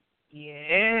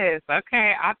 Yes.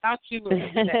 Okay. I thought you were.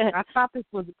 I thought this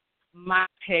was my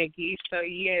Peggy. So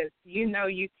yes,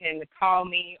 you can call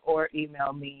me or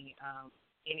email me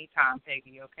anytime,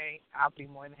 Peggy. Okay. I'll be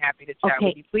more than happy to chat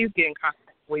with you. Please get in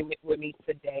contact with me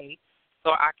today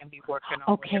so I can be working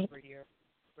on whatever your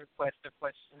request or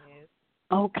question is.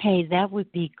 Okay, that would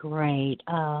be great.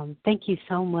 Thank you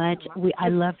so much. I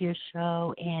love your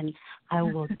show, and I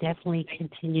will definitely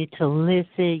continue to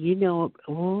listen.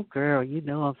 Oh, girl,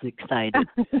 I'm excited.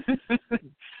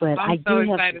 But I do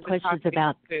have some questions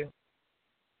about.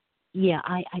 Yeah,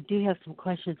 I do have some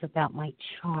questions about my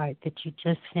chart that you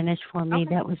just finished for me.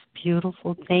 Okay. That was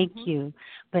beautiful. Thank you.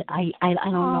 But I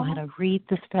don't know how to read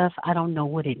the stuff. I don't know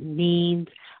what it means.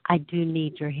 I do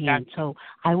need your hand, so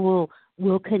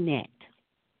we'll connect.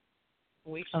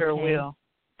 We sure will.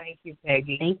 Thank you,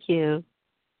 Peggy. Thank you.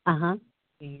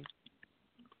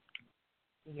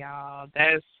 Y'all,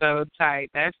 that's so tight.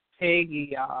 That's Peggy,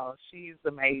 y'all. She's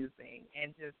amazing.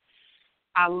 And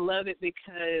I love it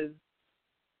because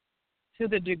to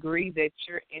the degree that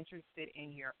you're interested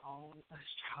in your own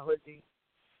astrology,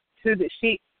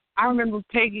 I remember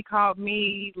Peggy called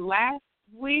me last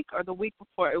week or the week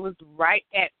before. It was right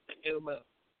at the new moon.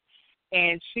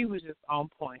 And she was just on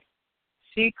point.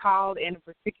 She called in a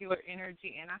particular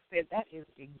energy, and I said, that is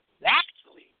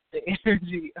exactly the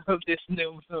energy of this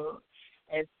new moon.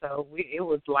 And so it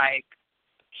was like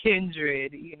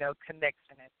kindred,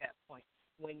 connection at that point.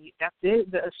 That's it,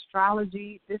 the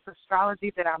astrology, this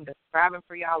astrology that I'm describing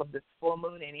for y'all of this full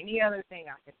moon and any other thing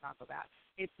I can talk about,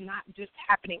 it's not just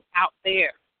happening out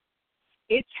there.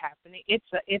 It's happening. It's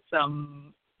a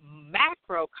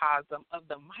macrocosm of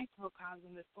the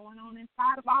microcosm that's going on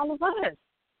inside of all of us.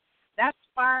 That's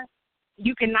why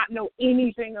you cannot know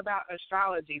anything about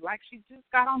astrology. Like she just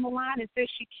got on the line and said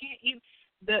she can't even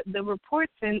the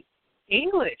report's in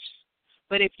English.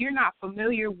 But if you're not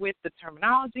familiar with the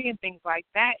terminology and things like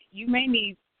that, you may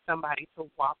need somebody to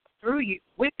walk through you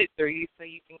so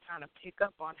you can kind of pick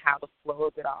up on how the flow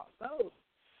of it all goes.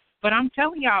 But I'm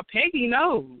telling y'all, Peggy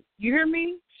knows. You hear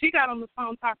me? She got on the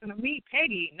phone talking to me.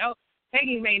 Peggy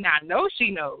may not know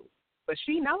she knows, but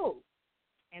she knows.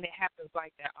 And it happens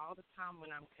like that all the time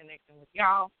when I'm connecting with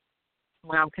y'all.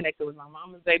 when I'm connected with my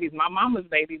mama's babies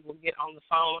will get on the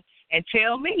phone and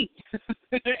tell me.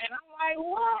 And I'm like,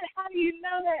 what? How do you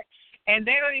know that? And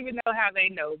they don't even know how they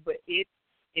know, but it's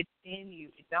in you.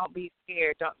 Don't be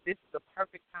scared. This is the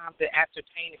perfect time to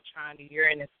ascertain if trying to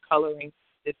Uranus coloring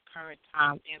this current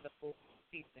time and the full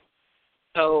season.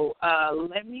 So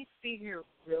let me see here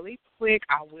really quick.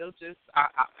 I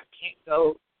can't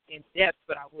go in depth,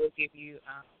 but I will give you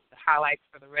the highlights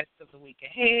for the rest of the week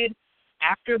ahead.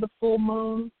 After the full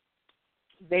moon,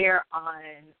 there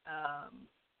on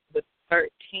the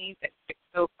 13th at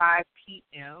 6:05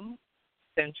 p.m.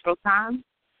 Central Time.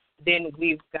 Then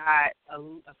we've got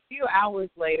a few hours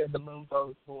later, the moon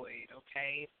goes void,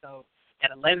 okay? So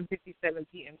at 11:57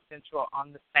 p.m. Central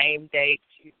on the same day,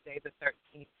 Tuesday the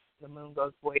 13th, the moon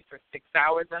goes void for 6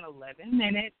 hours and 11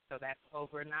 minutes, so that's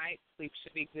overnight. Sleep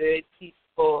should be good,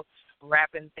 peaceful,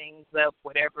 wrapping things up,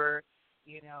 whatever,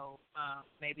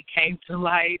 maybe came to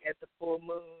light at the full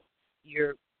moon.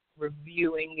 You're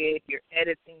reviewing it, you're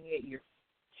editing it, you're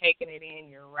taking it in,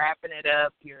 you're wrapping it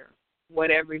up, you're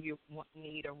whatever you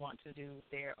need or want to do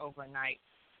there overnight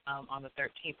on the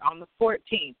 13th. On the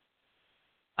 14th,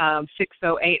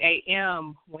 6:08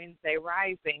 a.m., Wednesday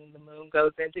rising, the moon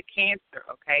goes into Cancer,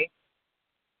 okay?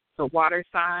 So water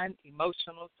sign,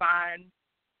 emotional sign,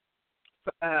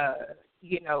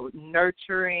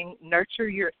 nurture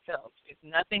yourself. If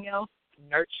nothing else,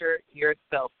 nurture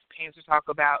yourself. Cancer talks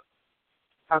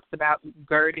about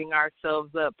girding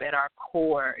ourselves up at our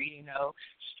core,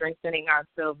 strengthening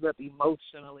ourselves up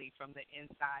emotionally from the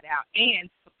inside out, and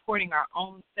supporting our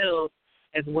own selves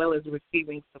as well as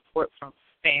receiving support from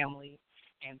family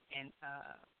and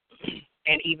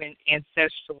even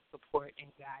ancestral support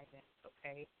and guidance,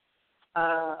 okay?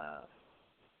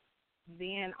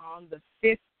 Then on the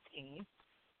 15th,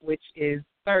 which is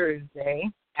Thursday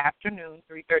afternoon,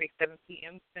 3:37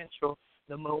 p.m. Central,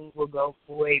 the moon will go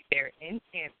void there in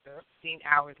Cancer, 15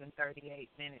 hours and 38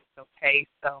 minutes, okay?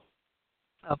 So,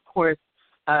 of course,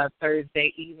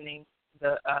 Thursday evening,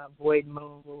 the void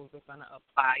moon rules are going to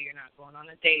apply. You're not going on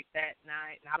a date that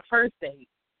night, not a first date.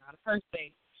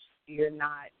 You're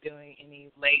not doing any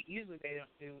late. Usually they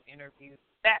don't do interviews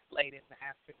that late in the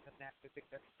afternoon after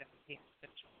 6:37 p.m.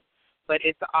 Central. But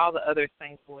it's all the other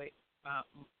same void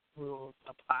rules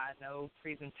apply. No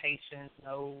presentations,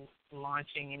 no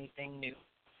launching anything new.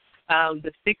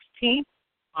 The 16th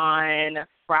on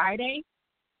Friday,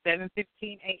 7:15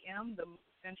 a.m., the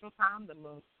Central Time, the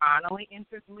moon finally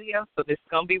enters Leo. So this is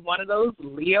going to be one of those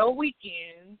Leo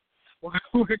weekends where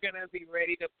we're going to be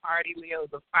ready to party. Leo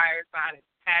is a fire sign. It's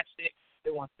passionate.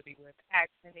 It wants to be where the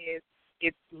action is.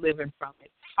 It's living from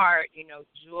its heart,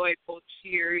 joyful,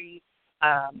 cheery.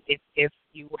 If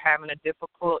you were having a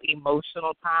difficult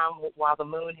emotional time while the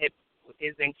moon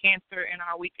is in Cancer in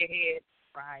our week ahead,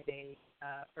 Friday,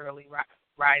 early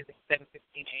rising, 7:15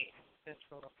 a.m.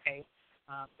 Central, okay?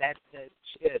 That's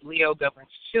Leo governs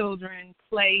children,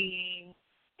 playing.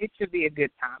 It should be a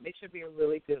good time. It should be a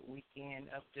really good weekend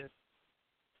of just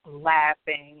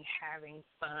laughing, having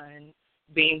fun,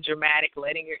 being dramatic,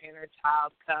 letting your inner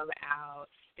child come out.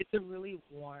 It's a really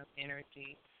warm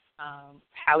energy.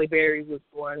 Halle Berry was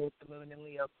born with the moon in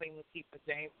Leo. Queen Latifah,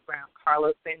 James Brown,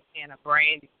 Carlos Santana,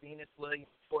 Brandy, Venus Williams,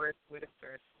 Forrest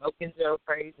Whitaker, Smoking Joe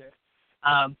Frazier.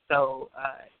 So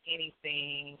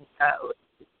anything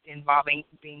involving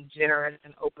being generous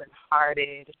and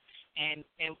open-hearted, and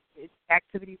it's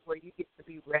activities where you get to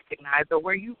be recognized or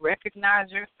where you recognize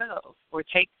yourself or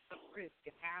take some risk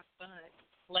and have fun,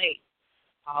 play.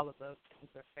 All of those things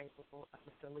are favorable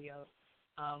with the Leo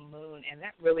moon, and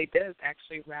that really does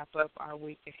actually wrap up our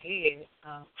week ahead.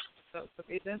 So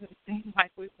it doesn't seem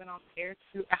like we've been on the air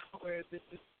 2 hours. This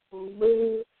is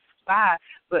flew by,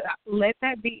 but let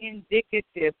that be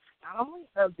indicative not only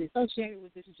of the associated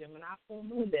with this Gemini full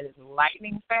moon that is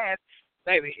lightning fast.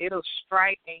 Baby, it'll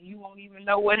strike and you won't even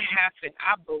know what happened.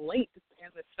 I blinked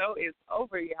and the show is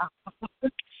over, y'all.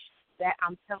 That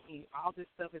I'm telling you, all this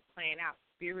stuff is playing out.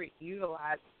 Spirit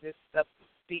utilizes this stuff to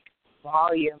speak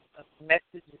volumes of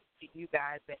messages to you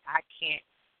guys that I can't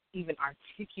even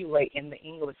articulate in the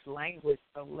English language.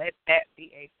 So let that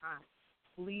be a sign.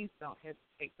 Please don't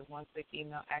hesitate to one-click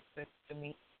email access to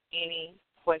me. Any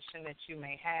question that you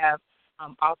may have.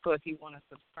 Also, if you want to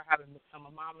subscribe and become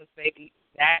a mama's baby,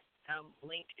 that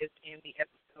link is in the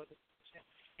episode description.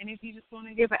 And if you just want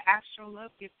to give an astral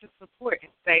love gift of support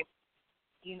and say,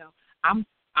 I'm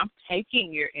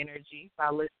taking your energy by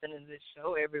listening to this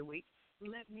show every week.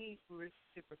 Let me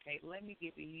reciprocate. Let me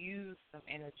give you some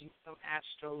energy, some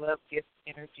astral love gift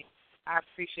energy. I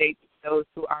appreciate those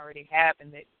who already have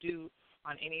and that do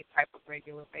on any type of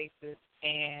regular basis.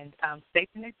 And stay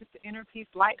connected to Inner Peace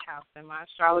Lighthouse and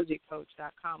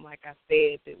myastrologycoach.com. Like I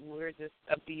said, that we're just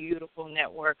a beautiful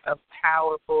network of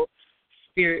powerful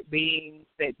spirit beings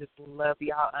that just love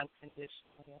y'all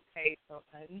unconditionally. Okay, so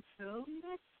until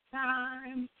next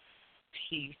time,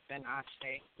 peace and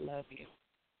Ashe. Love you.